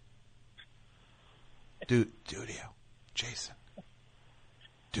say. Dudio. Jason.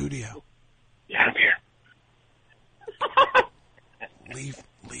 Dudio. Get out of here.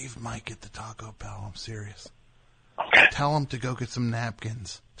 Leave Mike at the Taco Bell. I'm serious. Okay. Tell him to go get some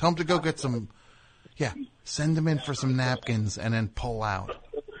napkins. Tell him to go get some... Yeah, send him in for some napkins and then pull out.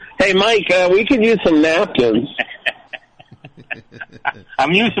 Hey, Mike, we could use some napkins.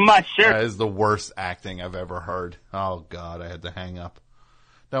 I'm using my shirt. That is the worst acting I've ever heard. Oh, God, I had to hang up.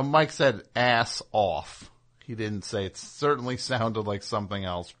 Now, Mike said ass off. He didn't say it. Certainly sounded like something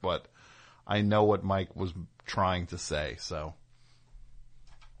else, but I know what Mike was trying to say, so...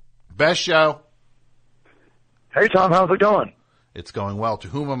 Best show. Hey, Tom, how's it going? It's going well. To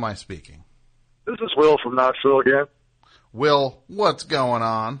whom am I speaking? This is Will from Knoxville again. Will, what's going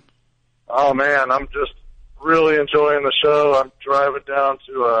on? Oh, man, I'm just really enjoying the show. I'm driving down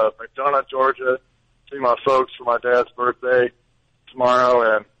to McDonough, Georgia, see my folks for my dad's birthday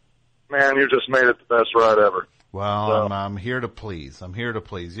tomorrow, and, man, you just made it the best ride ever. Well, so, I'm here to please.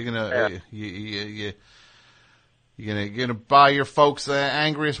 You're gonna you're gonna buy your folks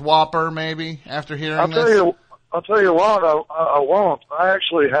Angriest Whopper maybe after hearing this? I'll tell you what, I won't. I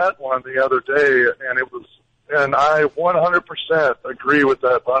actually had one the other day, and I 100% agree with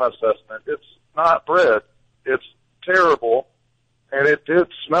that bun assessment. It's not bread. It's terrible, and it did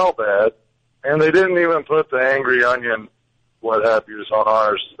smell bad, and they didn't even put the angry onion, what have yous, on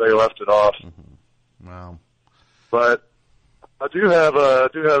ours. They left it off. Mm-hmm. Wow. But I do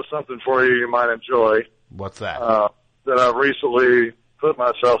have something for you might enjoy. What's that? That I've recently put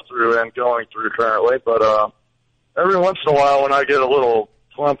myself through and going through currently, but every once in a while when I get a little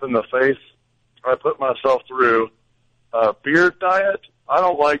clump in the face, I put myself through a beard diet. I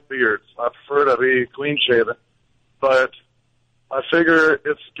don't like beards. I prefer to be clean shaven, but I figure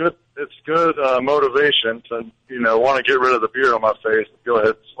it's good motivation to, want to get rid of the beard on my face and go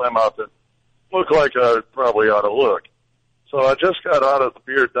ahead and slim up and look like I probably ought to look. So I just got out of the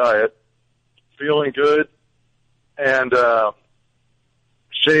beard diet, feeling good, and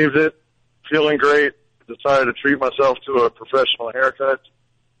shaved it, feeling great. Decided to treat myself to a professional haircut,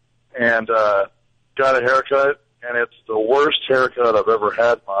 and got a haircut, and it's the worst haircut I've ever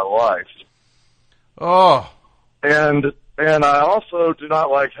had in my life. Oh. And I also do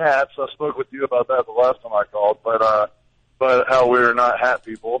not like hats. I spoke with you about that the last time I called, but how we're not hat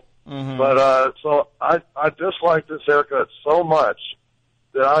people. Mm-hmm. But so I dislike this haircut so much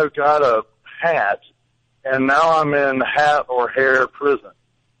that I've got a hat, and now I'm in hat or hair prison.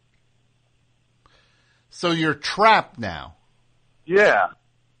 So you're trapped now. Yeah.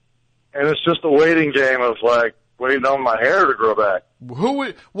 And it's just a waiting game of waiting on my hair to grow back.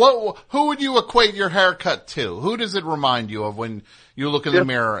 Who would you equate your haircut to? Who does it remind you of when you look in the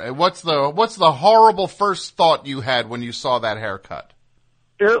mirror? What's the horrible first thought you had when you saw that haircut?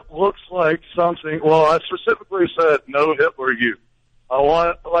 It looks like something. Well, I specifically said no Hitler Youth. I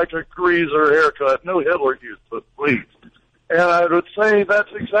want like a greaser haircut, no Hitler Youth, but please. And I would say that's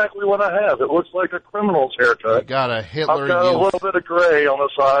exactly what I have. It looks like a criminal's haircut. You got a Hitler I've got Youth. a little bit of gray on the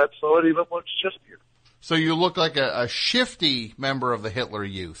side, so it even looks shiftier. So you look like a shifty member of the Hitler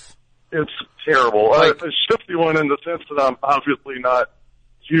Youth. It's terrible. A shifty one in the sense that I'm obviously not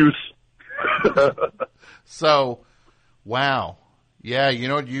youth. So, wow. Yeah, you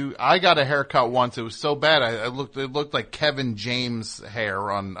know what? I got a haircut once. It was so bad. It looked like Kevin James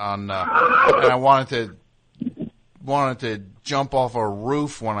hair on, and I wanted to jump off a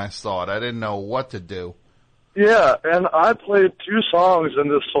roof when I saw it. I didn't know what to do. Yeah, and I played 2 songs in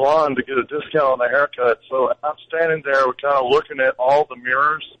this salon to get a discount on the haircut. So I'm standing there, kind of looking at all the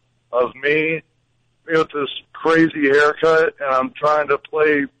mirrors of me with this crazy haircut, and I'm trying to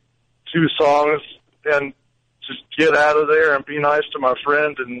play 2 songs and just get out of there and be nice to my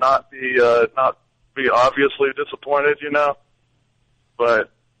friend and not be obviously disappointed, you know.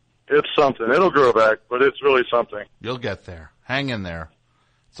 But it's something. It'll grow back, but it's really something. You'll get there. Hang in there.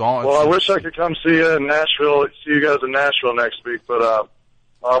 I wish I could come see you in Nashville. See you guys in Nashville next week, but I'm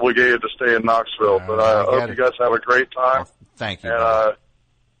obligated to stay in Knoxville. But I hope you guys have a great time. Thank you. And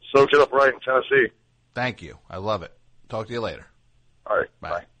soak it up right in Tennessee. Thank you. I love it. Talk to you later. All right.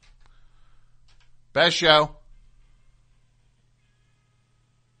 Bye. Best show.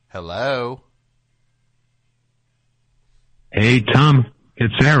 Hello. Hey, Tom.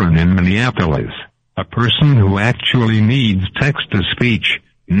 It's Aaron in Minneapolis. A person who actually needs text-to-speech,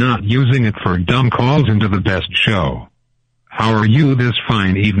 not using it for dumb calls into the best show. How are you this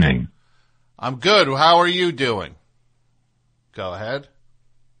fine evening? I'm good. How are you doing? Go ahead.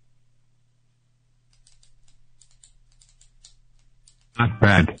 Not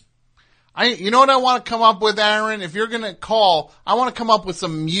bad. You know what I want to come up with, Aaron? If you're going to call, I want to come up with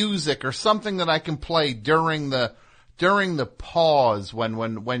some music or something that I can play during the pause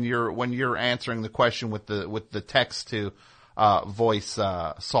when you're answering the question with the text to voice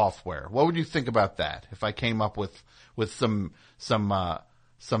software. What would you think about that if I came up with some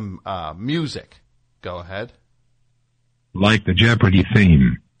music? Go ahead. Like the Jeopardy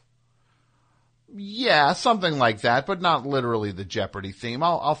theme. Yeah, something like that, but not literally the Jeopardy theme.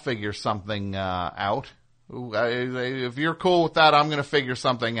 I'll figure something out. If you're cool with that, I'm going to figure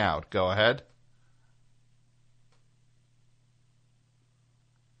something out. Go ahead.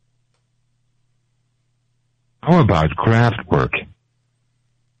 How about Kraftwerk?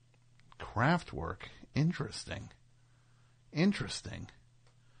 Kraftwerk? Interesting.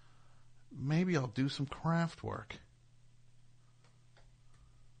 Maybe I'll do some Kraftwerk.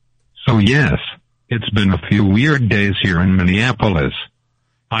 So yes, it's been a few weird days here in Minneapolis.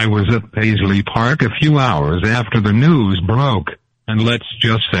 I was at Paisley Park a few hours after the news broke, and let's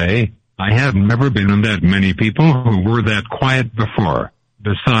just say, I had never been in that many people who were that quiet before,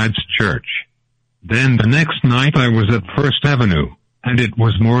 besides church. Then the next night I was at First Avenue, and it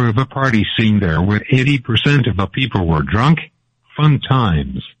was more of a party scene there where 80% of the people were drunk. Fun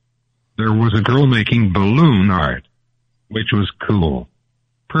times. There was a girl making balloon art, which was cool.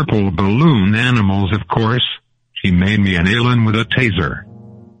 Purple balloon animals, of course. She made me an alien with a taser.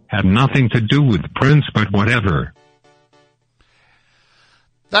 Had nothing to do with Prince, but whatever.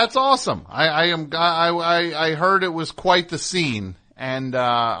 That's awesome. I heard it was quite the scene, and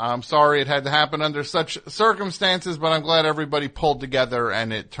I'm sorry it had to happen under such circumstances, but I'm glad everybody pulled together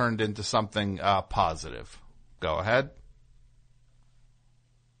and it turned into something positive. Go ahead.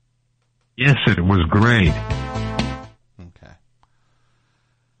 Yes, it was great. Okay.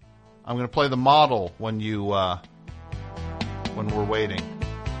 I'm going to play the model when we're waiting.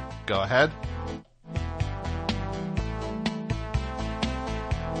 Go ahead.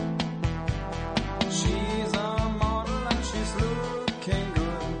 She's a model and she's looking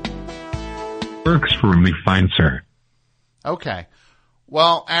good. Works for me, fine sir. Okay.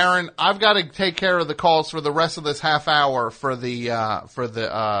 Well, Aaron, I've got to take care of the calls for the rest of this half hour for the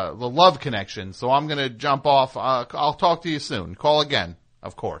love connection. So I'm going to jump off. I'll talk to you soon. Call again,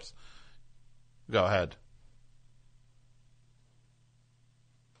 of course. Go ahead.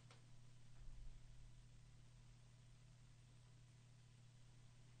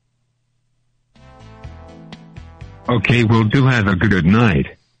 Okay, we'll do have a good night.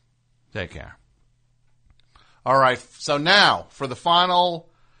 Take care. All right. So now for the final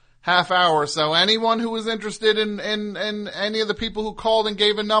half hour. So anyone who was interested in any of the people who called and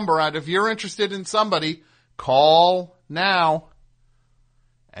gave a number out, if you're interested in somebody, call now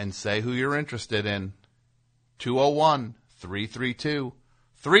and say who you're interested in.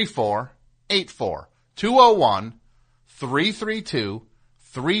 201-332-3484.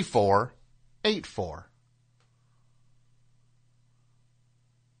 201-332-3484.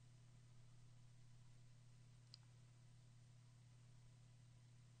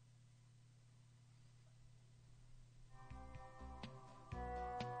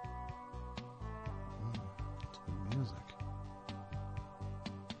 Music.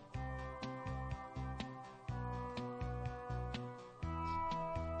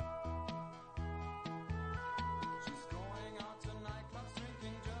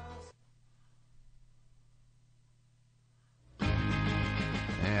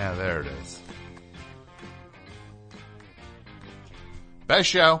 Yeah, there it is. Best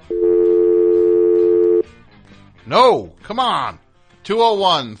show. No, come on.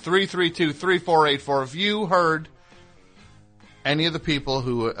 201-332-3484. If you heard any of the people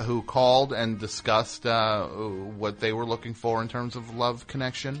who called and discussed what they were looking for in terms of love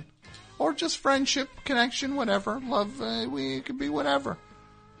connection, or just friendship connection, whatever, love, it could be whatever.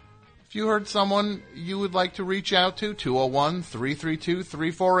 If you heard someone you would like to reach out to,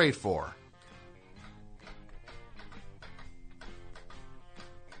 201-332-3484. All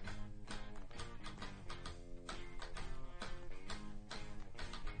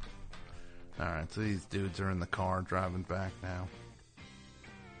right, so these dudes are in the car driving back now.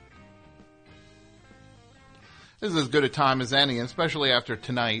 This is as good a time as any, and especially after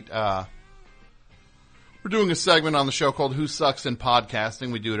tonight. We're doing a segment on the show called Who Sucks in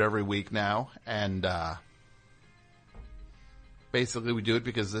Podcasting. We do it every week now, and basically we do it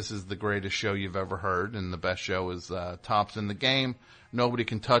because this is the greatest show you've ever heard, and the best show is tops in the game. Nobody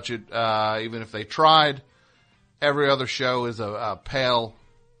can touch it, even if they tried. Every other show is a pale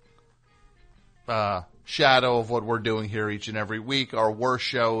shadow of what we're doing here each and every week. Our worst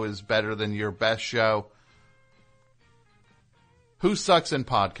show is better than your best show. Who sucks in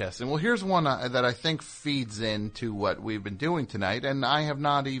podcasting? Well, here's one that I think feeds into what we've been doing tonight, and I have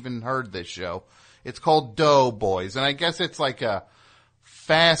not even heard this show. It's called Doughboys, and I guess it's like a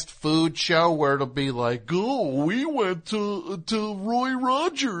fast food show where it'll be like, oh, we went to Roy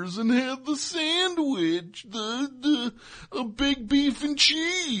Rogers and had the sandwich, a big beef and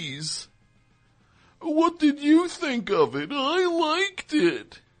cheese. What did you think of it? I liked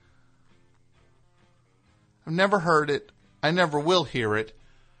it. I've never heard it. I never will hear it.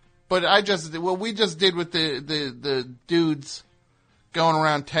 But we just did with the dudes going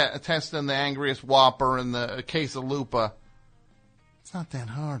around testing the Angriest Whopper and the Quesalupa. It's not that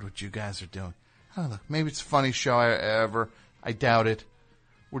hard what you guys are doing. I don't know. Maybe it's the funniest show ever. I doubt it.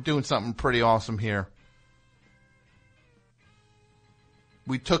 We're doing something pretty awesome here.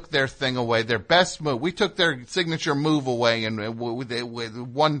 We took their thing away, their best move. We took their signature move away, and with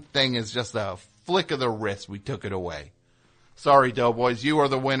one thing is just a flick of the wrist. We took it away. Sorry, Doughboys. You are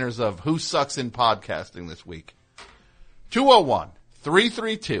the winners of Who Sucks in Podcasting this week.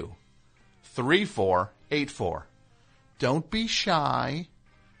 201-332-3484. Don't be shy.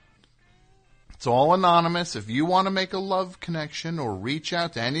 It's all anonymous. If you want to make a love connection or reach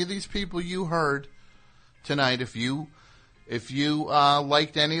out to any of these people you heard tonight, if you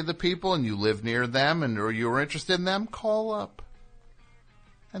liked any of the people and you live near them or you were interested in them, call up.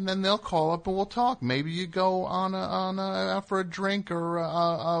 And then they'll call up and we'll talk. Maybe you go out for a drink or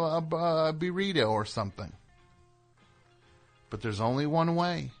a burrito or something. But there's only one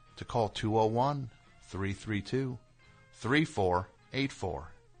way to call 201-332-3484.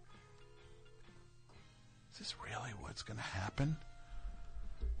 Is this really what's going to happen?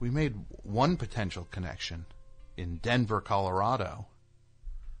 We made one potential connection in Denver, Colorado.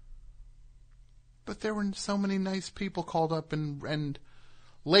 But there were so many nice people called up and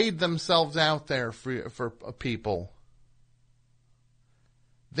laid themselves out there for people.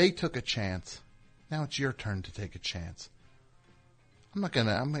 They took a chance. Now it's your turn to take a chance. I'm not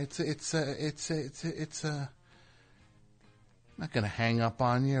gonna. I'm not gonna hang up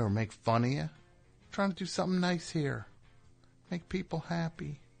on you or make fun of you. I'm trying to do something nice here. Make people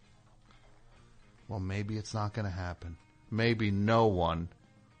happy. Well, maybe it's not gonna happen. Maybe no one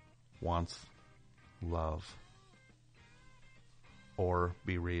wants love. Or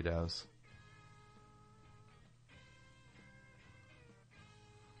burritos.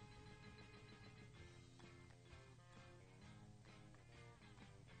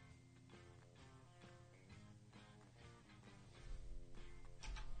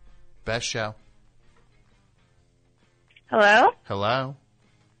 Best show. Hello? Hello?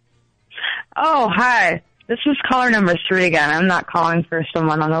 Oh, hi. This is caller number 3 again. I'm not calling for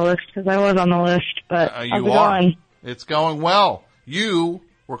someone on the list because I was on the list, but how's it going? It's going well. You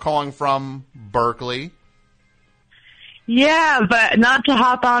were calling from Berkeley. Yeah, but not to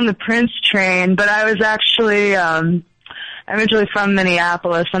hop on the Prince train, but I was actually, I'm originally from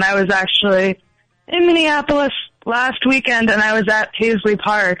Minneapolis, and I was actually in Minneapolis last weekend, and I was at Paisley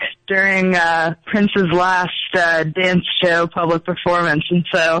Park during Prince's last dance show public performance, and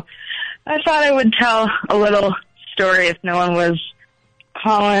so I thought I would tell a little story if no one was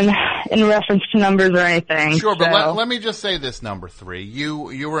calling in reference to numbers or anything. Sure, but let me just say this, number 3.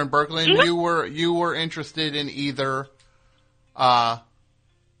 You were in Berkeley, and you were interested in either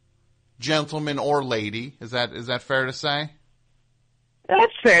gentleman or lady. Is that fair to say?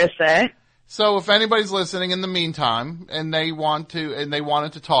 That's fair to say. So if anybody's listening in the meantime and they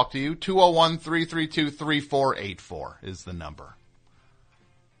wanted to talk to you, 201-332-3484 is the number.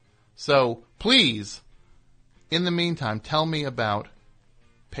 So please, in the meantime, tell me about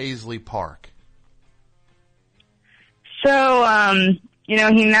Paisley Park. So, he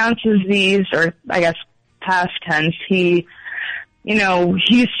announces these, or I guess past tense, he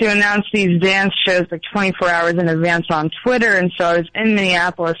used to announce these dance shows like 24 hours in advance on Twitter, and so I was in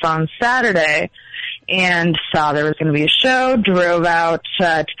Minneapolis on Saturday and saw there was going to be a show, drove out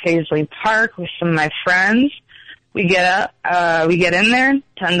to Paisley Park with some of my friends. We get in there,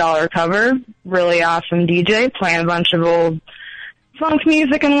 $10 cover, really awesome DJ, playing a bunch of old funk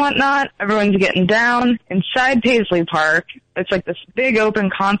music and whatnot. Everyone's getting down. Inside Paisley Park, it's like this big open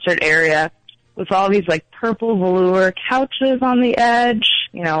concert area with all these like purple velour couches on the edge,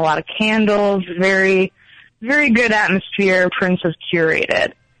 a lot of candles, very, very good atmosphere. Prince has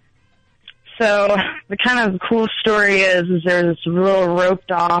curated. So the kind of cool story is there's this little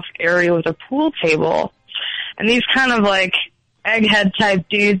roped off area with a pool table, and these kind of like egghead type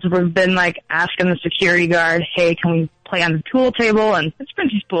dudes have been like asking the security guard, hey, can we play on the pool table? And it's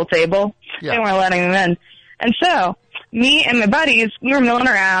Prince's pool table. Yeah. They weren't letting them in. And so me and my buddies, we were milling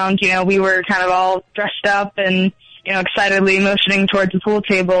around, we were kind of all dressed up and, excitedly motioning towards the pool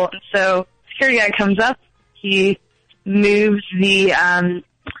table. And so security guy comes up, he moves the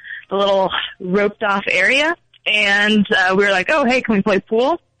little roped off area, and we were like, oh, hey, can we play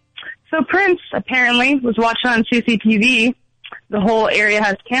pool? So Prince apparently was watching on CCTV. The whole area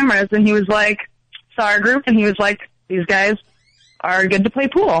has cameras, and he was like, saw our group, and he was like, these guys are good to play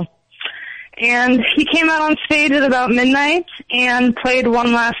pool. And he came out on stage at about midnight and played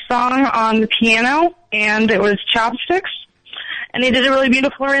one last song on the piano, and it was Chopsticks. And he did a really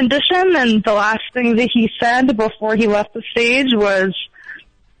beautiful rendition, and the last thing that he said before he left the stage was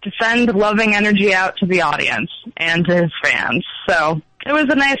to send loving energy out to the audience and to his fans. So it was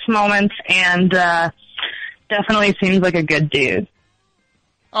a nice moment, and definitely seems like a good dude.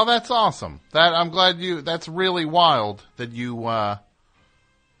 Oh, that's awesome. That's really wild that you,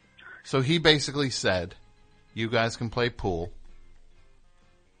 so he basically said, you guys can play pool.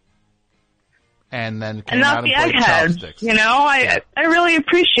 And then came out and played Chopsticks. I really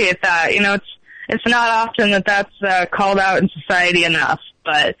appreciate that. It's not often that that's called out in society enough,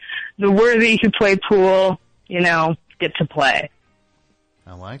 but the worthy who play pool, get to play.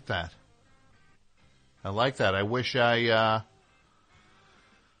 I like that. I wish I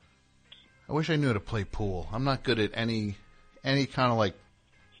knew how to play pool. I'm not good at any kind of like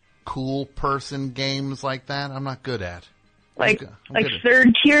cool person games like that. I'm not good at. I'm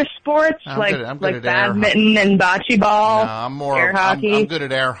third tier sports, like badminton and bocce ball. No, air hockey. I'm good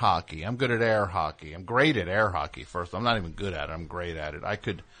at air hockey. I'm great at air hockey. First, I'm not even good at it. I'm great at it. I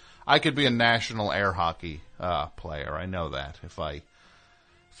could be a national air hockey player. I know that if I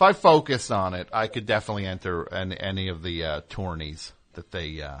focus on it, I could definitely enter any of the tourneys that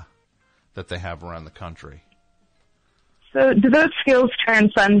they have around the country. So do those skills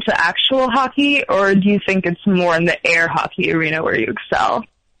transcend to actual hockey, or do you think it's more in the air hockey arena where you excel?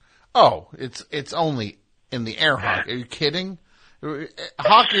 Oh, it's only in the air hockey. Are you kidding?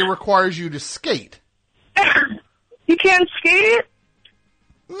 Hockey requires you to skate. You can't skate?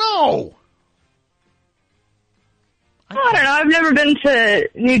 No. I don't know. I've never been to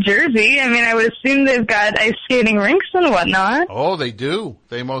New Jersey. I mean, I would assume they've got ice skating rinks and whatnot. Oh, they do.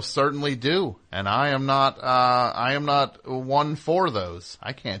 They most certainly do. And I am not one for those.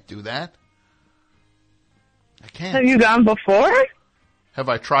 I can't do that. I can't. Have you gone before? Have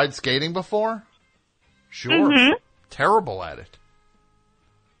I tried skating before? Sure. Mm-hmm. Terrible at it.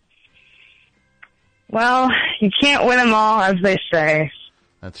 Well, you can't win them all, as they say.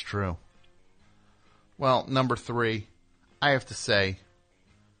 That's true. Well, number 3. I have to say,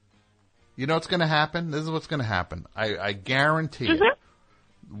 you know what's going to happen? This is what's going to happen. I guarantee it.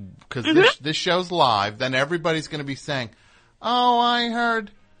 Because this show's live, then everybody's going to be saying, oh, I heard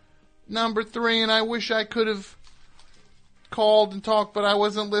number 3 and I wish I could have called and talked, but I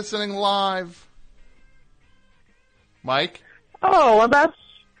wasn't listening live. Mike? Oh, well, that's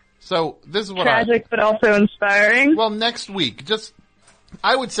so this is what tragic, but also inspiring. Well, next week,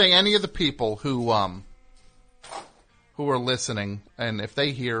 I would say any of the people who are listening, and if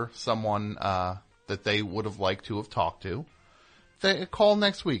they hear someone that they would have liked to have talked to, they call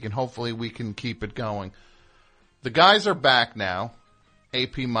next week, and hopefully we can keep it going. The guys are back now.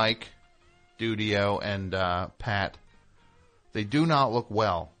 AP Mike, Dudio, and Pat. They do not look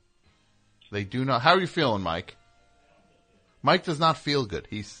well. They do not. How are you feeling, Mike? Mike does not feel good.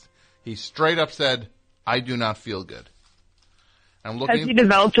 He straight up said, I do not feel good. I'm looking. Has he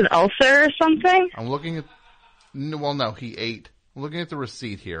developed an ulcer or something? I'm looking at. Well, no, he ate. I'm looking at the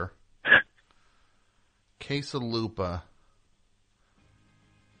receipt here. Quesalupa.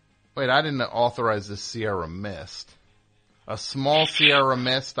 Wait, I didn't authorize this Sierra Mist. A small Sierra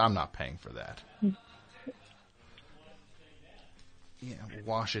Mist? I'm not paying for that. Yeah,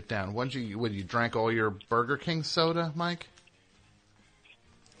 wash it down. What you drank all your Burger King soda, Mike?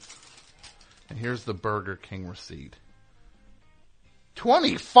 And here's the Burger King receipt.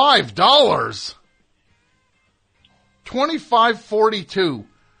 $25. $25.42.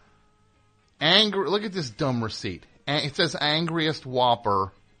 Look at this dumb receipt. It says Angriest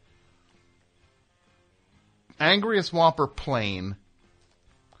Whopper. Angriest Whopper plain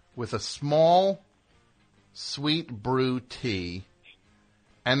with a small sweet brew tea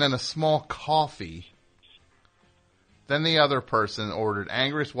and then a small coffee. Then the other person ordered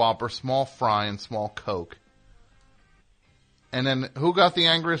Angriest Whopper, small fry, and small Coke. And then who got the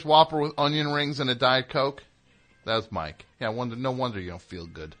Angriest Whopper with onion rings and a Diet Coke? That was Mike. Yeah, no wonder you don't feel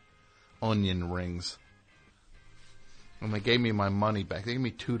good. Onion rings. And they gave me my money back. They gave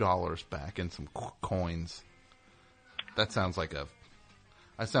me $2 back and some coins. That sounds like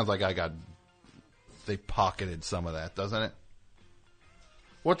they pocketed some of that, doesn't it?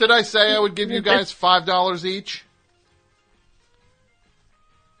 What did I say I would give you guys? $5 each?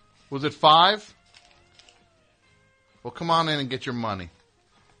 Was it 5? Well, come on in and get your money.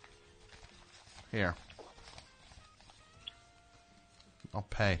 Here. I'll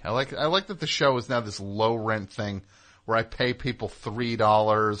pay. I like that the show is now this low rent thing where I pay people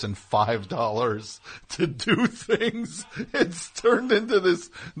 $3 and $5 to do things. It's turned into this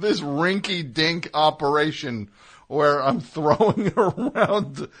rinky dink operation where I'm throwing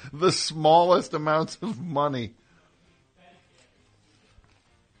around the smallest amounts of money.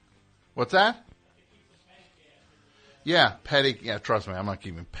 What's that? Yeah, petty. Yeah, trust me, I'm not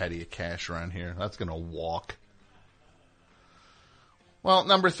keeping petty cash around here. That's going to walk. Well,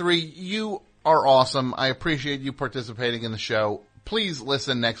 number 3, you are awesome. I appreciate you participating in the show. Please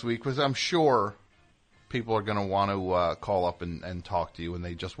listen next week because I'm sure people are going to want to call up and talk to you, and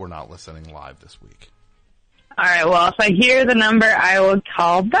they just were not listening live this week. All right, well, if I hear the number, I will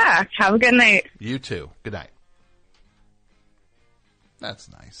call back. Have a good night. You too. Good night.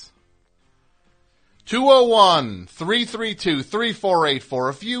 That's nice. 201-332-3484.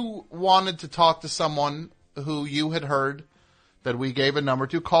 If you wanted to talk to someone who you had heard that we gave a number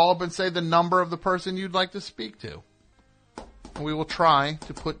to, call up and say the number of the person you'd like to speak to. And we will try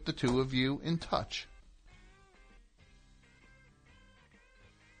to put the two of you in touch.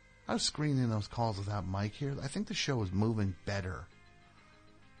 I was screening those calls without Mike here. I think the show is moving better.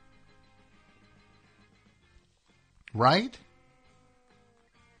 Right?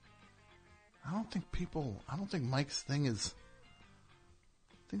 I don't think Mike's thing is...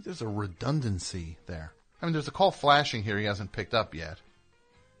 I think there's a redundancy there. I mean, there's a call flashing here he hasn't picked up yet.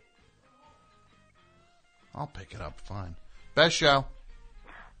 I'll pick it up, fine. Best show.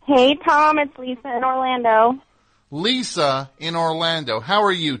 Hey, Tom, it's Lisa in Orlando. Lisa in Orlando. How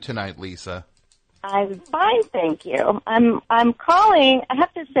are you tonight, Lisa? I'm fine, thank you. I'm calling. I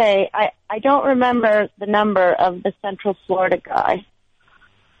have to say, I don't remember the number of the Central Florida guy.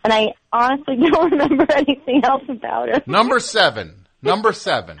 And I honestly don't remember anything else about him. Number 7.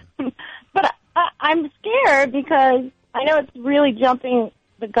 But I'm scared because I know it's really jumping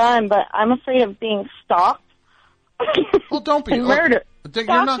the gun, but I'm afraid of being stalked. Well, don't be. Murdered. You're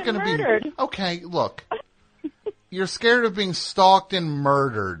not going to be. Okay, look. You're scared of being stalked and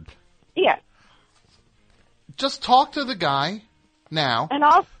murdered. Yeah. Just talk to the guy now. And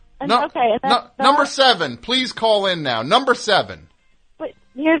I'll. Okay. Number 7. Please call in now. Number 7. But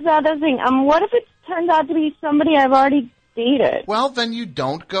here's the other thing. What if it turns out to be somebody I've already dated? Well, then you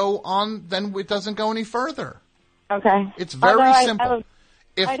don't go on. Then it doesn't go any further. Okay. It's very simple.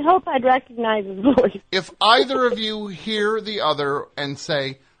 I'd hope I'd recognize his voice. If either of you hear the other and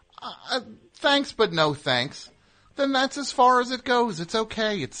say, thanks but no thanks, then that's as far as it goes. It's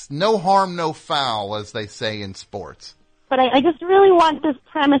okay. It's no harm, no foul, as they say in sports. But I just really want this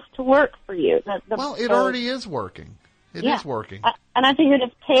premise to work for you. Well, it already is working. It is working. And I figured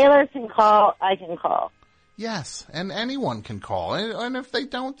if Taylor can call, I can call. Yes, and anyone can call. And if they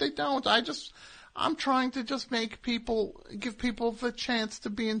don't, they don't. I'm trying to just give people the chance to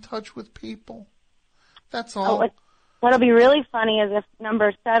be in touch with people. That's all. What'll be really funny is if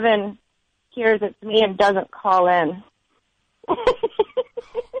number 7 hears it's me and doesn't call in.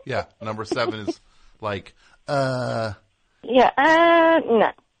 Yeah, number 7 is like, no.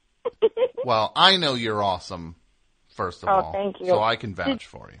 Well, I know you're awesome, first of all. Thank you. So I can vouch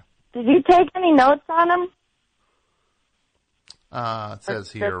for you. Did you take any notes on him? It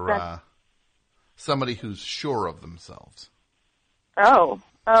says here, somebody who's sure of themselves. Oh.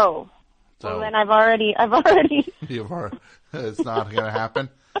 So, Well, then I've already. It's not going to happen.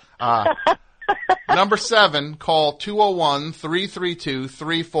 Number 7, call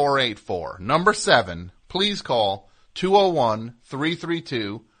 201-332-3484. Number 7, please call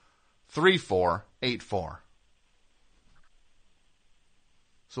 201-332-3484.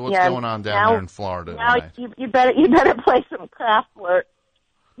 So what's going on down there in Florida tonight? You better play some craft work.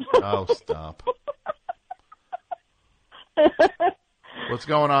 Oh, stop. What's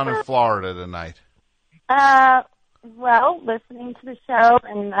going on in Florida tonight? Well, listening to the show,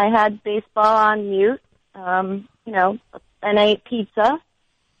 and I had baseball on mute, and I ate pizza.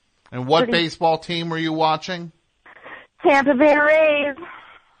 And what baseball team were you watching? Tampa Bay Rays.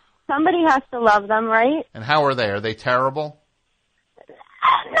 Somebody has to love them, right? And how are they? Are they terrible?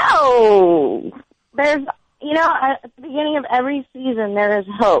 No. There's, at the beginning of every season, there is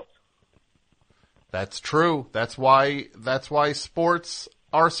hope. That's true. That's why sports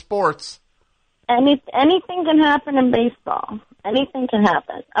are sports. Anything can happen in baseball. Anything can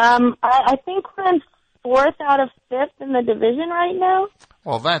happen. I think we're in 4th out of 5th in the division right now.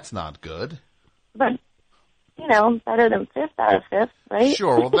 Well, that's not good. But, better than 5th out of 5th, right?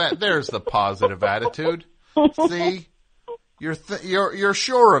 Sure. Well, there's the positive attitude. See, you're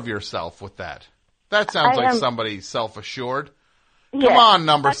sure of yourself with that. That sounds like somebody self-assured. Yeah, come on,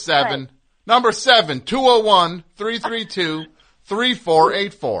 number 7. Right. Number 7,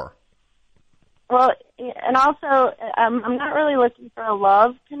 201-332-3484. Well, and also, I'm not really looking for a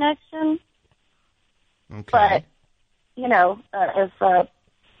love connection. Okay. But, if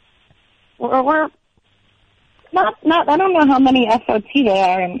we're not, I don't know how many SOT there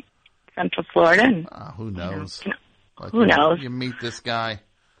are in Central Florida. Who knows? Who knows? You meet this guy.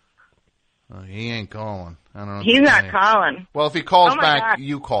 Oh, he ain't calling. I don't know. He's not calling. Well, if he calls back, God.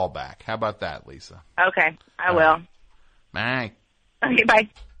 you call back. How about that, Lisa? Okay, I will. Bye. Okay, bye.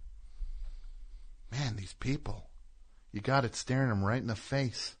 Man, these people. You got it staring them right in the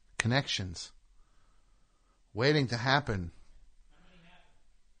face. Connections. Waiting to happen.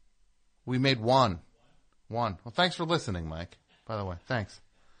 We made one. Well, thanks for listening, Mike. By the way, thanks.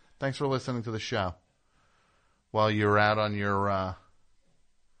 Thanks for listening to the show. While you're out on your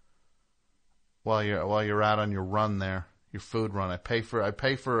while you're out on your run there, your food run. I pay for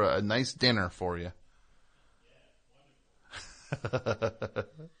a nice dinner for you.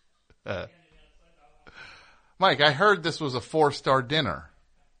 Mike, I heard this was a 4-star dinner.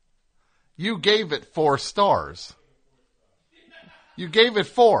 You gave it 4 stars. You gave it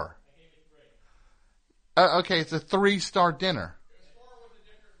 4. Okay, it's a 3-star dinner.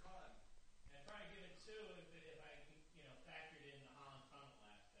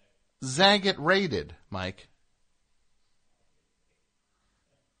 Zagat rated, Mike.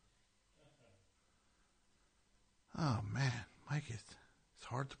 Oh, man. Mike, it's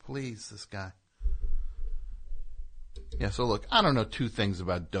hard to please, this guy. Yeah, so look, I don't know 2 things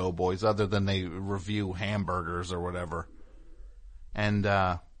about Doughboys other than they review hamburgers or whatever. And,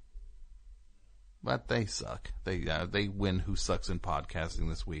 but they suck. They win Who Sucks in Podcasting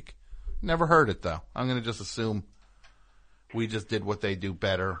this week. Never heard it, though. I'm going to just assume we just did what they do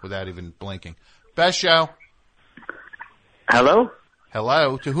better without even blinking. Best show. Hello?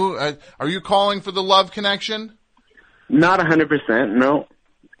 Hello. To who? Are you calling for the love connection? Not 100%, no.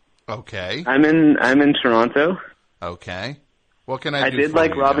 Okay. I'm in Toronto. Okay. What can I do I did for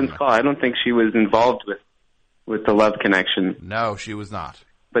like you Robin's call. I don't think she was involved with the love connection. No, she was not.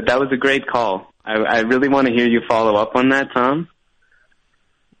 But that was a great call. I really want to hear you follow up on that, Tom.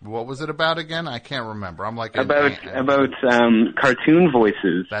 What was it about again? I can't remember. I'm like about cartoon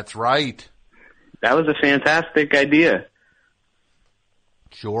voices. That's right. That was a fantastic idea.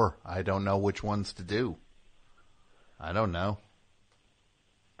 Sure. I don't know which ones to do. I don't know.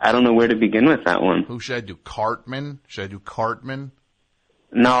 I don't know where to begin with that one. Who should I do? Cartman? Should I do Cartman?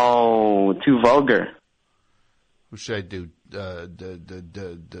 No, too vulgar. Who should I do?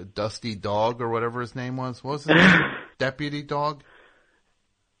 Dusty Dog or whatever his name was. What was his name? Deputy Dog?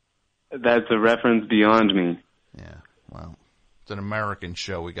 That's a reference beyond me. Yeah, well, it's an American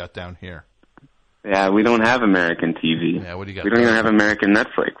show we got down here. Yeah, we don't have American TV. Yeah, what do you got? We don't even have American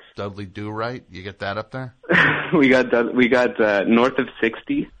Netflix. Dudley Do-Right? You get that up there? we got North of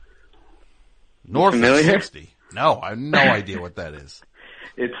 60. North of 60? No, I have no idea what that is.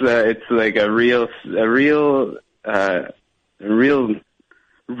 It's like a real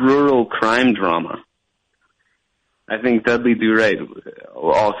rural crime drama. I think Dudley Do-Right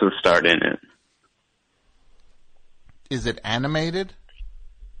will also start in it. Is it animated?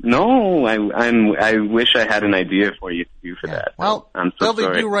 No, I wish I had an idea for you to do for that. Well, I'm so Dudley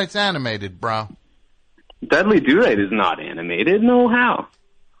sorry. Do-Right's animated, bro. Dudley Do-Right is not animated. No, how?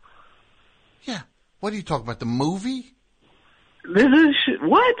 Yeah. What are you talking about, the movie? This is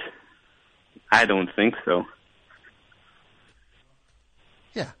what? I don't think so.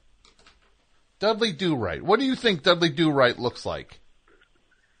 Yeah. Dudley Do-Right. What do you think Dudley Do-Right looks like?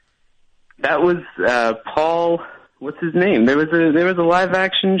 That was Paul. What's his name? There was a live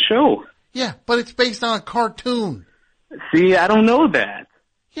action show. Yeah, but it's based on a cartoon. See, I don't know that.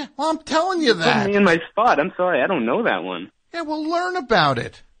 Yeah, well, I'm telling you that. Put me in my spot. I'm sorry, I don't know that one. Yeah, well, learn about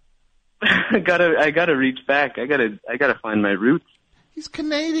it. I gotta reach back. I gotta find my roots. He's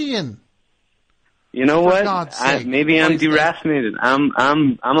Canadian. You know For what? God's sake. Maybe I'm deracinated. I'm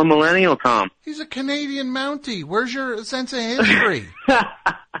a millennial, Tom. He's a Canadian Mountie. Where's your sense of history?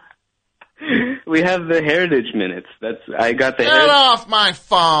 We have the heritage minutes. I got the. Get off my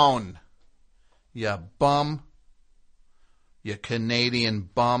phone, you bum. You Canadian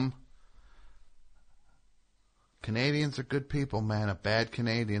bum. Canadians are good people, man. A bad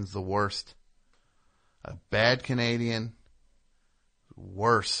Canadian's the worst. A bad Canadian,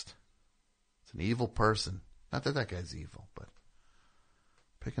 worst. It's an evil person. Not that guy's evil, but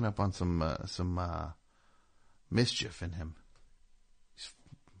picking up on some mischief in him. He's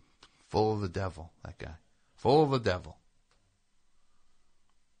full of the devil, that guy. Full of the devil.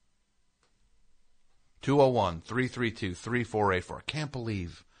 201-332-3484. I can't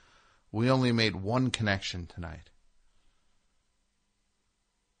believe we only made one connection tonight.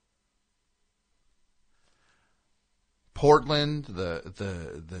 Portland, the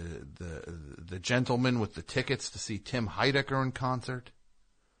gentleman with the tickets to see Tim Heidecker in concert.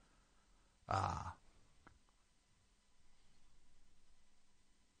 The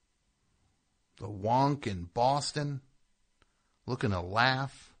wonk in Boston, looking to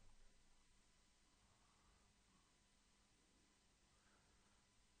laugh.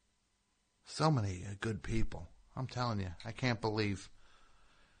 So many good people. I'm telling you, I can't believe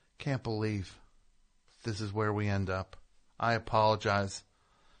this is where we end up. I apologize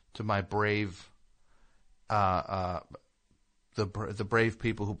to my brave, the brave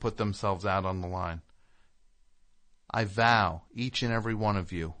people who put themselves out on the line. I vow, each and every one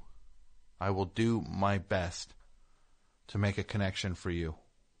of you, I will do my best to make a connection for you,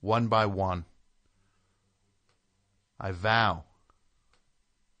 one by one. I vow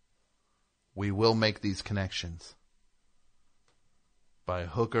we will make these connections. By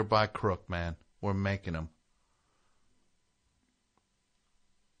hook or by crook, man. We're making them.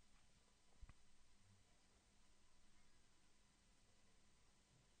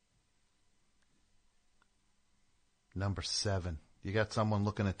 Number 7. You got someone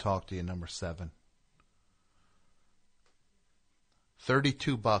looking to talk to you, number 7.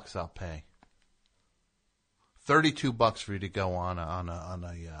 $32 I'll pay. $32 for you to go on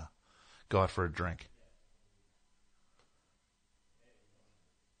a go out for a drink.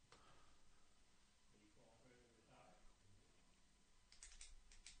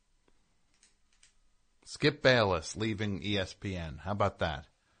 Skip Bayless leaving ESPN. How about that?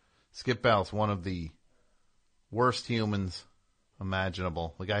 Skip Bayless, one of the worst humans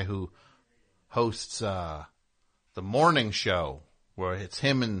imaginable. The guy who hosts the morning show where it's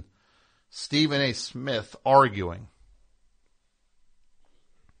him and Stephen A. Smith arguing.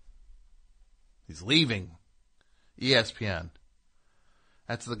 He's leaving ESPN.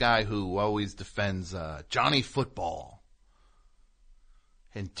 That's the guy who always defends Johnny Football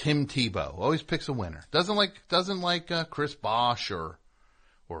and Tim Tebow. Always picks a winner. Doesn't like Chris Bosh or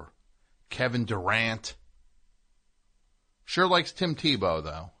Kevin Durant. Sure likes Tim Tebow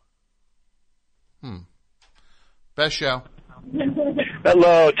though. Best show.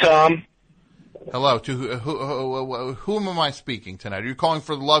 Hello, Tom. Hello. To whom am I speaking tonight? Are you calling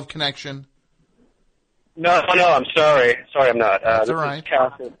for the Love Connection? No, I'm sorry. Sorry, I'm not. That's all right.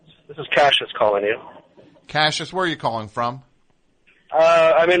 This is Cassius calling you. Cassius, where are you calling from?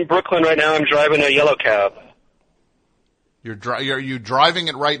 I'm in Brooklyn right now. I'm driving a yellow cab. Are you driving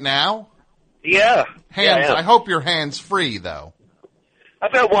it right now? Yeah. Hands. Yeah, I hope your hands free though.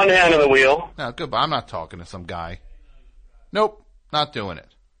 I've got one hand on the wheel. No, good. But I'm not talking to some guy. Nope, not doing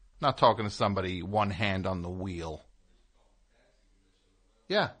it. Not talking to somebody one hand on the wheel.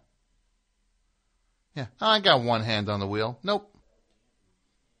 Yeah. Yeah, I got one hand on the wheel. Nope.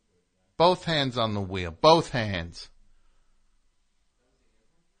 Both hands on the wheel. Both hands.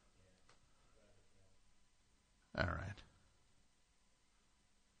 All right.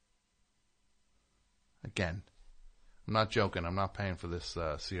 Again, I'm not joking. I'm not paying for this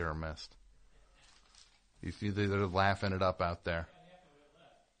Sierra Mist. They're laughing it up out there.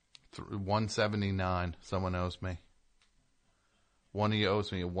 $179. Someone owes me. One of you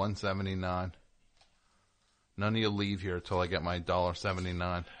owes me $179. None of you leave here until I get my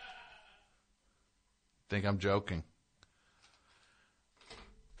 $1.79. Think I'm joking.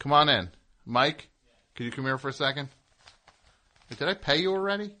 Come on in. Mike, can you come here for a second? Did I pay you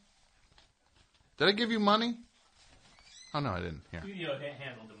already? Did I give you money? Oh, no, I didn't. Here. Studio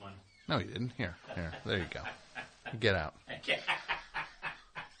handled the money. No, you didn't. Here. There you go. Get out.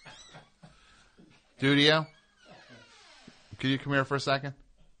 Studio, can you come here for a second?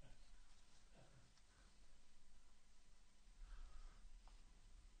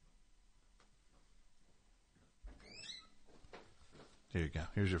 Here you go.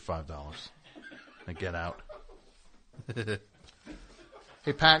 Here's your $5. Now get out.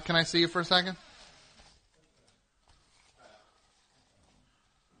 Hey, Pat, can I see you for a second?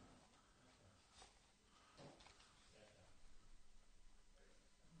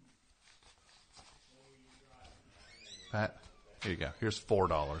 Pat, here you go. Here's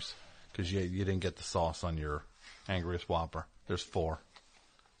 $4 because you didn't get the sauce on your Angriest Whopper. There's $4.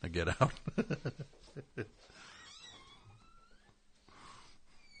 Now get out.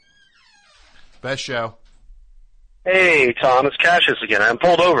 Best show. Hey, Tom, it's Cassius again. I'm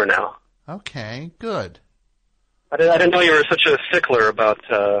pulled over now. Okay, good. I didn't know you were such a stickler about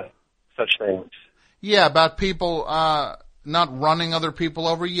such things. Yeah, about people not running other people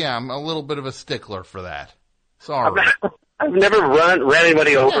over. Yeah, I'm a little bit of a stickler for that. Sorry. I've never ran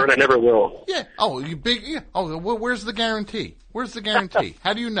anybody over, and I never will. Yeah. Oh, you big. Yeah. Oh, where's the guarantee? Where's the guarantee?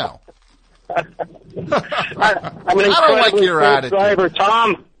 How do you know? I'm an I don't like your attitude. Driver,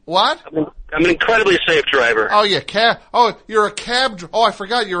 Tom. What? I'm an incredibly safe driver. Oh yeah, cab. Oh, you're a cab. Oh, I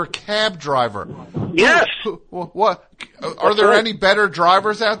forgot you're a cab driver. Yes. What? Are there any better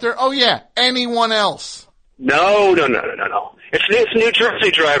drivers out there? Oh yeah, anyone else? No. It's New Jersey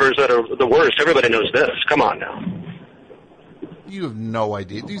drivers that are the worst. Everybody knows this. Come on now. You have no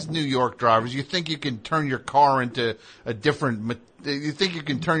idea. These New York drivers, you think you can turn your car into a different, you think you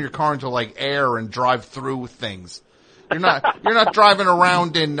can turn your car into like air and drive through things. You're not driving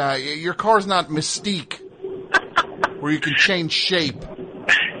around in, your car's not Mystique where you can change shape.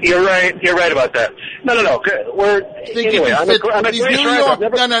 You're right about that. No. Anyway, I'm a great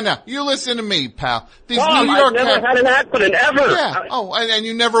driver. No. You listen to me, pal. These Mom, New York I've never had an accident ever. Yeah. And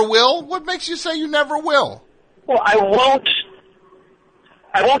you never will? What makes you say you never will? Well, I won't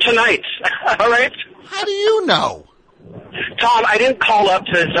tonight. All right? How do you know? Tom, I didn't call up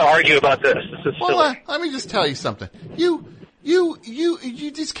to argue about this. This is silly. Let me just tell you something. You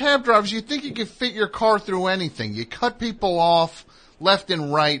these cab drivers, you think you can fit your car through anything. You cut people off left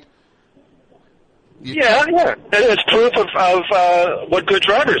and right. Yeah. And it's proof of what good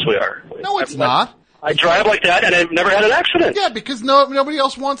drivers we are. No, it's not. I drive like that, and I've never had an accident. Yeah, because nobody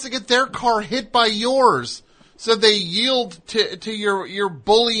else wants to get their car hit by yours, so they yield to your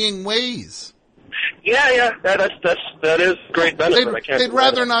bullying ways. Yeah, that is great benefit. They'd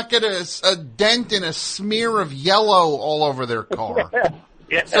rather not get a dent and a smear of yellow all over their car.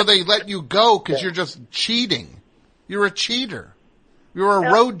 Yeah. So they let you go because you're just cheating. You're a cheater. You're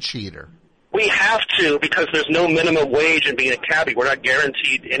a road cheater. We have to, because there's no minimum wage in being a cabbie. We're not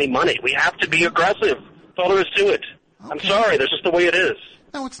guaranteed any money. We have to be aggressive. That's all there is to it. Okay. I'm sorry. That's just the way it is.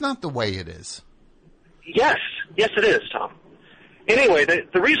 No, it's not the way it is. Yes, it is, Tom. Anyway,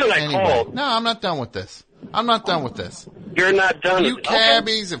 the reason I called... No, I'm not done with this. You're not done. You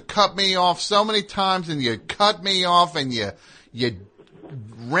cabbies have cut me off so many times, and you cut me off, and you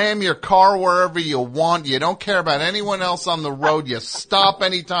ram your car wherever you want. You don't care about anyone else on the road. You stop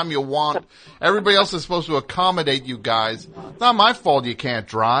anytime you want. Everybody else is supposed to accommodate you guys. It's not my fault you can't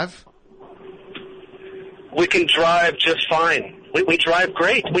drive. We can drive just fine. We drive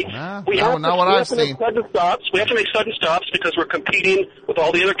great. We have to make sudden stops. We have to make sudden stops because we're competing with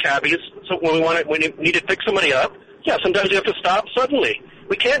all the other cabbies. So when we need to pick somebody up, sometimes you have to stop suddenly.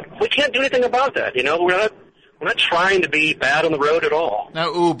 We can't do anything about that. You know, we're not trying to be bad on the road at all.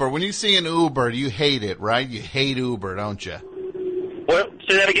 Now, Uber. When you see an Uber, you hate it, right? You hate Uber, don't you? What?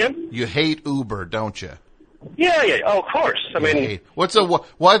 Say that again? You hate Uber, don't you? Yeah. Oh, of course. I mean,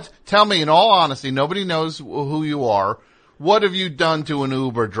 what? Tell me, in all honesty, nobody knows who you are. What have you done to an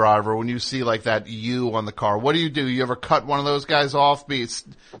Uber driver when you see like that U on the car? What do? You ever cut one of those guys off?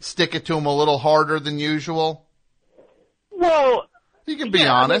 Stick it to him a little harder than usual? Well, you can be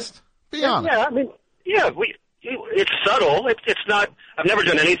honest. Be honest. Yeah, I mean, it's subtle. It's not. I've never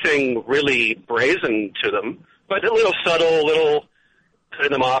done anything really brazen to them, but a little subtle,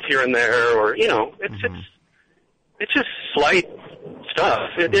 cutting them off here and there, or it's just slight stuff.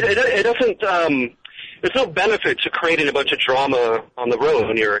 It doesn't. there's no benefit to creating a bunch of drama on the road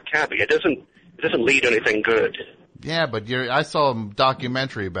when you're a cabbie. It doesn't lead to anything good. Yeah, but I saw a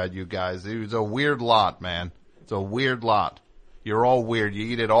documentary about you guys. It was a weird lot, man. It's a weird lot. You're all weird. You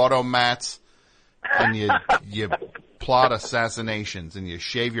eat at automats, and you plot assassinations, and you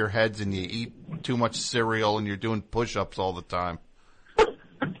shave your heads, and you eat too much cereal, and you're doing push-ups all the time.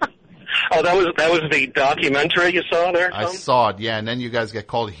 Oh, that was the documentary you saw there, Tom? I saw it, yeah, and then you guys get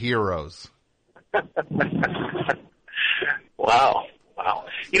called heroes. Wow.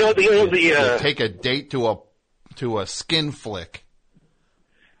 You take a date to a skin flick.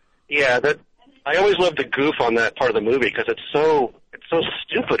 Yeah, I always loved the goof on that part of the movie because it's so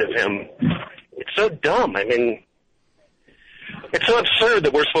stupid of him. It's so dumb. I mean, it's so absurd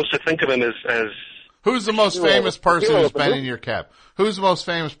that we're supposed to think of him as Who's the most famous person who's been in your cab? Who's the most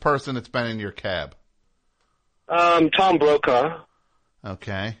famous person that's been in your cab? Tom Brokaw.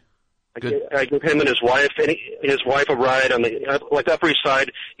 Okay. I give him and his wife a ride on the Upper East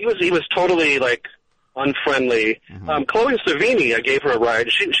Side. He was totally unfriendly. Mm-hmm. Chloe Savini, I gave her a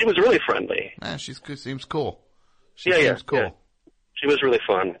ride. She was really friendly. Yeah, she's good. Seems cool. Cool. Yeah. She was really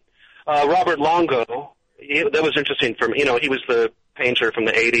fun. Robert Longo, that was interesting for me. He was the painter from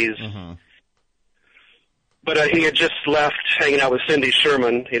the 80s. Mm-hmm. But he had just left hanging out with Cindy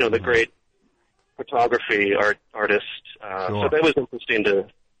Sherman, the great photography artist. Sure. So that was interesting to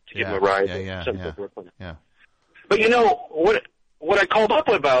give him a ride. Yeah. But what I called up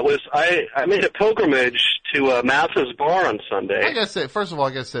about was I made a pilgrimage to Math's Bar on Sunday. I gotta say, first of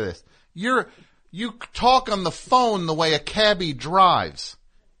all, this. You talk on the phone the way a cabbie drives.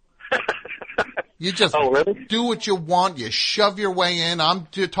 You just do what you want. You shove your way in. I'm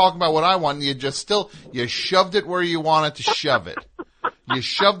talking about what I want. And you shoved it where you wanted to shove it. You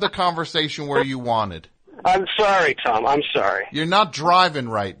shoved the conversation where you wanted. I'm sorry, Tom. I'm sorry. You're not driving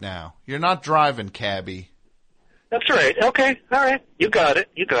right now. You're not driving, cabbie. That's right. Okay. All right. You got it.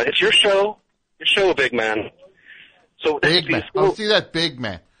 It's your show. Your show, big man. So big man. Oh, see that big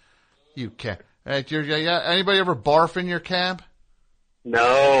man. You can't. Anybody ever barf in your cab?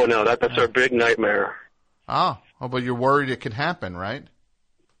 No, that's our big nightmare. Oh, but you're worried it could happen, right?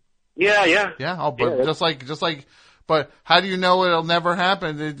 Yeah. Yeah. Just like, but how do you know it'll never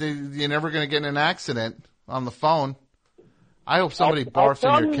happen? You're never going to get in an accident on the phone. I hope somebody barfs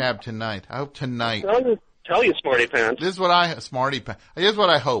in your cab tonight. I hope tonight. Tell you, Smarty Pants. Here's what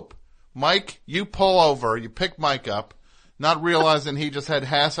I hope. Mike, you pull over, you pick Mike up, not realizing he just had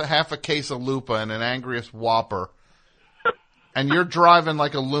half a case of Lupa and an Angriest Whopper. And you're driving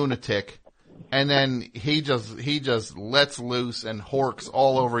like a lunatic, and then he just lets loose and horks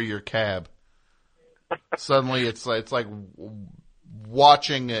all over your cab. Suddenly, it's like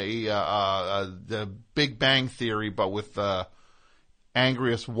watching the Big Bang Theory, but with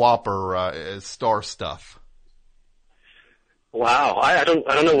Angriest Whopper star stuff. Wow, I don't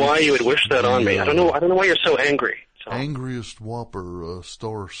know why you would wish that on me. I don't know why you're so angry. Angriest Whopper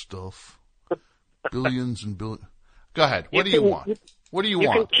star stuff. Billions and billions. Go ahead. What do you want? What do you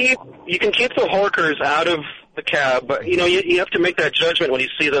want? You can keep the horkers out of the cab, but you have to make that judgment when you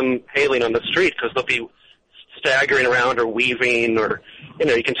see them hailing on the street because they'll be staggering around or weaving, or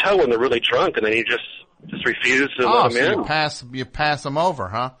you can tell when they're really drunk, and then you just refuse to let them in. You pass them over,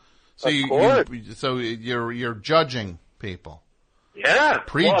 huh? So you're judging people. Yeah,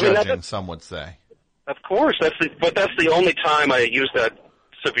 prejudging, some would say. Of course, that's the only time I use that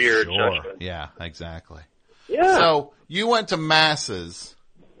severe judgment. Yeah, exactly. Yeah. So you went to Masses.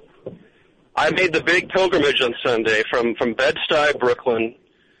 I made the big pilgrimage on Sunday from Bed-Stuy, Brooklyn.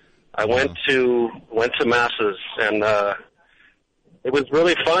 I went to Masses, and it was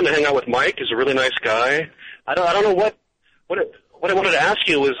really fun to hang out with Mike. He's a really nice guy. I don't know what I wanted to ask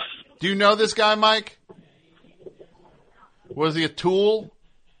you was. Do you know this guy, Mike? Was he a tool?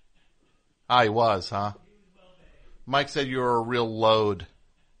 He was, huh? Mike said you were a real load.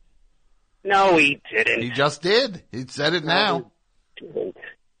 No, he didn't. He just did. He said it now.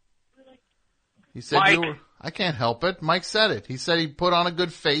 He said Mike. you were. I can't help it. Mike said it. He said he put on a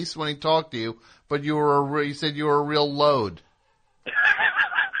good face when he talked to you, but he said you were a real load.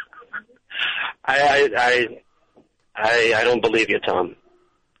 I don't believe you, Tom.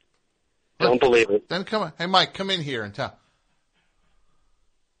 I don't believe it. Then come on. Hey, Mike, come in here and tell.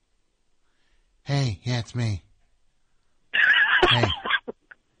 Hey, yeah, it's me. Hey.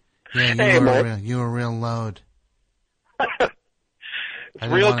 Yeah, you were a real load.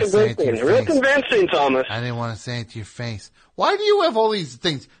 Real convincing, Thomas. I didn't want to say it to your face. Why do you have all these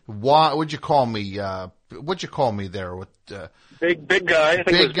things? Why would you call me? What'd you call me there? With big guy. I think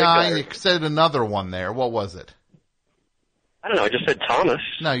big guy. You said another one there. What was it? I don't know. I just said Thomas.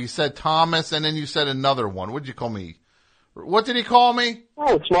 No, you said Thomas, and then you said another one. What did you call me? What did he call me?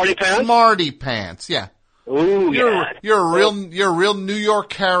 Oh, Smarty Pants. Smarty Pants. Yeah. Ooh, you're a real New York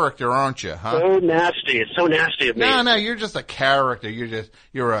character, aren't you? Huh? So nasty. It's so nasty of me. No, you're just a character.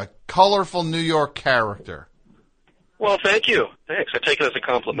 You're a colorful New York character. Well, thank you. Thanks. I take it as a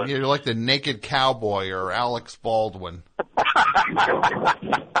compliment. You're like the naked cowboy or Alex Baldwin.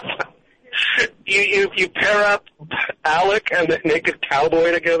 You pair up Alec and the naked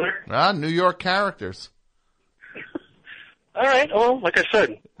cowboy together? New York characters. All right. Well, like I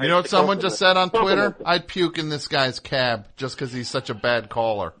said. You know what someone just said on Twitter? I'd puke in this guy's cab just because he's such a bad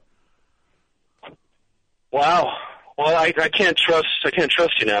caller. Wow. Well, I can't trust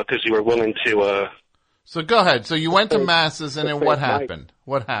you now because you were willing to. So go ahead. So you went to Masses, and then what happened?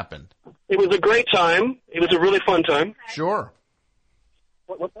 What happened? It was a great time. It was a really fun time. Sure.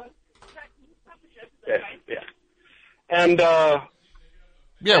 What's that? Yeah. And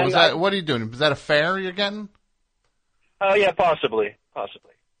was that? What are you doing? Was that a fare you're getting? Yeah, possibly.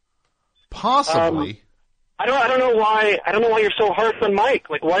 Possibly. I don't know why. I don't know why you're so hard on Mike.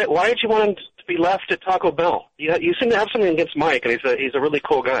 Like, why did you want him to be left at Taco Bell? You seem to have something against Mike, and he's a really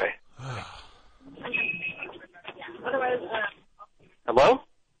cool guy. Hello?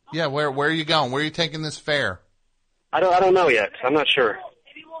 Yeah. Where are you going? Where are you taking this fare? I don't know yet. I'm not sure.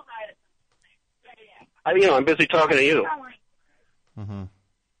 I'm busy talking to you. Mm-hmm.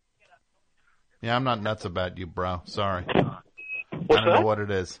 Yeah, I'm not nuts about you, bro. Sorry. What's I don't know what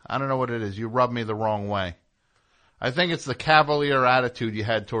it is. I don't know what it is. You rub me the wrong way. I think it's the cavalier attitude you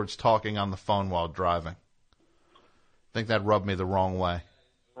had towards talking on the phone while driving. I think that rubbed me the wrong way.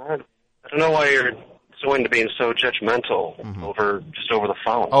 I don't know why you're so into being so judgmental over the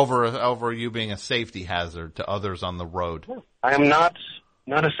phone. Over you being a safety hazard to others on the road. I am not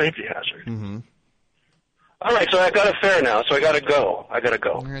a safety hazard. Mm-hmm. All right, so I got a fare now, so I gotta go.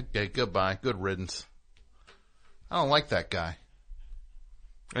 Okay, goodbye. Good riddance. I don't like that guy.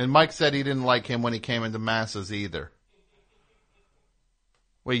 And Mike said he didn't like him when he came into Masses either.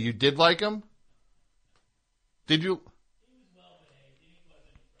 Wait, you did like him? Did you?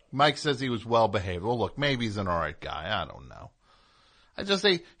 Mike says he was well behaved. Well, look, maybe he's an alright guy. I don't know. I just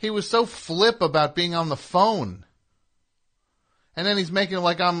say he was so flip about being on the phone. And then he's making it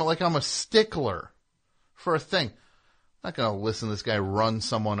like I'm a stickler for a thing. I'm not going to listen to this guy run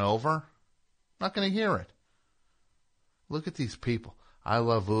someone over. I'm not going to hear it. Look at these people. I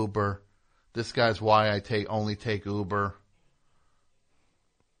love Uber. This guy's why I only take Uber.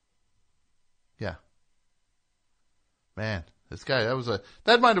 Yeah. Man, this guy,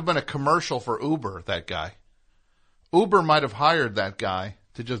 that might have been a commercial for Uber, that guy. Uber might have hired that guy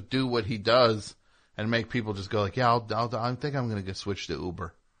to just do what he does and make people just go like, yeah, I think I'm going to get switched to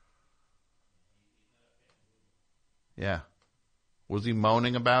Uber. Yeah. Was he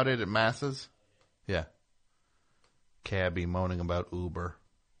moaning about it at Masses? Yeah. Cabbie moaning about Uber.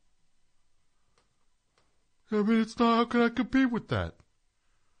 I mean, it's not, how can I compete with that?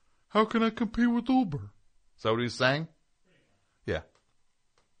 How can I compete with Uber? Is that what he's saying? Yeah.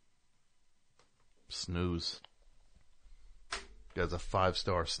 Snooze. Guy's a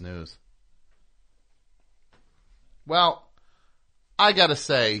 5-star snooze. Well, I gotta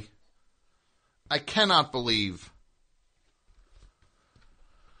say, I cannot believe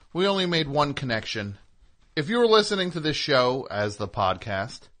we only made one connection. If you were listening to this show as the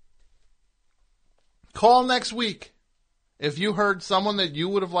podcast, call next week. If you heard someone that you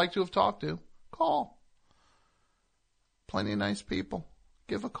would have liked to have talked to, call. Plenty of nice people.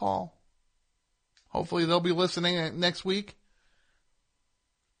 Give a call. Hopefully they'll be listening next week,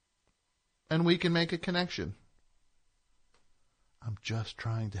 and we can make a connection. I'm just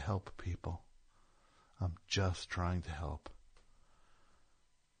trying to help people. I'm just trying to help.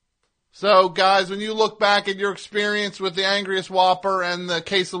 So, guys, when you look back at your experience with the Angriest Whopper and the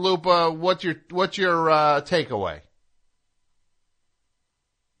Quesalupa, what's your takeaway?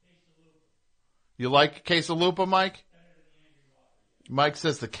 You like Quesalupa, Mike? Mike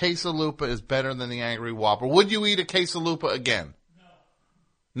says the Quesalupa is better than the Angry Whopper. Would you eat a Quesalupa again?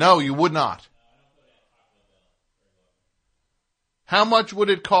 No, you would not. How much would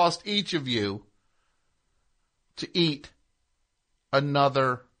it cost each of you to eat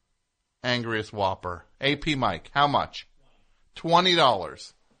another Angriest Whopper? AP Mike, how much?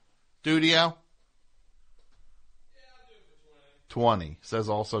 $20. Dudio? 20. Says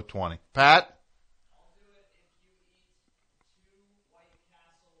also 20. Pat?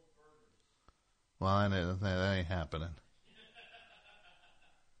 Well, that ain't happening.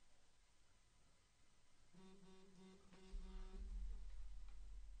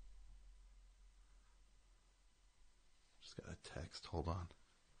 Just got a text. Hold on.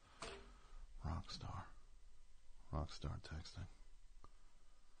 Rockstar texting.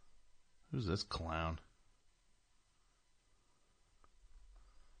 Who's this clown?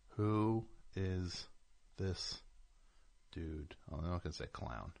 Who is this dude? Oh, I'm not going to say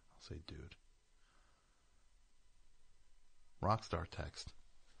clown. I'll say dude. Rockstar text.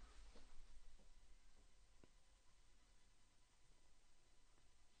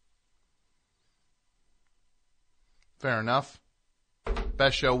 Fair enough.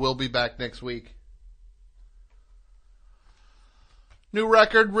 Best show will be back next week. New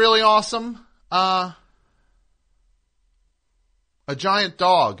record, really awesome. A Giant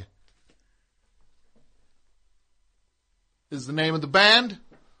Dog is the name of the band.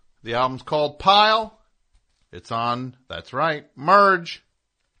 The album's called Pile. It's on, that's right, Merge.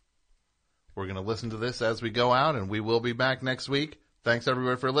 We're going to listen to this as we go out, and we will be back next week. Thanks,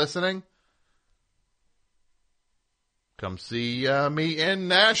 everybody, for listening. Come see me in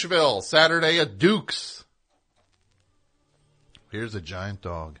Nashville, Saturday at Duke's. Here's A Giant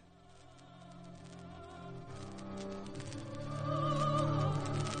Dog.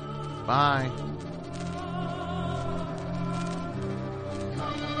 Bye.